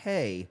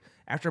okay.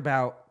 After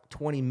about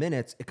 20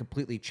 minutes, it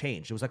completely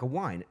changed. It was like a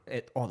wine.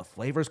 All the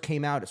flavors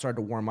came out. It started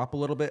to warm up a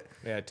little bit.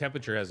 Yeah,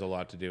 temperature has a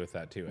lot to do with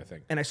that too, I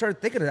think. And I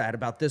started thinking of that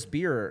about this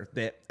beer,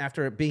 that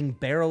after it being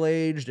barrel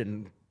aged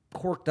and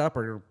corked up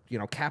or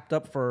capped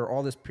up for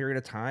all this period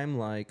of time,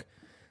 like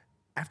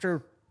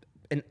after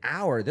an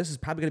hour, this is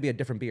probably going to be a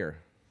different beer.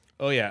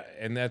 Oh yeah,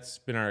 and that's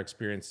been our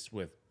experience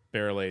with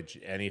barrel aged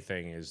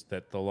anything, is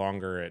that the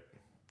longer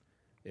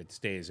it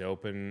stays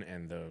open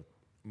and the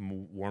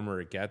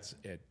warmer it gets,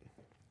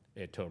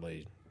 it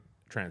totally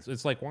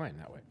it's like wine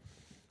that way.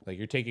 Like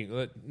you're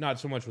taking not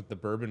so much with the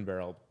bourbon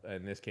barrel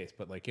in this case,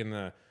 but like in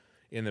the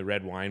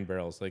red wine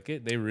barrels, like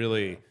they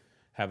really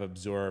have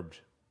absorbed.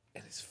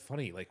 And it's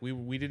funny, like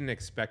we didn't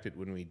expect it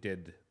when we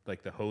did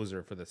like the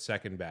hoser for the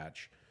second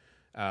batch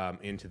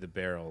into the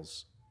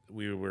barrels.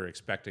 We were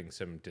expecting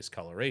some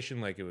discoloration,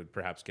 like it would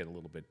perhaps get a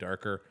little bit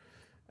darker,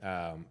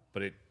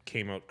 but it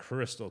came out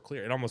crystal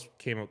clear. It almost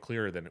came out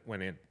clearer than it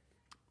went in.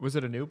 Was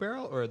it a new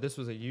barrel or this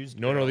was a used?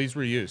 No, barrel? these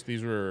were used.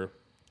 These were.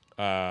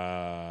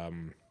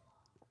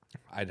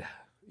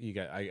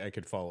 I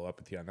could follow up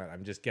with you on that.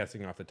 I'm just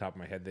guessing off the top of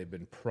my head. They've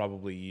been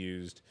probably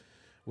used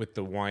with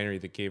the winery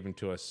that gave them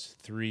to us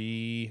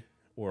 3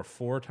 or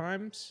 4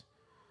 times.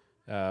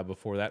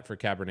 Before that for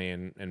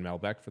Cabernet and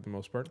Malbec for the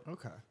most part.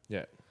 Okay.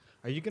 Yeah.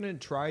 Are you going to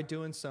try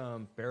doing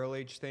some barrel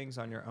aged things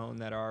on your own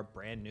that are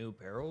brand new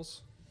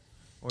barrels?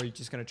 Or are you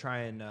just going to try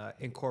and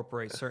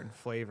incorporate certain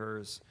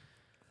flavors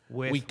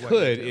with We what you're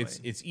could. doing?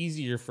 It's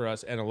easier for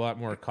us and a lot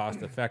more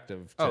cost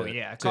effective.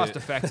 Cost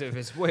effective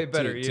is way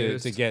better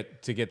used. to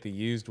get the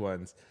used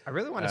ones. I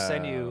really want to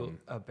send you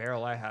a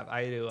barrel I have.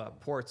 I do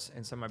ports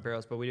in some of my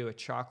barrels, but we do a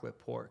chocolate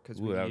port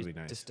because we that would use be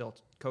nice. distilled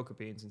cocoa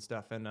beans and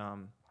stuff. And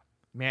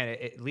man,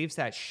 it leaves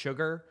that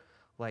sugar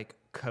like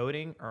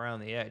coating around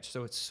the edge,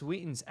 so it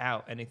sweetens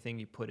out anything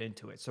you put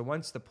into it. So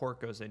once the port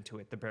goes into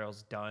it, the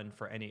barrel's done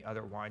for any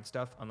other wine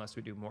stuff, unless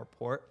we do more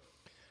port.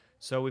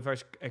 So we've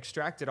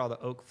extracted all the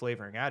oak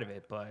flavoring out of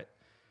it, but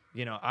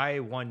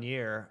one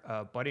year,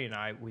 Buddy and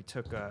I, we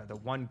took the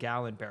 1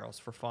 gallon barrels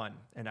for fun,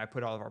 and I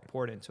put all of our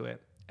port into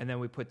it, and then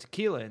we put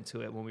tequila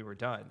into it when we were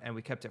done, and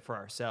we kept it for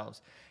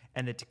ourselves.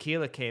 And the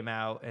tequila came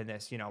out in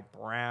this,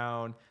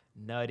 brown,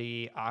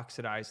 nutty,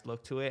 oxidized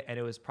look to it, and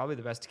it was probably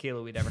the best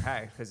tequila we'd ever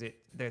had because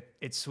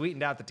it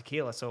sweetened out the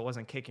tequila, so it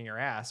wasn't kicking your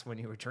ass when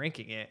you were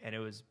drinking it, and it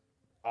was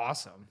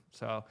awesome.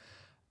 So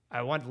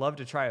I would love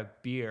to try a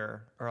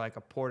beer or like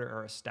a porter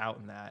or a stout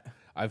in that.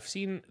 I've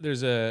seen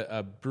there's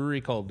a brewery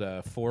called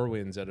Four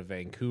Winds out of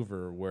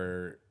Vancouver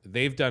where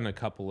they've done a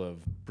couple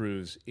of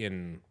brews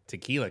in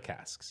tequila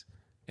casks,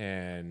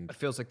 and It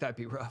feels like that'd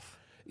be rough.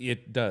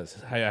 it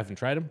does. I haven't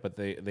tried them, but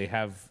they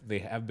have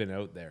been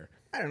out there.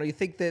 I don't know. You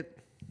think that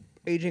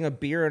aging a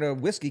beer in a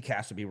whiskey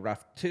cask would be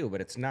rough too, but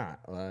it's not.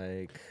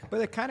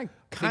 But it kind I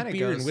of think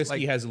beer goes and whiskey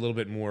like, has a little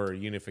bit more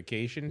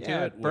unification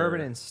to it. bourbon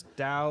where and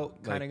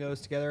stout kind of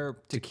goes together.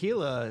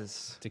 Tequila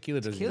doesn't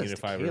tequila's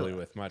unify really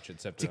with much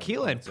except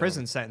tequila on and its own.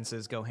 prison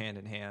sentences go hand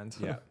in hand.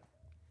 Yeah.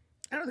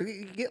 I don't know.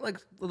 You get like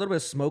a little bit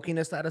of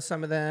smokiness out of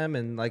some of them,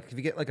 and like if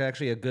you get like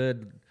actually a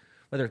good,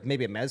 whether it's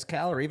maybe a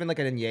mezcal or even like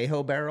an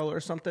añejo barrel or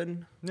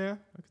something. Yeah,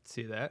 I could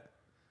see that.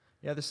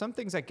 Yeah, there's some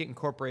things that get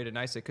incorporated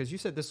nicely because you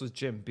said this was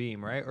Jim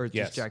Beam, right? Or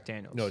Yes. just Jack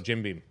Daniels? No,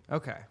 Jim Beam.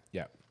 Okay.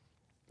 Yeah.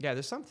 Yeah,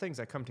 there's some things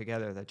that come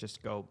together that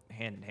just go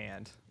hand in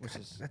hand, which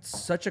is That's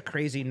such a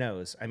crazy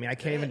nose. I mean, I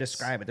can't even is.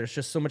 describe it. There's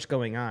just so much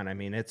going on. I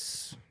mean, it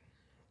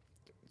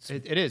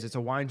is. It's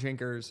a wine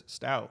drinker's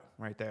stout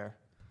right there.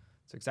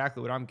 It's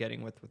exactly what I'm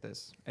getting with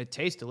this. It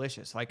tastes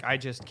delicious. Like I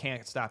just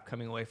can't stop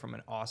coming away from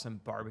an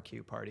awesome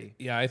barbecue party.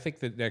 Yeah, I think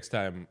that next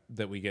time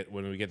that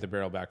when we get the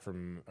barrel back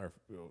from our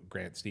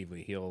Grant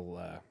Stevely, he'll.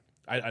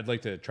 I'd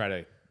like to try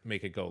to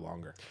make it go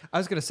longer. I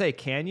was gonna say,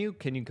 can you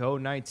go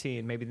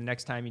 19? Maybe the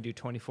next time you do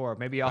 24.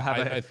 Maybe I'll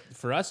have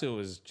For us, it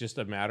was just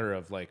a matter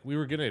of like we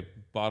were gonna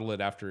bottle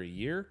it after a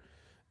year,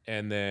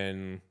 and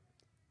then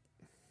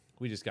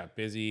we just got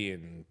busy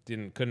and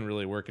couldn't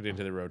really work it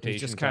into the rotation.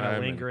 It's just kind of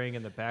time, lingering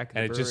in the back of the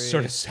and it brewery. just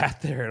sort of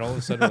sat there, and all of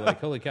a sudden we're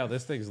like, "Holy cow,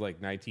 this thing's like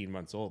 19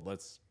 months old.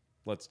 Let's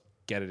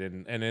get it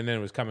in." And then it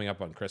was coming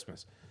up on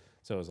Christmas,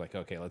 so it was like,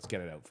 "Okay, let's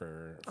get it out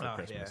for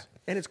Christmas." Yeah.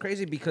 and it's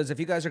crazy because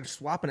if you guys are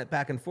swapping it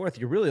back and forth,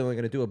 you're really only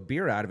going to do a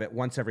beer out of it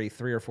once every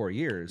 3 or 4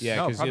 years. Yeah,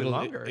 No, because probably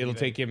longer it'll even.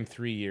 take him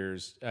 3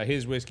 years.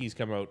 His whiskeys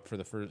come out for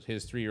the first.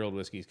 His 3-year-old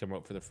whiskeys come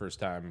out for the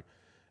first time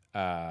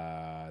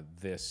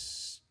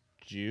this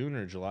June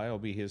or July. Will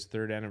be his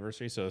 3rd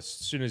anniversary. So as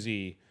soon as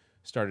he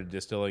started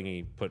distilling,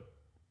 he put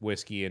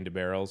whiskey into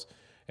barrels,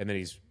 and then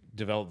he's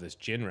developed this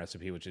gin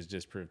recipe, which has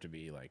just proved to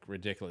be like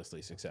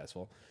ridiculously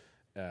successful.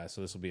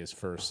 So this will be his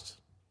first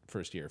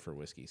year for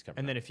whiskeys coming.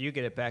 And then if you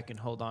get it back and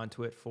hold on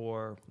to it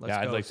for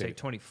I'd like say to-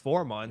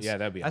 24 months. Yeah,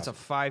 that'd be That's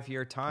awesome. a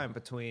 5-year time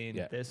between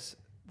Yeah. this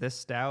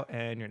stout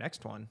and your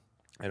next one.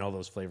 and all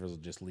those flavors will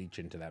just leach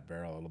into that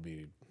barrel.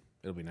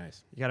 It'll be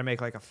nice. You got to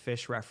make like a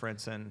fish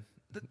reference and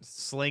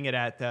sling it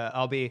at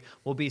the.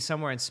 We'll be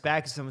somewhere in SPAC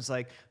and someone's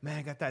like, "Man,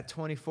 I got that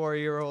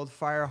 24-year-old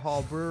Fire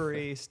Hall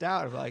Brewery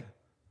stout." I'm like,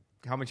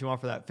 "How much you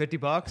want for that?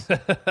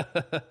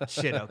 $50?"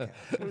 Shit, okay.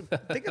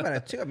 Think about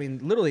it too. I mean,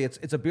 literally,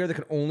 it's a beer that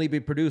can only be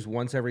produced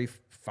once every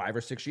 5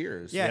 or 6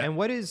 years. Yeah, Yeah. and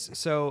what is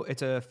so?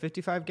 It's a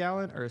 55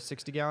 gallon or a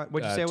 60 gallon?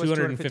 What'd you say it was?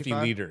 250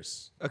 255?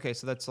 liters. Okay,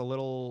 so that's a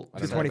little.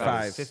 don't know,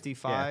 225.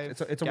 55.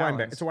 Yeah, it's a wine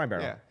gallons. it's a wine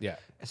barrel. Yeah. Yeah.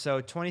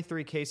 So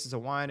 23 cases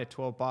of wine at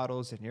 12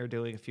 bottles, and you're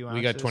doing a few ounces.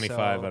 We got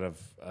 25 so,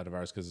 out of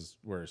ours because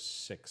we're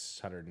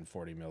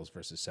 640 mils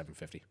versus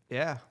 750.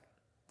 Yeah,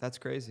 that's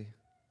crazy.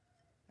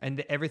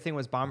 And everything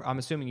was bomb. I'm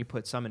assuming you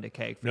put some into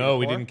keg. For No, your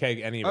we pour? didn't keg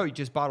any of Oh, it. you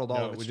just bottled all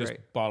No, of it we straight.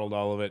 just bottled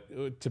all of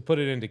it. To put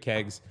it into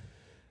kegs,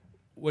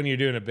 when you're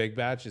doing a big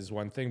batch is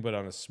one thing, but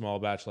on a small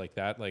batch like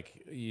that,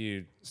 like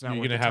you're not going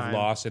worth to the have time.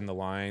 loss in the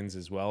lines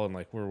as well. And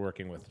like we're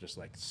working with just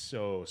like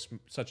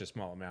such a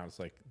small amount. It's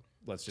like,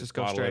 let's just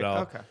go bottle straight. it all.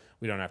 Okay.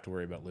 We don't have to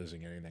worry about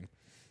losing anything.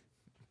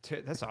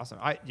 That's awesome.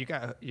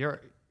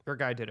 Your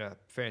guy did a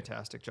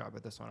fantastic job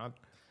at this one.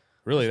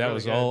 Really, It's that really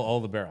was good. all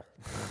the barrel.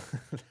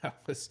 That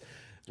was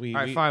we.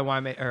 All right, we, fine,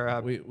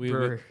 winemaker. we- we-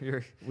 brewer,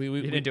 we,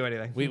 you didn't do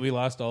anything. We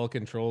lost all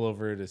control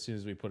over it as soon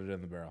as we put it in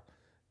the barrel.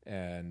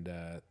 And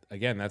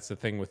again, that's the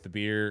thing with the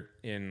beer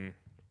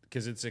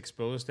because it's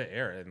exposed to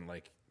air and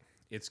like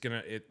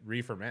it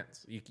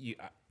re-ferments.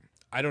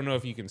 I don't know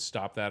if you can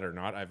stop that or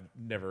not. I've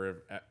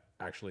never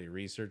actually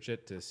researched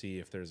it to see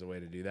if there's a way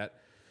to do that.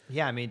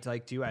 Yeah, I mean,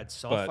 like, do you add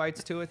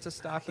sulfites to it to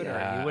stop it,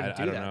 or you wouldn't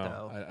I do don't that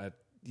know. though?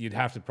 You'd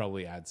have to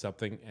probably add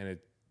something, and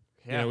it.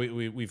 Yeah. You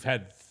know, we've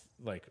had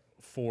like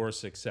 4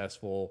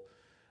 successful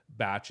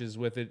batches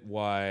with it.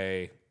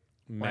 Why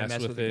mess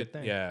mess with with a good it?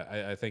 thing?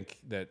 Yeah, I think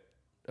that,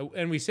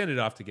 and we send it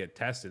off to get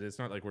tested. It's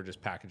not like we're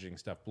just packaging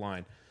stuff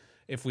blind.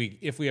 If we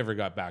ever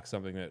got back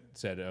something that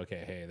said,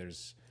 okay, hey,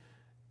 there's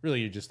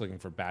really you're just looking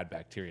for bad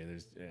bacteria.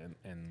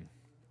 And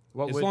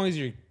as long as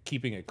you're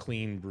keeping a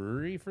clean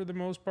brewery for the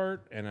most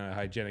part and a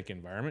hygienic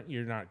environment,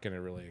 you're not going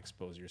to really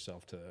expose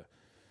yourself to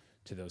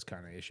those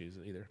kind of issues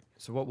either.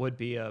 So what would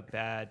be a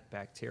bad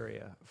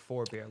bacteria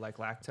for beer, like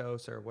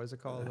lactose, or what is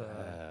it called?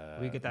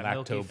 We get that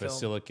milky film.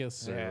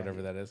 Lactobacillus or Yeah.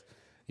 whatever that is.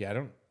 Yeah, I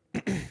don't.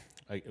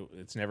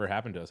 It's never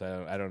happened to us.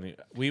 I don't.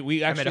 We I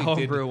made a actually home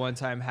did. brew one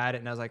time, had it,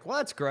 and I was like, well,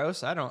 that's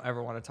gross. I don't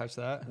ever want to touch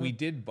that. We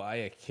did buy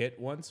a kit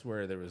once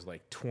where there was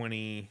like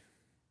 20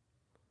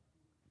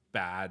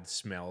 bad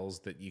smells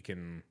that you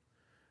can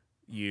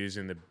use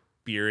in the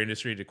beer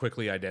industry to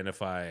quickly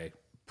identify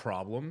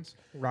problems.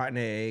 Rotten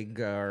egg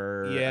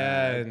or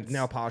and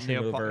nail polish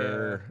nail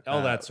remover,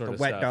 all that sort the of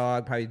wet stuff.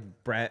 dog, probably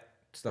Brett,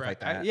 stuff like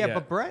Brett. that. Yeah, Yeah.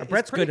 but Brett,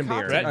 Brett's is pretty good in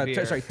beer. competent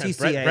Brett- sorry, beer.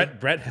 TCA.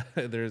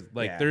 Brett, there's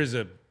like Yeah. there's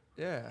a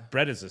Yeah.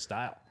 Brett is a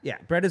style. Yeah,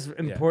 bread is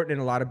important in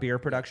a lot of beer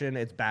production.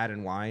 It's bad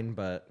in wine,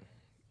 but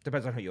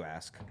depends on who you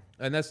ask.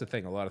 And that's the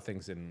thing. A lot of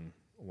things in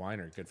wine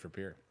are good for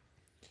beer.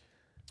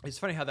 It's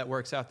funny how that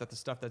works out, that the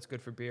stuff that's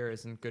good for beer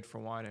isn't good for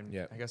wine, and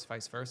Yeah. I guess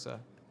vice versa.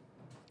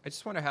 I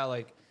just wonder how,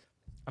 like,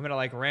 I'm going to,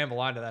 like, ramble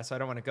onto that, so I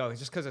don't want to go. It's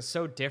just because it's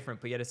so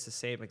different, but yet it's the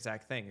same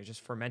exact thing. You're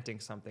just fermenting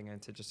something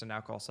into just an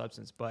alcohol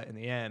substance, but in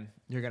the end,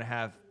 you're going to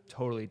have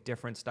totally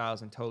different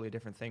styles and totally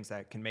different things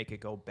that can make it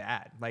go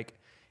bad. Like,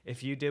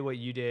 if you did what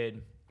you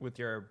did with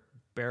your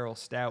barrel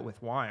stout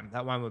with wine,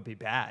 that wine would be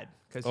bad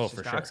because Oh, it's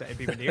just for sure. oxide. It'd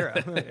be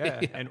Madeira,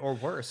 yeah, and or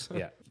worse.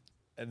 Yeah.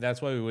 And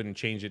that's why we wouldn't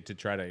change it to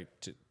try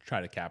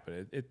to cap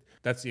it.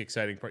 That's the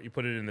exciting part. You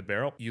put it in the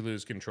barrel, you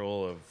lose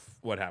control of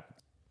what happens.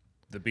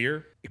 The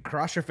beer, You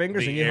cross your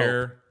fingers and the you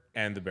air, hope.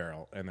 and the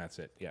barrel, and that's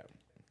it. Yeah.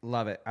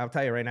 Love it. I'll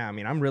tell you right now. I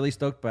mean, I'm really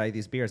stoked by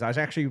these beers. I was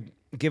actually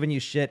giving you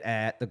shit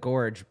at the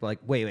Gorge, like,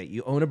 wait,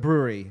 you own a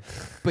brewery,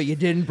 but you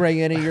didn't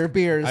bring any of your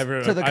beers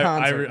to the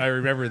concert. I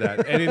remember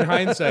that. And in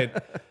hindsight,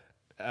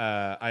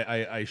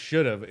 I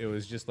should have. It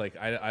was just like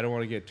I don't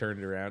want to get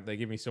turned around. They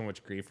give me so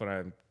much grief when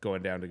I'm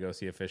going down to go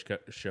see a fish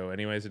show,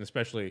 anyways, and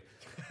especially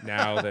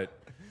now that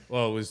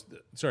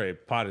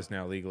pot is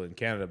now legal in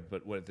Canada,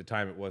 but at the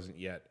time it wasn't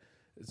yet,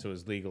 so it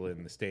was legal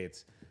in the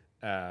States.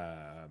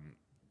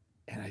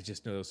 And I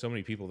just know so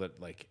many people that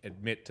like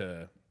admit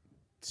to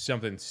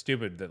something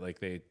stupid that like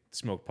they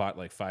smoked pot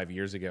like 5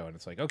 years ago, and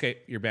it's like, okay,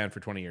 you're banned for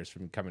 20 years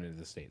from coming into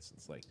the States.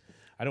 It's like,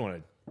 I don't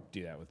want to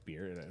do that with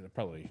beer, and I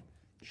probably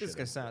This is should.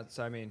 gonna sound.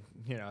 So I mean,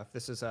 if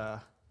this is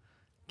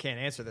can't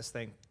answer this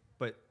thing,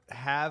 but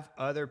have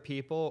other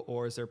people,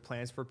 or is there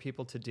plans for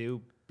people to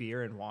do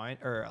beer and wine,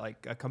 or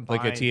like a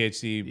combined, Like a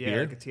THC yeah, beer?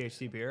 like a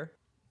THC beer?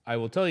 I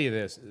will tell you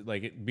this: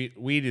 like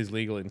weed is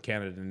legal in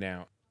Canada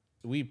now.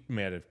 We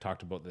might have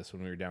talked about this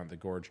when we were down at the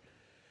Gorge.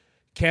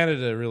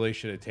 Canada really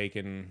should have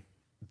taken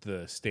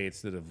the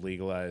states that have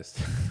legalized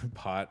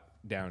pot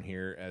down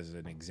here as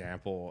an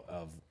example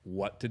of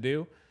what to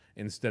do,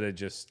 instead of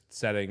just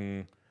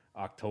setting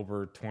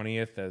October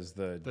 20th as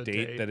the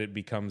date that it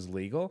becomes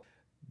legal,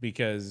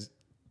 because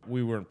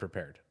we weren't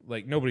prepared.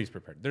 Like, nobody's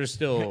prepared. There's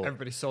still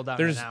Everybody sold out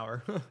in an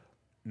hour.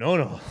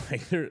 No.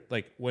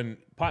 Like when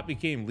pot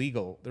became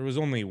legal, there was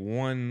only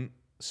one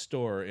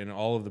store in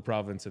all of the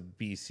province of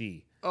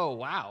BC. Oh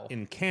wow!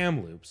 In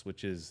Kamloops,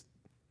 which is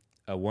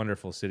a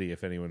wonderful city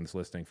if anyone's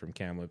listening from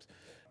Kamloops.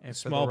 And A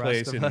for small the rest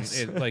place, of and us.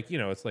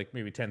 it's like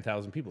maybe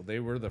 10,000 people. They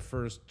were the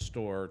first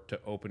store to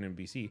open in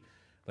BC.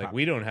 Like,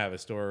 we don't have a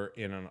store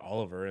in on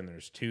Oliver, and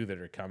there's 2 that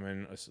are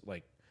coming.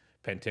 Like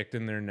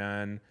Penticton, they're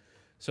none.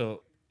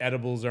 So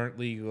edibles aren't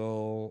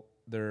legal.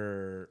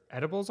 They're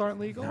Edibles aren't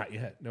legal not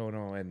yet. No,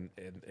 and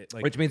it,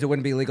 like Which means it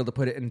wouldn't be legal to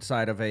put it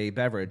inside of a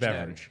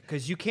beverage.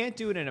 because you can't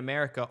do it in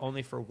America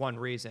only for one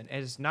reason,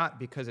 and it's not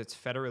because it's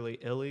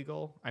federally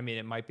illegal. I mean,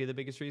 it might be the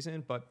biggest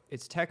reason, but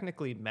it's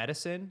technically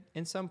medicine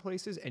in some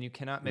places, and you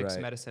cannot mix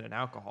Right. medicine and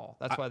alcohol.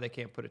 That's why they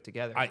can't put it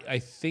together. I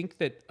think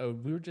that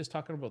we were just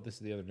talking about this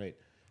the other night.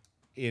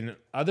 In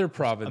other A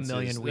provinces,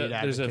 million weed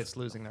there's advocates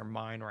losing their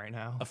mind right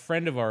now. a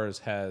friend of ours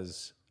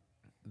has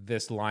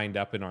this lined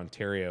up in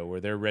Ontario where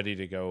they're ready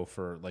to go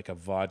for like a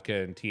vodka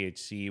and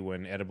THC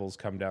when edibles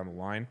come down the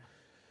line.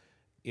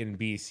 In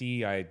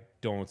BC, I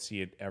don't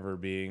see it ever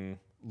being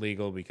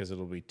legal because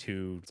it'll be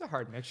too. It's a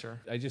hard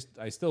mixture.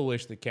 I still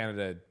wish that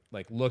Canada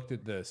like looked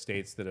at the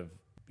states that have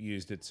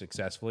used it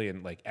successfully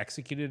and like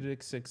executed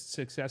it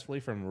successfully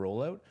from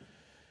rollout.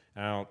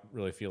 I don't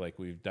really feel like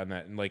we've done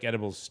that. And like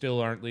edibles still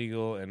aren't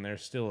legal and they're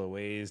still a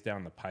ways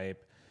down the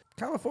pipe.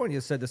 California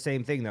said the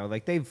same thing though.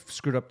 Like they've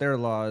screwed up their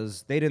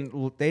laws. They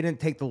didn't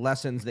take the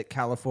lessons that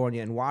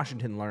California and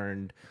Washington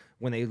learned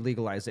when they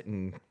legalized it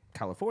in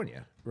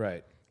California.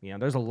 Right. You know,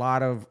 there's a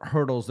lot of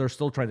hurdles they're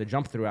still trying to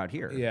jump through out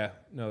here. Yeah,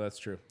 no, that's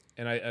true.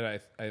 And I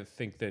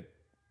think that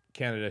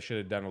Canada should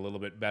have done a little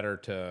bit better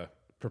to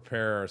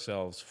prepare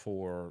ourselves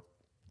for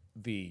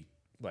the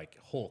like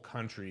whole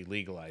country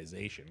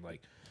legalization.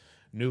 Like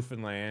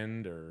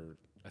Newfoundland, or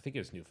I think it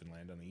was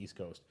Newfoundland on the East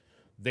Coast,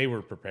 they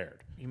were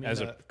prepared. You mean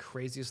the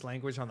craziest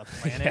language on the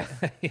planet?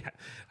 Yeah,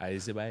 I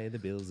used to buy the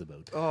bills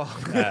about.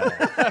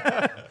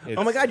 Oh,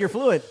 Oh my God, you're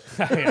fluent.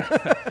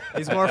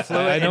 he's more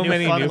fluent I know in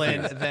many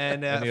Newfoundland Newfies.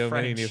 than I know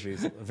many French.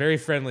 Newfies. Very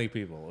friendly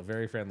people.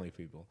 Very friendly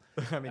people.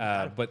 I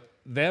mean, But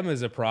them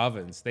as a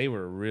province, they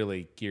were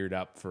really geared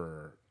up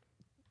for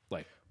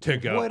like to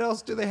go. what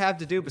else do they have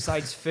to do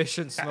besides fish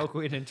and smoke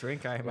weed and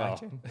drink? I Well,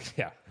 imagine.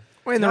 yeah.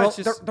 I mean, No, they're, it's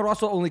just- they're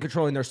also only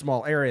controlling their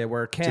small area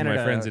where To Canada.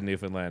 my friends in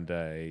Newfoundland,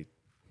 I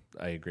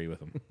agree with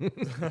them.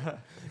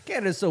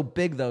 Canada's so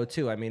big though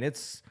too. I mean,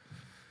 it's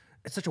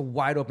such a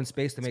wide open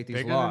space to make these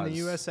Bigger laws. than the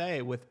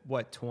USA with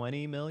what,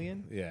 20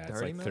 million? Yeah, it's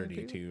 30 like million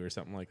 32 people? or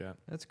something like that.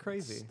 That's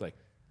crazy. It's like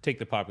take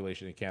the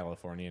population of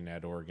California and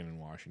add Oregon and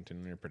Washington,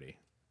 and they're pretty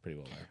well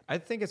there. I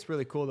think it's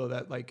really cool though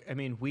that like I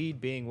mean weed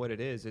being what it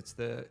is, it's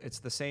the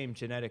same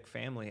genetic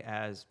family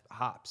as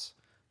hops.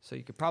 So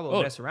you could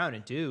probably mess around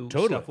and do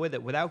totally. stuff with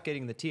it without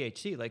getting the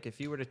THC. Like if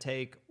you were to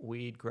take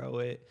weed, grow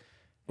it,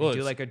 Well, and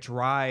do it's- like a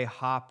dry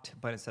hopped,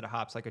 but instead of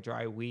hops, like a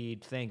dry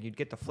weed thing, you'd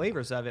get the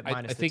flavors of it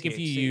minus I think the if THC.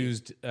 you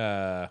used like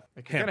you're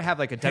hemp, gonna have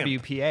like a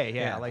WPA,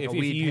 yeah, like if a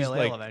you weed used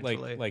pale ale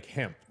eventually. like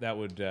hemp, that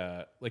would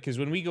like because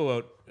when we go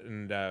out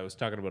and I was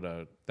talking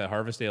about the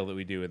harvest ale that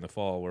we do in the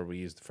fall where we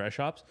use the fresh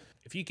hops.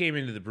 If you came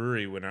into the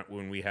brewery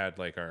when we had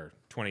like our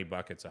 20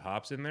 buckets of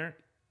hops in there,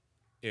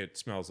 it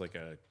smells like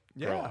a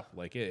grow Yeah. up.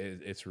 Like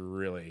it's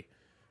really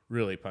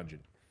really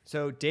pungent.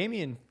 So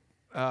Damien,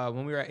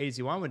 when we were at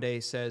AZ1 one day,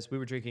 says we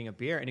were drinking a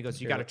beer, and he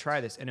goes, "You got to try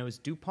this," and it was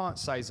DuPont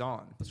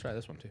Saison. Let's try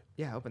this one too.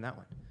 Yeah, open that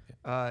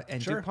one.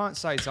 And Sure. DuPont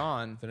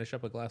Saison. Finish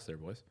up a glass there,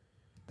 boys.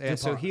 Yeah,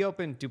 so DuPont. he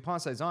opened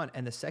DuPont Saison,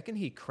 and the second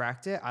he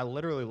cracked it, I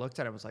literally looked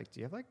at it and was like,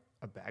 "Do you have like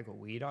a bag of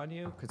weed on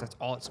you?" Because that's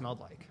all it smelled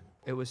like.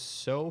 It was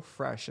so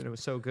fresh and it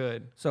was so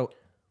good. So,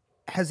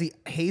 has the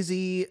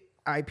hazy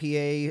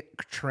IPA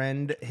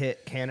trend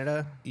hit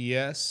Canada?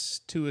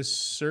 Yes, to a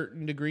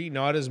certain degree,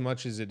 not as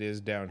much as it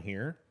is down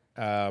here.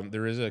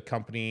 There is a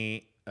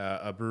company,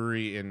 a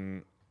brewery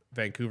in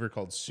Vancouver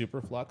called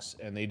Superflux,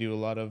 and they do a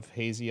lot of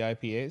hazy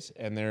IPAs,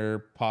 and they're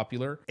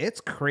popular.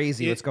 It's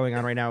crazy what's going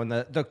on right now in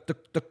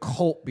the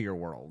cult beer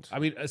world. I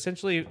mean,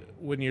 essentially,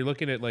 when you're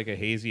looking at like a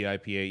hazy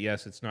IPA,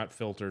 yes, it's not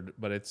filtered,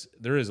 but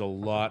there is a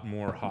lot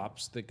more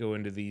hops that go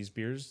into these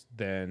beers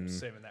than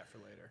Saving that for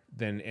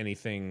later.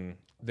 anything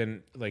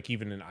than like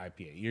even an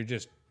IPA.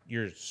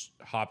 You're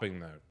hopping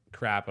the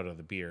crap out of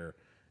the beer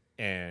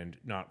and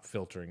not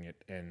filtering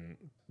it,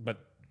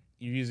 but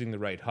you're using the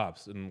right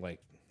hops, and like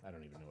I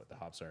don't even know what the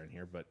hops are in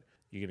here, but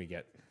you're gonna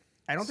get.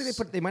 I don't think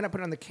they might not put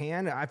it on the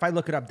can. If I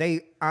look it up,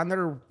 they on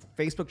their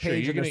Facebook Sure,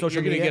 page you're and their gonna,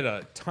 social you're media. gonna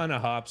get a ton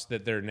of hops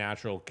that their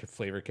natural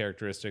flavor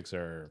characteristics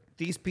are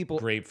These people,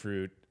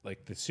 grapefruit,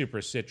 like the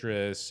super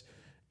citrus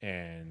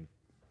and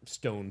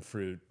stone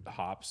fruit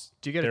hops.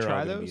 Do you get to They're all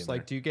try gonna be those? in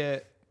Like, do you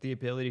get the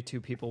ability to?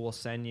 People will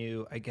send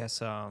you, I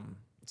guess.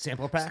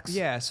 sampler packs.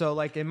 Yeah, so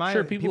like in my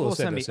Sure, people will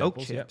send me us oak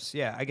samples, yep. chips.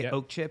 Yeah, I get Yep.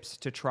 oak chips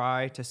to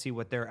try to see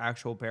what their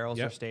actual barrels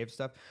or Yep. staves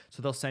stuff.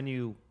 So they'll send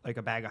you like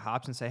a bag of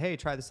hops and say, "Hey,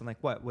 try this." And like,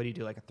 what? What do you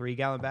do? Like a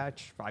 3-gallon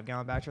batch,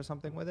 5-gallon batch, or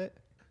something with it?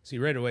 See,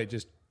 right away,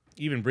 just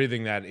even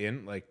breathing that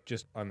in, like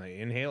just on the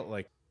inhale,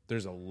 like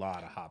there's a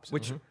lot of hops. in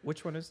it.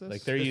 Which one is this?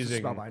 Like they're This is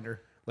using, Spellbinder.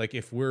 like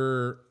if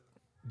we're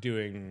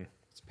doing,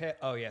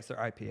 oh yes, they're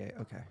IPA.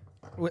 Okay.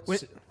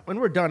 When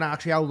we're done,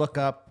 actually, I'll look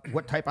up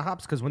what type of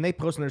hops because when they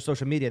post on their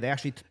social media, they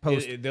actually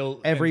post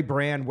they'll every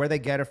brand, where they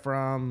get it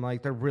from.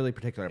 Like they're really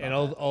particular about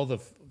and that. all the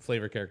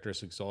flavor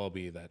characteristics will all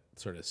be that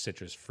sort of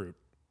citrus fruit,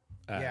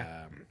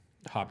 Yeah.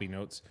 hoppy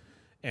notes,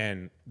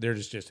 and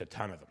there's just a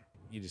ton of them.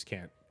 You just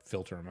can't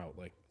filter them out,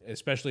 like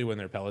especially when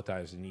they're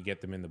pelletized and you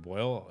get them in the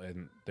boil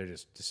and they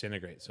just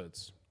disintegrate. So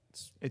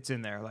It's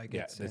in there. Like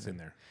yeah, it's in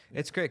there.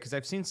 It's great because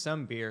I've seen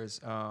some beers.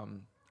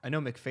 I know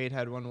McFade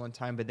had one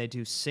time, but they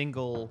do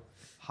single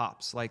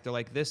hops. Like they're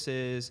like, this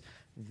is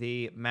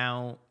the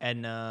Mount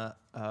Edna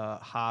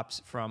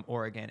hops from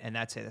Oregon, and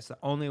that's it. That's the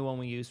only one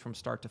we use from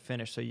start to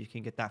finish, so you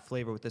can get that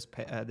flavor with this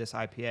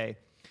IPA.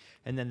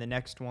 And then the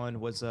next one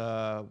was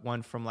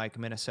one from like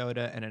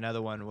Minnesota, and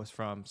another one was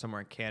from somewhere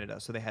in Canada.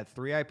 So they had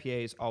 3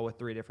 IPAs, all with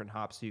 3 different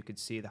hops, so you could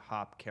see the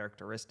hop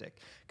characteristic,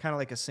 kind of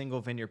like a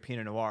single vineyard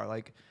Pinot Noir.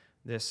 Like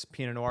this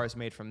Pinot Noir is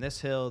made from this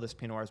hill, this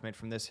Pinot Noir is made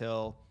from this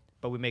hill,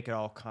 but we make it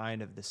all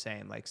kind of the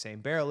same, like same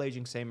barrel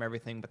aging, same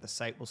everything, but the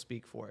site will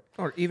speak for it.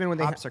 Or even when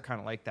they Hops are kind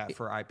of like that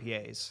for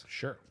IPAs.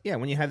 Sure. yeah,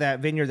 when you have that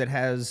vineyard that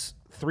has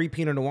 3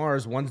 Pinot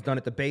Noirs, one's done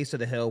at the base of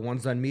the hill,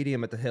 one's done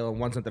medium at the hill, and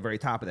one's at the very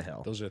top of the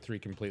hill. Those are 3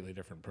 completely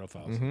different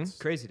profiles. It's-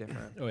 Crazy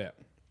different. Oh, yeah.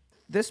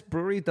 This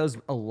brewery does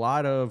a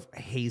lot of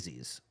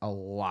hazies, a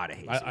lot of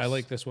hazies. I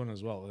like this one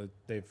as well.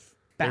 They're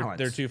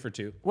Balance. 2 for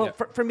 2. Well,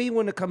 Yeah. for me,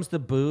 when it comes to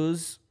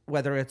booze,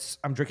 whether it's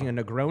I'm drinking a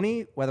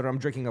Negroni, whether I'm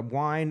drinking a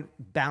wine,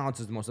 balance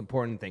is the most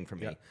important thing for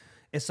me. Yeah.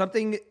 If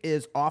something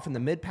is off in the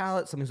mid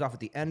palate, something's off at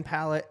the end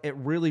palate, it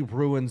really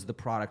ruins the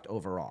product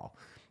overall.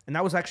 And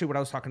that was actually what I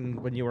was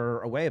talking when you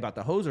were away about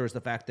the Hoser, is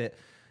the fact that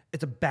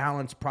it's a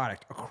balanced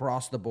product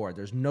across the board.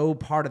 There's no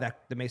part of that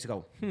makes it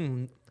go,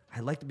 I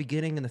like the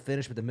beginning and the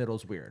finish, but the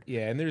middle's weird.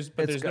 Yeah, and there's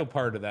no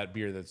part of that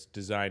beer that's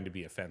designed to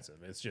be offensive.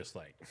 It's just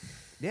like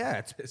Yeah,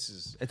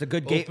 it's a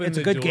good gate. open It's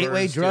a the good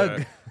gateway doors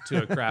drug.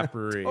 to a craft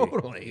brewery.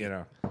 Totally. You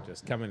know,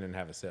 just come in and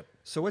have a sip.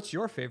 So what's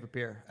your favorite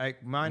beer?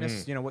 Like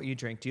minus, what you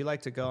drink. Do you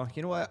like to go,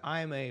 you know what?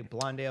 I am a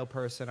blonde ale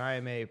person. I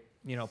am a,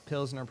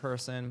 Pilsner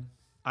person.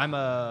 I'm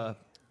a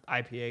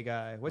IPA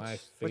guy. What's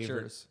favorite-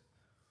 yours?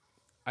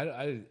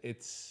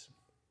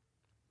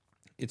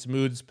 It's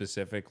mood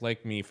specific.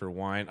 Like me for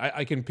wine,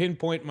 I can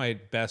pinpoint my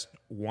best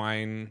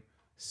wine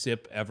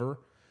sip ever.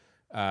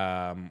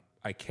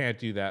 I can't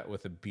do that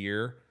with a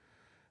beer.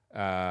 All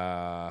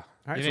right,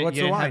 You so didn't, what's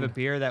you the didn't wine? have a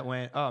beer that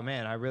went, oh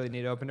man, I really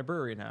need to open a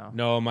brewery now.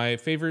 No, my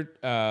favorite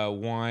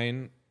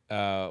wine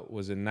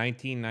was a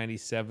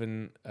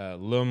 1997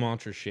 Le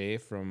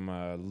Montrachet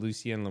from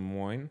Lucien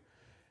Lemoyne,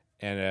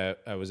 and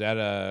I was at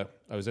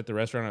the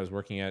restaurant I was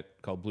working at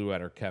called Blue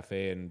Water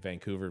Cafe in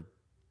Vancouver.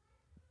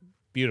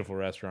 Beautiful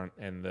restaurant,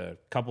 and the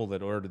couple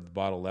that ordered the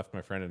bottle left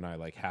my friend and I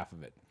like half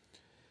of it.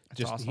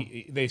 That's awesome.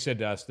 They said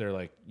to us, they're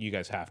like, "You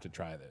guys have to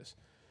try this,"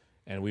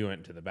 and we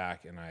went to the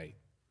back, and I've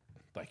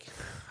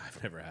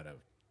never had a.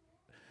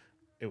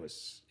 It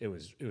was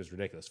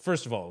ridiculous.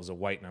 First of all, it was a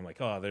white, and I'm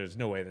like, oh, there's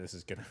no way this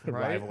is gonna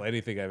Right. rival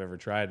anything I've ever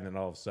tried. And then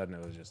all of a sudden,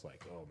 it was just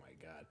like, oh my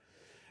god.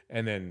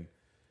 And then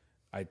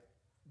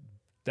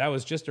that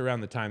was just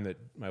around the time that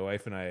my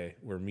wife and I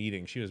were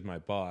meeting. She was my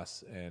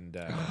boss, and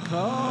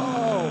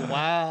Oh,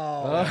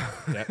 wow.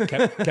 yeah,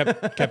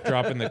 kept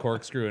dropping the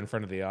corkscrew in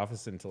front of the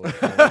office until she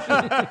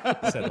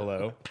said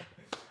hello.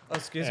 Oh,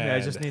 excuse me. I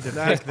just And need to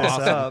pick this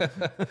up.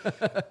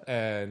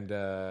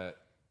 And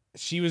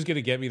she was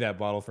gonna get me that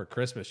bottle for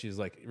Christmas. She's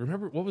like,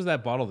 "Remember what was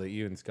that bottle that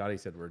you and Scotty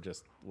said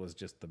was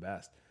just the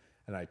best?"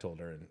 And I told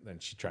her, and then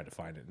she tried to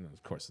find it, and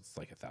of course it's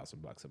like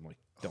 $1,000. I'm like,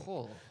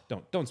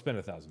 don't spend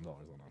 $1,000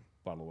 on a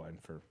bottle of wine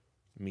for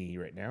me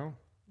right now.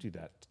 Do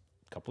that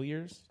a couple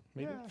years,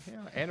 maybe.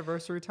 Yeah.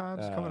 Anniversary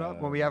times coming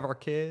up when we have our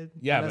kid.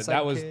 Yeah, and but it's that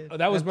like was kid,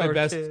 that was and my third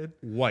best kid.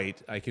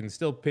 white. I can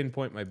still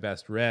pinpoint my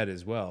best red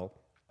as well.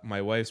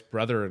 My wife's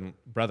brother,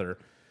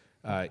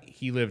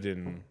 he lived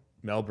in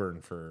Melbourne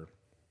for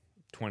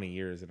 20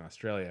 years in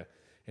Australia,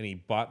 and he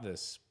bought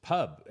this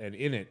pub, and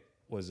in it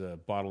was a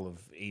bottle of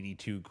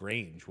 82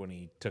 Grange when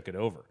he took it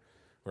over,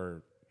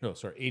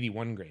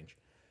 81 Grange.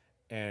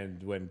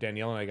 And when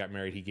Danielle and I got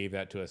married, he gave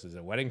that to us as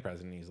a wedding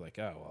present. And he's like,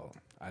 "Oh well,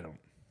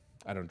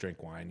 I don't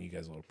drink wine. You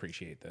guys will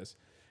appreciate this."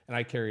 And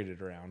I carried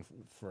it around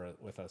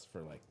with us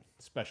for like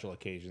special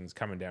occasions,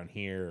 coming down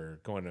here or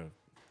going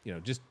to,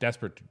 just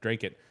desperate to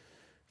drink it.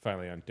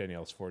 Finally, on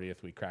Danielle's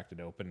 40th, we cracked it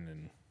open,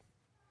 and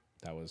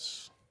that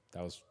was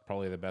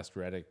probably the best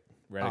red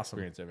Awesome.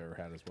 experience I've ever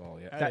had as well.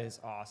 Yeah. That is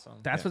awesome.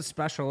 That's what's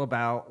special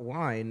about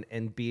wine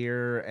and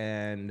beer,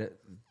 and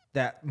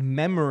that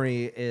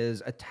memory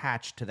is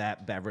attached to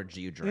that beverage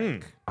you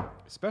drink.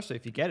 Especially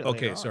if you get it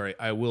Okay, later on. sorry.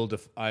 I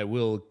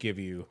will give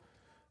you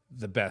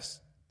the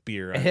best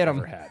beer I've Hit 'em.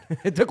 ever had.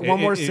 It took one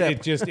more sip.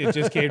 It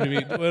just came to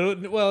me.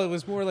 Well, it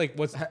was more like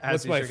what's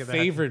As my he's drinking that.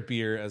 favorite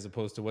beer as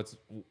opposed to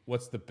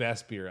what's the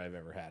best beer I've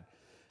ever had.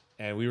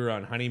 And we were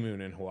on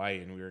honeymoon in Hawaii,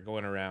 and we were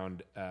going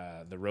around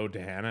the road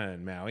to Hana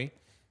in Maui.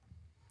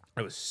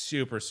 It was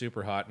super,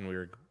 super hot, and we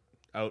were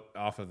out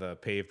off of the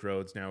paved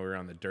roads. Now we were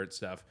on the dirt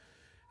stuff.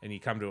 And you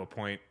come to a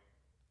point,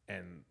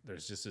 and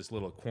there's just this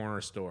little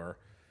corner store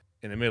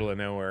in the middle of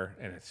nowhere,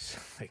 and it's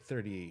like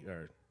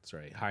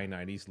high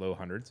 90s, low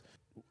hundreds.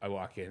 I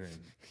walk in, and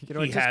You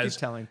know what? Just keep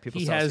telling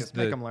people Celsius.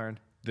 Make them learn.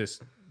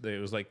 It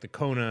was like the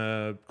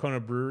Kona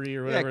Brewery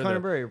or whatever. Kona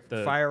Brewery,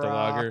 Fire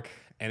lager. Rock,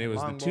 And it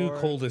was the two Longboard.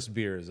 coldest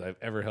beers I've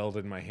ever held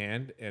in my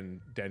hand.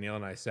 And Danielle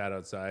and I sat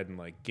outside and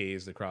like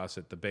gazed across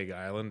at the big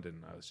island,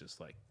 and I was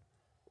just like,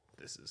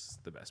 this is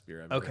the best beer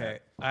I've ever Okay,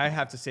 had. I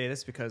have to say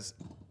this because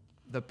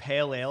the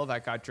pale ale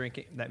that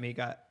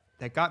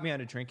got me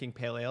into drinking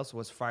pale ales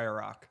was Fire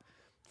Rock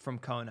from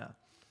Kona.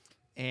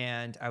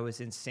 And I was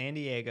in San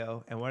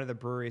Diego, and one of the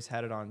breweries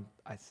had it on,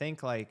 I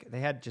think like they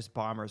had just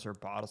bombers or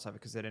bottles of it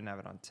because they didn't have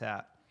it on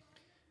tap.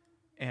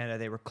 and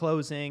they were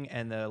closing,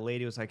 and the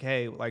lady was like,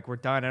 "Hey, like we're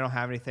done. I don't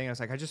have anything." I was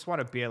like, "I just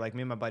want a beer." Like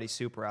me and my buddy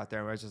Super out there,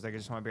 and I was just like, "I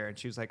just want a beer." And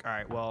she was like, "All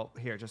right, well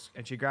here, just."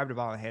 And she grabbed a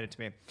bottle and handed it to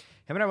me.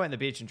 Him and I went on the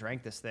beach and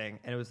drank this thing,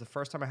 and it was the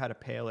first time I had a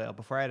pale ale.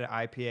 Before I had an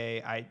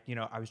IPA,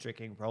 I was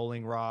drinking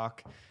Rolling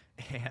Rock,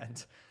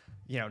 and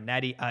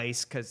Natty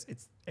Ice because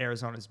it's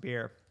Arizona's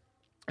beer.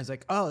 I was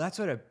like, "Oh, that's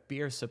what a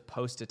beer's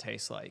supposed to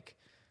taste like."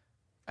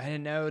 I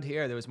didn't know it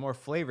here. There was more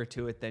flavor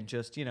to it than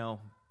just,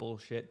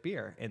 bullshit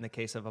beer in the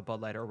case of a Bud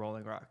Light or a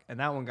Rolling Rock. And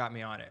that one got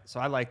me on it. So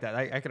I like that.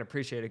 I can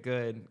appreciate a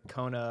good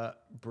Kona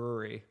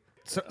brewery.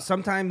 So,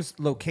 sometimes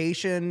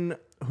location,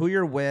 who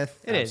you're with,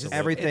 It is.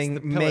 everything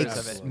It's the pillars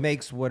of it.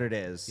 makes what it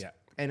is. Yeah.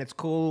 And it's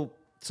cool.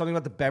 Something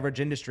about the beverage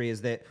industry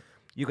is that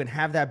you can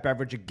have that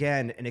beverage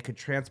again and it could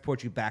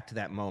transport you back to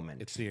that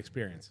moment. It's the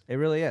experience. It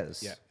really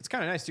is. Yeah. It's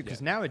kind of nice, too,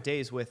 because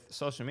nowadays with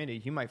social media,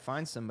 you might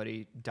find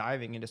somebody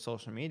diving into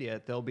social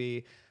media. They'll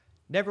be,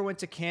 never went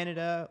to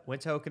Canada,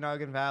 went to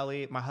Okanagan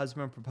Valley. My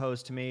husband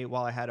proposed to me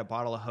while I had a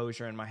bottle of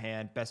Hosier in my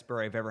hand, best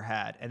brewer I've ever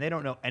had. And they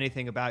don't know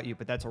anything about you,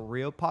 but that's a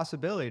real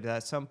possibility that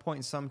at some point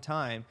in some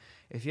time,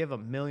 if you have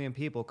 1 million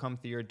people come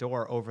through your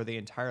door over the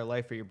entire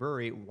life of your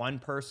brewery, one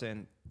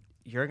person,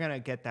 you're going to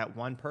get that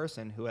one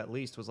person who at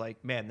least was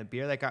like, man, the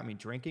beer that got me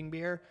drinking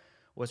beer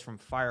was from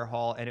Fire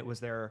Hall, and it was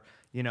their,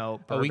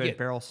 bourbon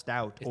barrel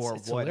stout or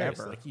it's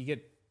whatever. hilarious.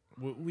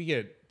 Like we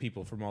get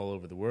people from all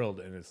over the world,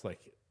 and it's like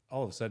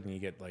all of a sudden you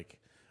get like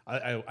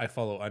I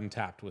follow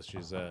Untapped, which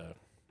is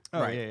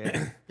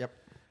Yeah. Yep.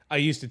 I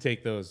used to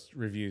take those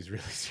reviews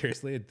really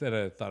seriously. And then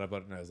I thought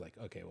about it, and I was like,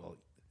 okay, well,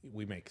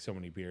 we make so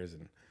many beers,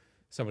 and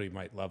somebody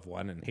might love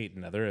one and hate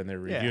another, and they're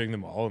reviewing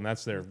them all, and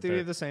that's their. They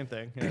do the same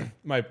thing.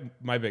 Yeah.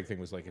 My big thing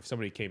was like if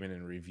somebody came in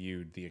and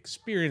reviewed the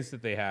experience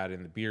that they had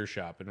in the beer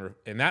shop,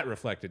 and that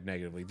reflected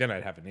negatively, then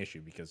I'd have an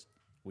issue because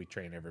we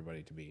train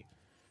everybody to be,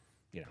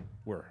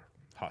 we're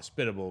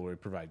hospitable, we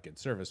provide good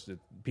service.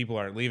 People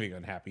aren't leaving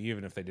unhappy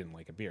even if they didn't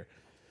like a beer.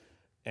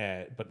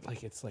 But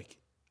like it's like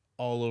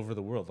all over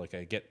the world. Like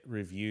I get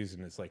reviews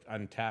and it's like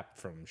Untapped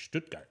from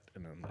Stuttgart,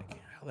 and I'm like,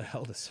 how the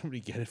hell does somebody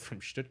get it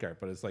from Stuttgart?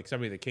 But it's like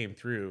somebody that came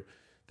through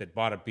that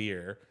bought a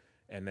beer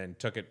and then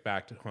took it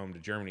back to home to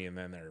Germany, and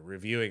then they're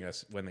reviewing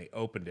us when they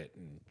opened it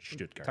in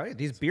Stuttgart. Tell you,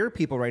 these beer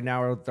people right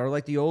now they're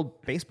like the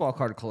old baseball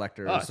card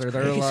collectors. Oh, it's they're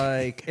crazy.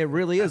 like, it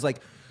really is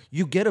like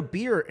you get a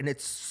beer and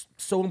it's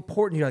so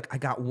important. You're like, I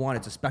got one.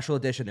 It's a special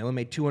edition. They only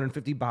made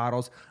 250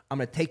 bottles. I'm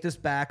gonna take this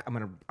back.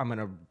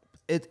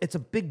 It's a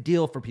big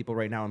deal for people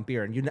right now in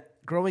beer. And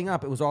growing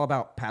up, it was all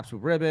about Pabst Blue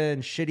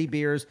Ribbon, shitty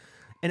beers,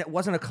 and it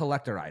wasn't a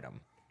collector item.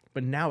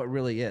 But now it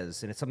really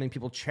is, and it's something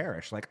people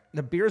cherish. Like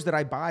the beers that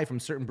I buy from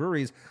certain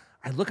breweries,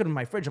 I look at them in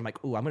my fridge. I'm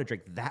like, ooh, I'm gonna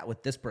drink that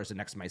with this person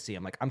next to my seat.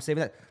 I'm like, I'm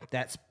saving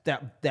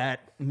that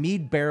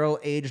mead barrel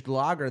aged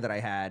lager that I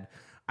had.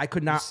 I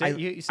could not.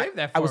 You saved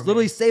that for I was me.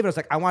 literally saving. I was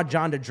like, I want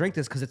John to drink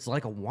this because it's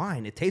like a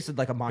wine. It tasted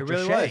like a It Montrachet.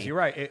 really was. You're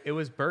right. It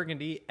was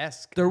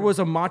Burgundy-esque. There was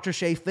a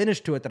Montrachet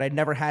finish to it that I'd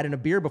never had in a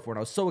beer before, and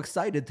I was so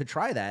excited to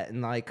try that.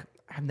 And like,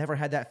 I've never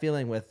had that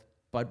feeling with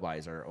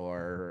Budweiser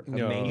or a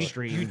No.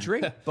 mainstream. You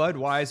drink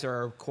Budweiser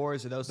or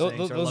Coors or those things.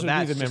 Those or would be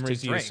Labatt's the just to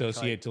memories you drink.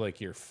 associate to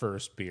like your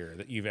first beer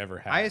that you've ever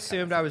had. I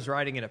assumed I was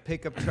riding in a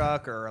pickup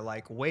truck or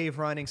like wave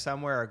running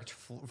somewhere or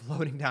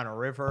floating down a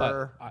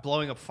river,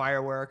 blowing up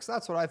fireworks.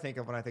 That's what I think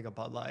of when I think of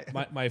Bud Light.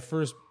 My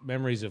first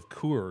memories of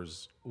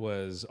Coors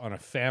was on a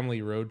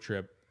family road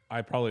trip.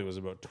 I probably was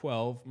about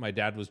 12. My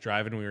dad was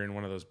driving. We were in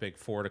one of those big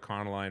Ford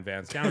Econoline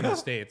vans down in the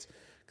States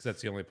because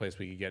that's the only place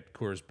we could get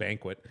Coors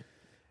Banquet.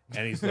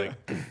 And he's like,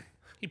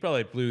 he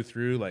probably blew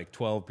through like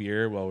 12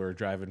 beer while we were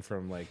driving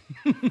from like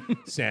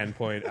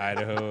Sandpoint,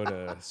 Idaho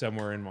to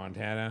somewhere in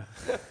Montana.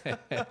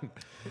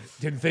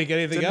 Didn't think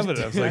anything of it.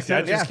 I was like,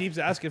 Dad just keeps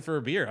asking for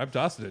a beer. I'm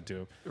tossing it to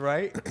him.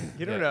 Right?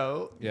 You don't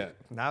know. Yeah.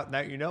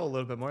 Now you know a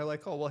little bit more.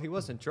 Like, oh, well, he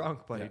wasn't drunk,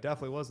 but he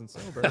definitely wasn't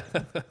sober.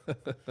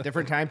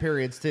 Different time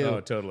periods too.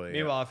 Oh, totally. Yeah.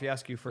 Meanwhile, if you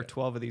ask you for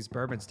 12 of these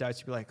bourbon stouts,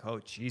 you'd be like, oh,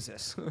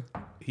 Jesus.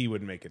 He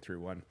wouldn't make it through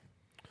one.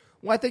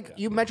 Well, I think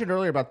you mentioned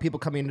earlier about people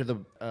coming into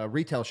the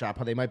retail shop,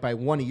 how they might buy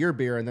one of your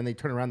beer and then they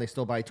turn around, they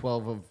still buy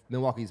 12 of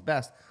Milwaukee's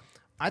Best.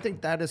 I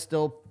think that is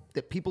still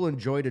that people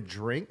enjoy to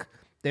drink.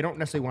 They don't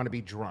necessarily want to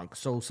be drunk.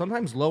 So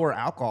sometimes lower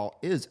alcohol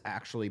is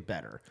actually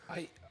better.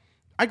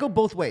 I go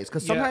both ways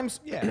because sometimes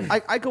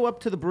I go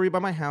up to the brewery by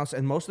my house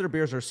and most of their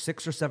beers are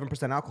 6 or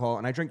 7% alcohol,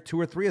 and I drink 2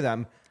 or 3 of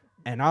them,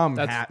 and I'm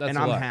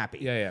happy.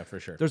 Yeah, for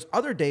sure. There's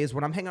other days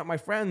when I'm hanging out with my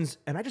friends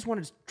and I just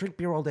want to drink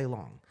beer all day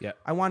long. Yeah.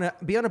 I want to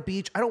be on a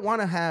beach. I don't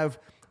want to have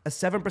a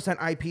 7%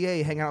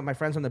 IPA, hang out with my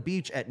friends on the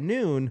beach at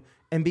noon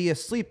and be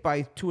asleep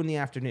by 2 in the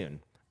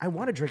afternoon. I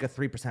want to drink a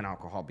 3%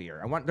 alcohol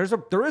beer.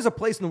 There is a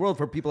place in the world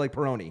for people like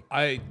Peroni.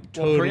 I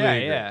totally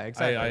agree. Yeah,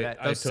 exactly.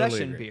 Those totally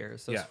session agree.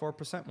 beers, those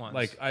 4% ones.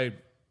 Like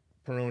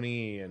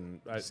Peroni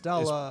and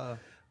Stella.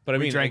 But I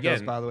we mean, drank again,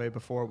 those, by the way,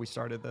 before we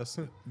started this.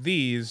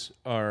 these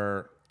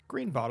are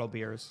Green bottle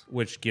beers.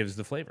 which gives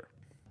the flavor.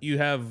 You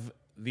have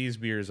these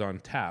beers on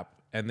tap,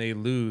 and they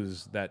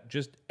lose that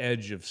just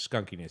edge of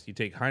skunkiness. You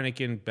take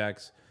Heineken,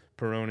 Beck's,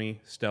 Peroni,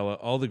 Stella,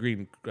 all the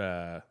green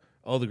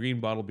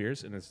bottle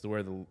beers, and it's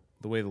where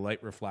the way the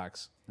light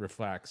refracts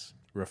Refracts.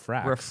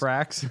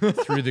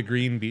 through the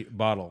green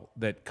bottle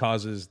that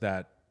causes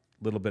that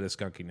little bit of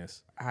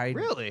skunkiness.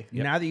 Really?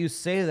 Now that you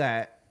say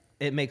that,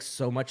 it makes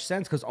so much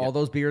sense because all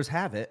those beers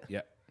have it.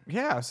 Yeah.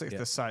 Yeah, it's like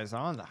the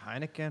Saison, the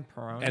Heineken,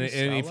 Peroni, And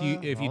if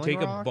you Rolling take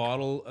Rock. a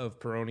bottle of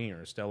Peroni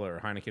or Stella or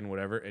Heineken,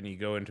 whatever, and you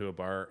go into a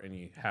bar and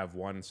you have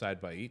one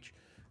side by each,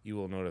 you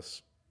will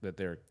notice that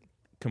they're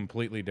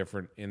completely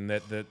different in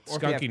that the Or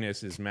if you have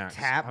skunkiness is matched.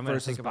 Tap I'm gonna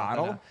versus think about that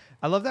bottle. now.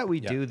 I love that we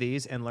Yeah. do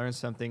these and learn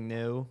something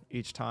new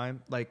each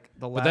time. Like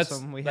the But last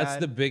one we that's had.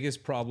 the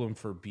biggest problem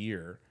for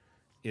beer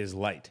is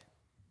light.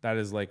 That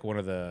is like one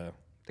of the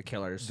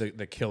killers.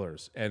 the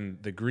killers.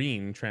 And the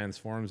green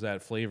transforms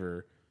that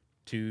flavor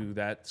to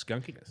that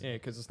skunkiness. Yeah,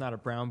 because it's not a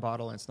brown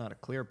bottle and it's not a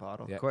clear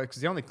bottle. Yeah. Because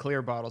the only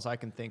clear bottles I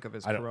can think of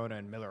is I don't- Corona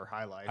and Miller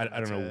High Life. I and don't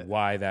that's know it.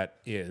 why that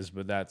is,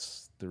 but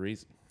that's the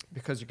reason.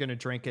 Because you're gonna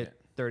drink it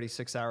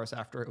 36 hours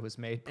after it was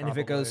made. and if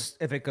it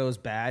goes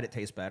bad, it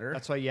tastes better.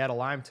 that's why you add a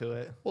lime to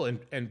it. Well,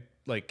 and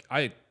like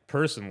I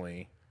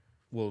personally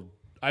will,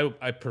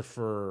 I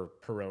prefer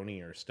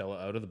Peroni or Stella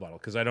out of the bottle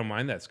because I don't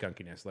mind that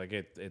skunkiness. Like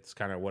it's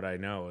kind of what I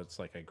know. It's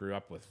like I grew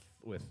up with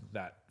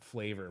that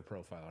flavor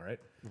profile, right?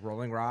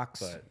 Rolling Rocks.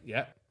 But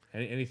yeah,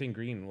 anything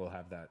green will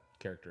have that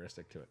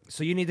characteristic to it.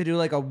 So you need to do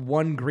like a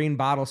one green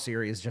bottle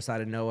series just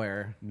out of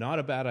nowhere. Not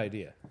a bad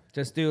idea.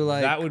 Just do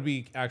like That would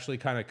be actually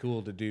kind of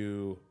cool to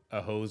do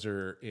a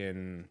hoser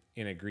in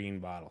a green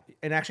bottle.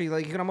 and actually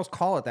like you can almost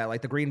call it that,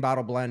 like the green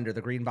bottle blend or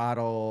the green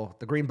bottle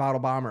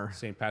bomber.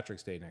 St.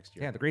 Patrick's Day next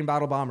year. Yeah, the green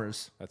bottle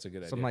bombers. That's a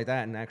good Something idea. like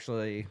that, and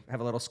actually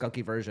have a little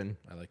skunky version.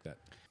 I like that.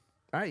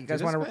 All right, you guys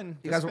Dude, this want has to? been- You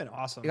this guys has been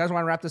awesome. You guys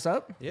want to wrap this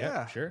up?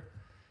 Yeah. Sure.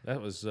 That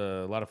was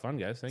a lot of fun,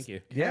 guys. Thank you.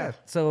 Yeah.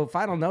 So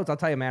final notes, I'll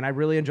tell you, man, I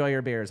really enjoy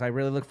your beers. I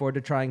really look forward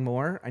to trying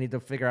more. I need to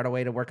figure out a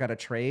way to work out a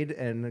trade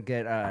and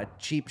get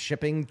cheap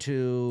shipping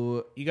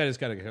to. You guys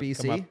got to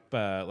BC? come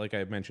up, like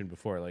I mentioned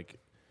before. Like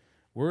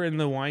we're in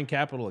the wine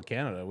capital of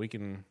Canada. We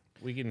can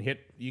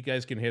hit. You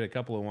guys can hit a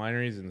couple of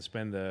wineries and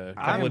spend a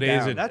couple I'm of days.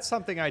 down. At, That's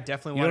something I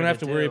definitely you want don't have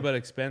to worry do. about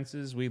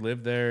expenses. We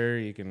live there.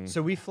 You can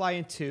So we fly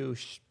into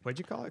what'd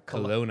you call it?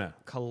 Kelowna,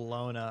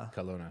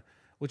 Kelowna.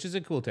 which is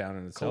a cool town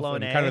in itself,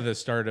 and Kelowna. kind of the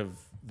start of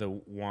the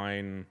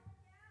wine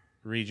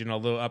region.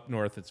 Although up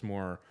north, it's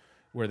more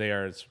where they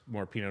are. It's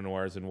more Pinot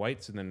Noirs and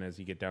whites, and then as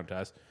you get down to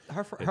us,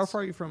 How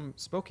far are you from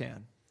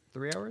Spokane?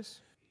 3 hours?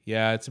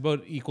 yeah, it's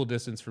about equal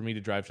distance for me to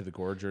drive to the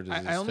gorge or to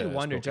I only to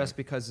wonder Spokane. just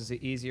because is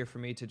it easier for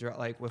me to drive?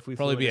 Like if we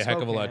Probably flew be a into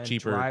heck of a lot Spokane,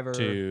 cheaper driver,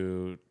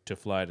 to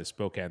fly to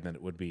Spokane than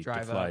it would be to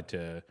Drive fly up.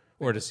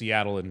 to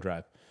Seattle and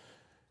drive.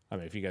 I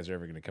mean, if you guys are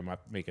ever going to come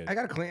up, make it. I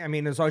got to clean. I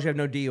mean, as long as you have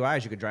no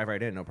DUIs, you could drive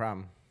right in, no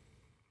problem.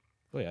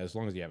 Oh yeah, as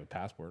long as you have a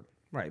passport.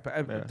 Right, but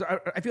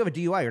if you have a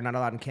DUI, you're not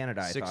allowed in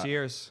Canada. I 6 thought.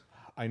 years.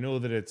 I know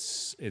that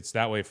it's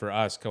that way for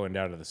us going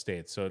down to the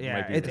States, so it Yeah,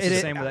 might be. it- It's the the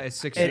it- same with it's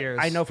 6 It- years.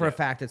 I know for a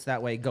fact it's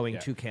that way going Yeah.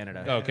 to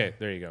Canada. Okay,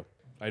 there you go.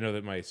 I know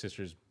that my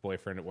sister's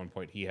boyfriend at one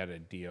point he had a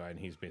DUI and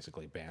he's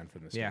basically banned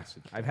from the Yeah,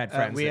 States. I've had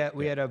friends. that-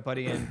 we had a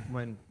buddy in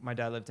when my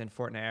dad lived in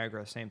Fort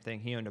Niagara. Same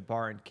thing. He owned a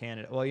bar in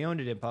Canada. Well, he owned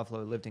it in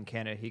Buffalo. Lived in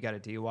Canada. He got a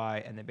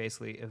DUI, and they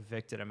basically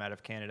evicted him out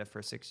of Canada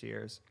for 6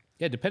 years.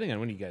 Yeah, depending on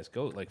when you guys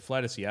go, like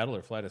fly to Seattle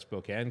or fly to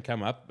Spokane,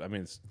 come up. I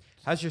mean, it's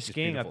How's your It's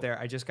skiing up beautiful. there?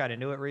 I just got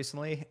into it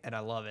recently, and I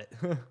love it.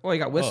 well, you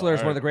got Whistler is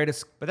one our- of the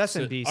greatest. but that's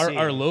in So BC.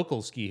 Our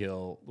local ski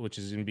hill, which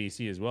is in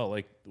BC as well,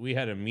 like we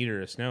had a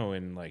meter of snow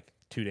in like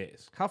 2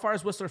 days. How far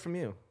is Whistler from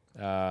you?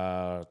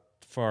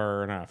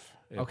 Far enough.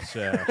 It's,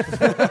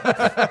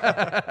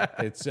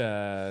 it's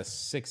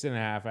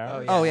 6.5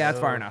 hours. Oh, yeah, that's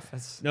far enough.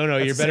 No,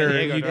 That's you're San better.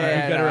 Diego, You'd, right?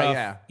 Yeah, be better no, off.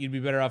 yeah. You'd be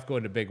better off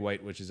going to Big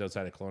White, which is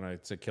outside of Kelowna.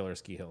 It's a killer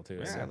ski hill too.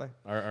 Yeah. So,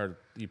 or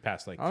you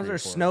pass like. As long as 3 or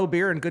there's 4. snow,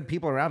 beer, and good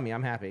people around me,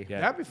 I'm happy.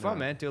 Yeah. That'd be fun,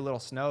 man. Do a little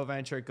snow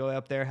adventure. Go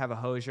up there, have a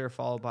hosier,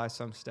 followed by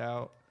some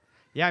stout.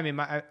 Yeah, I mean,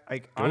 I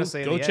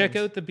honestly, in Go the check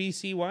end- out the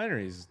BC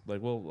wineries.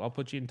 Like, well, I'll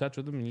put you in touch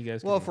with them, and you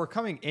guys. Well, can, if we're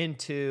coming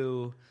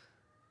into,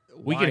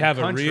 we could wine have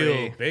country, a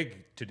real big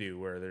to do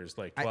where there's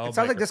like 12. It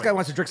sounds like this guy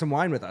wants to drink some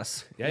wine with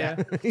us. Yeah,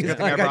 yeah. He's Good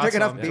thing like, I brought drink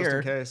enough some, just in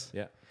beer. case.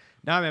 Yeah.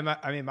 No,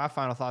 I mean, my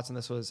final thoughts on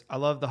this was I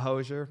love the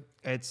hosier.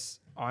 It's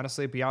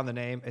honestly beyond the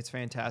name. It's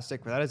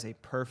fantastic, but that is a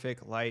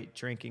perfect light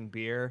drinking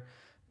beer.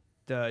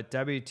 The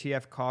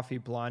WTF Coffee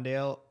Blonde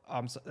Ale,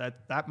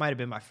 that might have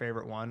been my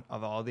favorite one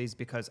of all of these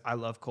because I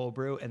love cold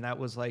brew, and that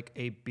was like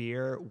a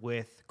beer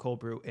with cold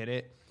brew in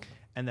it.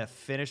 And the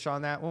finish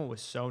on that one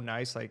was so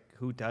nice. Like,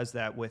 who does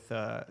that with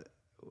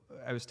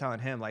I was telling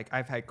him, like,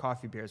 I've had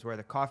coffee beers where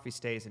the coffee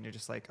stays and you're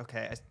just like,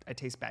 okay, I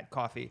taste bad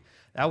coffee.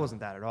 That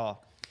wasn't that at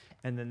all.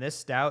 And then this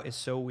stout is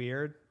so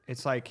weird.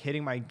 It's like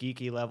hitting my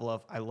geeky level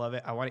of I love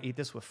it. I want to eat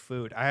this with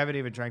food. I haven't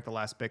even drank the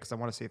last bit because I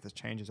want to see if this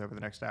changes over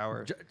the next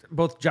hour.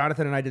 Both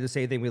Jonathan and I did the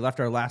same thing. We left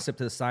our last sip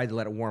to the side to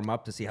let it warm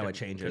up to see how it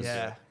changes.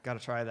 Yeah, got to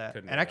try that.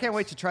 Couldn't And I can't relax.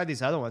 wait to try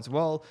these other ones.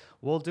 Well,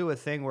 we'll do a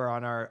thing where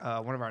on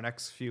our one of our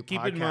next few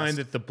Keep podcasts. in mind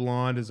that the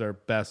blonde is our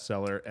best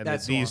seller, and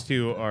That's that these one.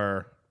 two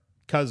are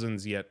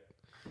cousins. Yet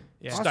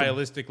Yeah.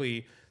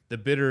 stylistically, the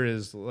bitter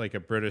is like a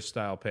British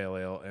style pale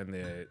ale, and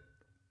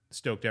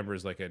Stoked Ember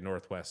is like a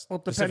Well,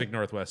 Pacific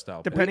Northwest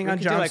style. pit. Depending We on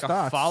could do John's like a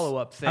thoughts.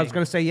 follow-up thing. I was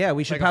going to say, yeah,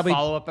 we should like probably. a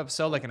follow-up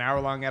episode, like an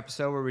hour-long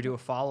episode where we do a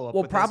follow-up.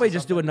 We'll with probably this or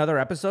just do something. another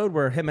episode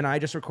where him and I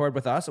just record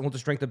with us, and we'll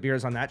just drink the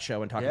beers on that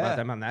show and talk Yeah. about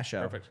them on that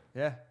show. Perfect.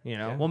 Yeah. You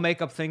know? We'll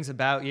make up things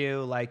about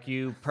you, like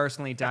you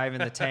personally dive in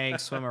the tank,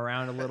 swim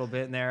around a little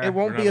bit in there. It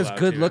won't We're be not as allowed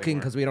good to looking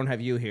anymore. because we don't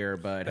have you here,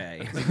 but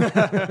hey,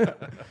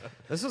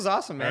 This was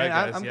awesome, All man.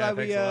 right, guys. I'm Yeah, glad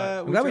thanks a lot.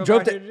 I'm glad we drove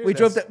drove out here to do we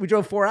this.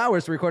 drove 4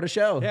 hours to record a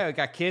show. Yeah, we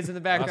got kids in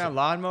the background,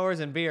 lawnmowers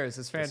and beers.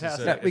 It's It's,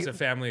 fantastic. it's a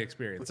family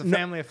experience. It's a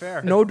family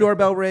affair. No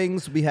doorbell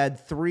rings. We had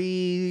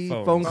 3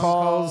 Phone phone calls.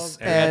 calls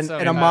And and, some,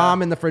 and a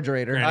mom in the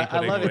refrigerator. Granny I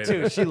putting love away it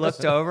too. the- She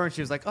looked over and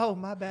she was like, "Oh,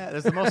 my bad."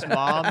 It's the most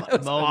mom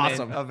moment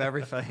awesome. of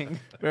everything.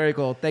 Very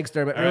cool. Thanks,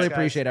 Dermot. All really right,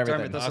 appreciate Guys,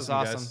 everything. Dermot, this was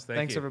Awesome, guys. awesome. Thank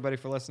Thanks you. everybody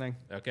for listening.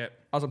 Okay.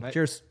 Awesome. Bye.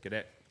 Cheers. Good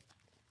day.